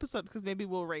 well, what episode? Because maybe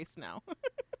we'll race now.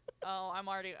 Oh, I'm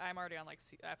already on like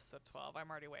episode 12. I'm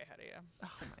already way ahead of you.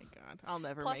 Oh my god, I'll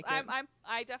never Plus, make it.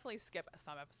 I definitely skip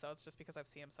some episodes just because I've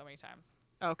seen them so many times.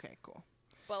 Okay, cool.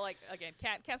 But like again,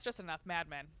 can't stress enough. Mad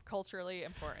Men, culturally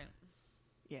important.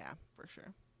 Yeah, for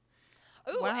sure.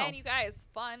 Ooh, Wow. and you guys,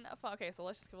 fun. Okay, so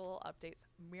let's just give a little updates.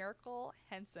 Miracle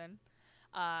Henson,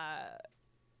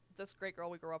 this great girl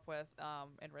we grew up with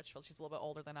in Richfield. She's a little bit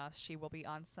older than us. She will be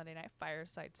on Sunday Night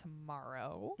Fireside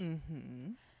tomorrow.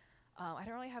 Mm-hmm. I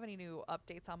don't really have any new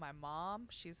updates on my mom.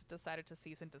 She's decided to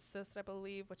cease and desist, I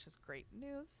believe, which is great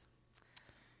news.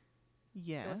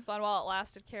 Yes. It was fun while it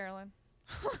lasted, Carolyn.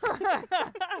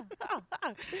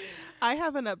 I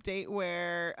have an update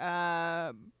where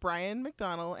Brian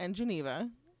McDonnell and Geneva.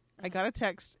 I got a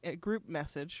text, a group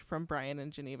message from Brian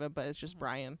and Geneva, but it's just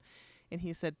Brian. And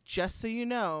he said, just so you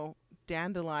know,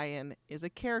 Dandelion is a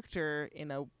character in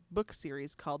a book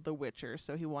series called The Witcher.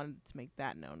 So he wanted to make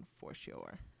that known for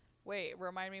sure. Wait,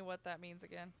 remind me what that means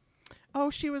again. Oh,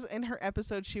 she was in her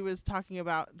episode. She was talking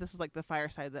about, this is like the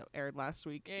Fireside that aired last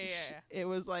week. Yeah. It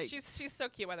was like, She's so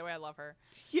cute, by the way. I love her.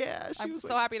 yeah, she I'm was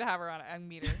so happy to have her on and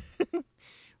meet her.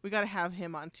 we got to have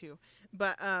him on too.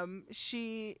 But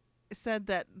she said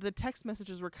that the text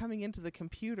messages were coming into the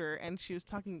computer, and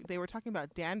they were talking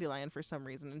about Dandelion for some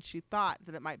reason, and she thought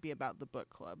that it might be about the book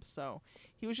club. So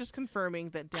he was just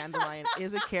confirming that Dandelion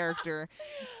is a character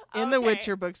in the Okay.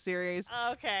 Witcher book series.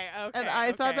 Okay. And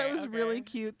I thought that was really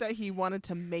cute that he wanted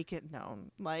to make it known.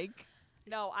 Like,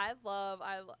 No, I love.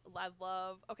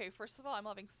 Okay, first of all, I'm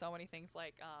loving so many things.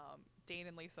 Like, Dane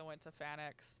and Lisa went to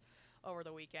FanX over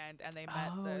the weekend, and they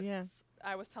met Oh, this. yeah.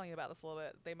 I was telling you about this a little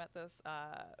bit. They met this.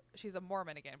 She's a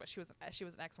Mormon again, but she was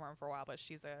an ex-Mormon for a while, but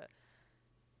she's a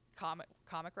comic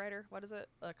writer. What is it?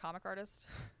 A comic artist,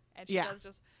 and she Yeah. does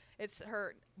just. It's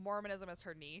her Mormonism is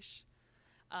her niche.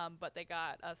 But they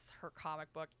got us her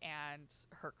comic book and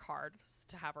her cards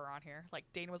to have her on here. Like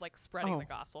Dane was like spreading Oh. the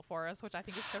gospel for us, which I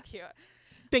think is so cute.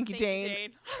 thank you, Thank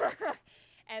Dane. you, Dane.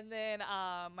 And then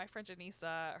my friend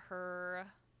Janisa, her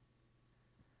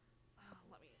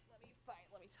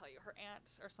let me tell you, her aunt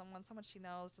or someone she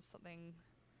knows, just something,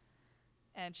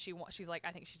 and she's like,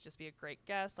 I think she'd just be a great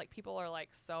guest. Like people are like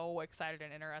so excited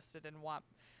and interested and want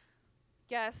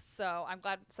guests. So I'm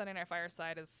glad Sunday Night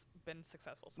Fireside has been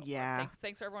successful so Yeah. far.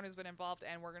 Thanks for everyone who's been involved,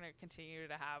 and we're gonna continue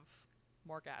to have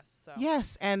more guests. So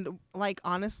Yes, and like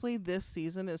honestly, this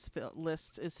season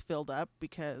list is filled up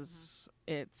because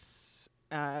it's.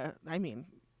 I mean,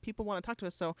 people want to talk to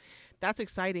us, so that's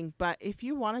exciting. But if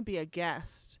you want to be a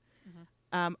guest,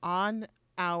 on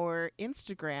our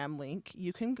Instagram link,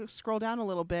 you can scroll down a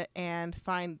little bit and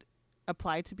find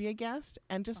 "apply to be a guest"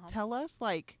 and just tell us,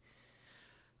 like,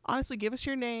 honestly, give us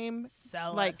your name.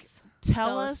 sell Like, us. Tell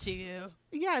Sell us, to you.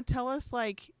 yeah, tell us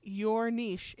like your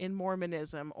niche in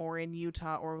Mormonism or in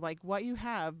Utah or like what you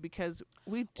have, because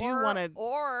we do want to.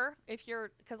 Or if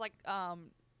you're, because like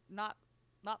not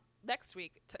next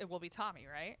week it will be Tommy,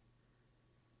 right?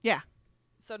 Yeah.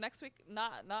 So next week,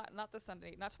 not this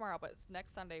Sunday, not tomorrow, but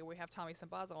next Sunday we have Tommy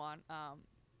Simbazo on,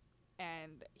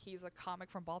 and he's a comic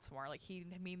from Baltimore. Like he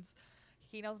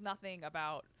knows nothing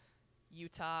about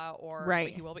Utah or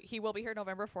Right. but he will be here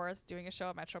November 4th doing a show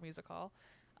at Metro Music Hall.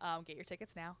 Get your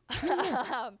tickets now.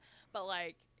 But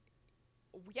like,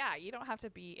 yeah, you don't have to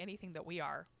be anything that we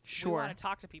are. Sure. We want to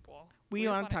talk to people. We just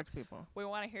want wanna- to talk to people. We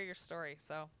want to hear your story.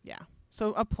 So Yeah.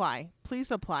 So apply.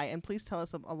 Please apply, and please tell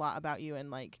us a lot about you,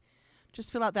 and like just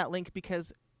fill out that link,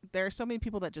 because there are so many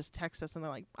people that just text us and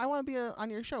they're like, I want to be on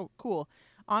your show. Cool.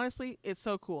 Honestly, it's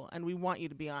so cool, and we want you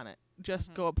to be on it.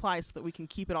 Just go apply so that we can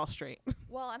keep it all straight.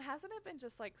 well, and hasn't it been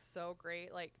just like so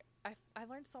great? Like I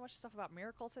learned so much stuff about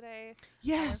Miracle today. I learned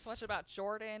Yes. so much about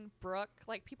Jordan, Brooke,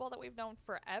 like people that we've known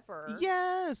forever.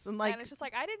 Yes. And like, and it's just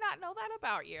like I did not know that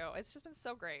about you. It's just been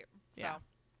so great. So Yeah.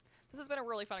 this has been a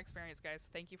really fun experience, guys.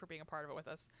 Thank you for being a part of it with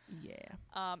us. yeah.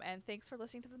 And thanks for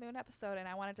listening to the Moon episode. And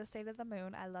I wanted to say to the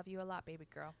Moon, I love you a lot, baby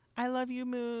girl. I love you,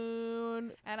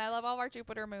 Moon. And I love all of our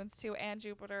Jupiter moons too, and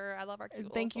Jupiter. I love our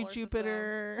cute Thank you, little solar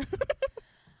Jupiter.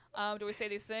 system. Do we say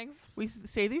these things? We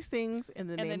say these things in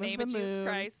the In the name of of the Jesus moon.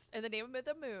 Christ. In the name of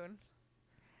the moon.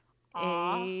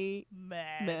 Amen.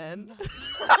 Man.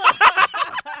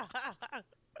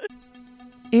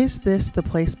 Is This the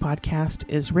Place podcast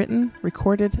is written,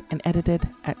 recorded, and edited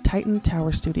at Titan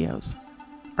Tower Studios.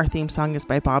 Our theme song is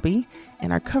by Bobby,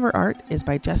 and our cover art is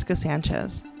by Jessica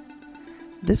Sanchez.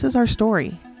 This is our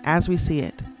story, as we see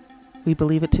it. We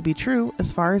believe it to be true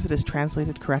as far as it is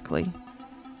translated correctly.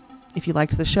 If you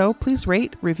liked the show, please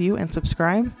rate, review, and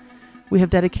subscribe. We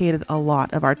have dedicated a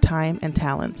lot of our time and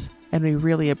talents, and we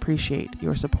really appreciate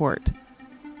your support.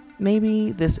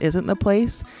 Maybe this isn't the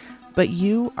place, but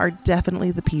you are definitely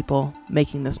the people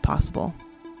making this possible.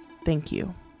 Thank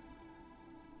you.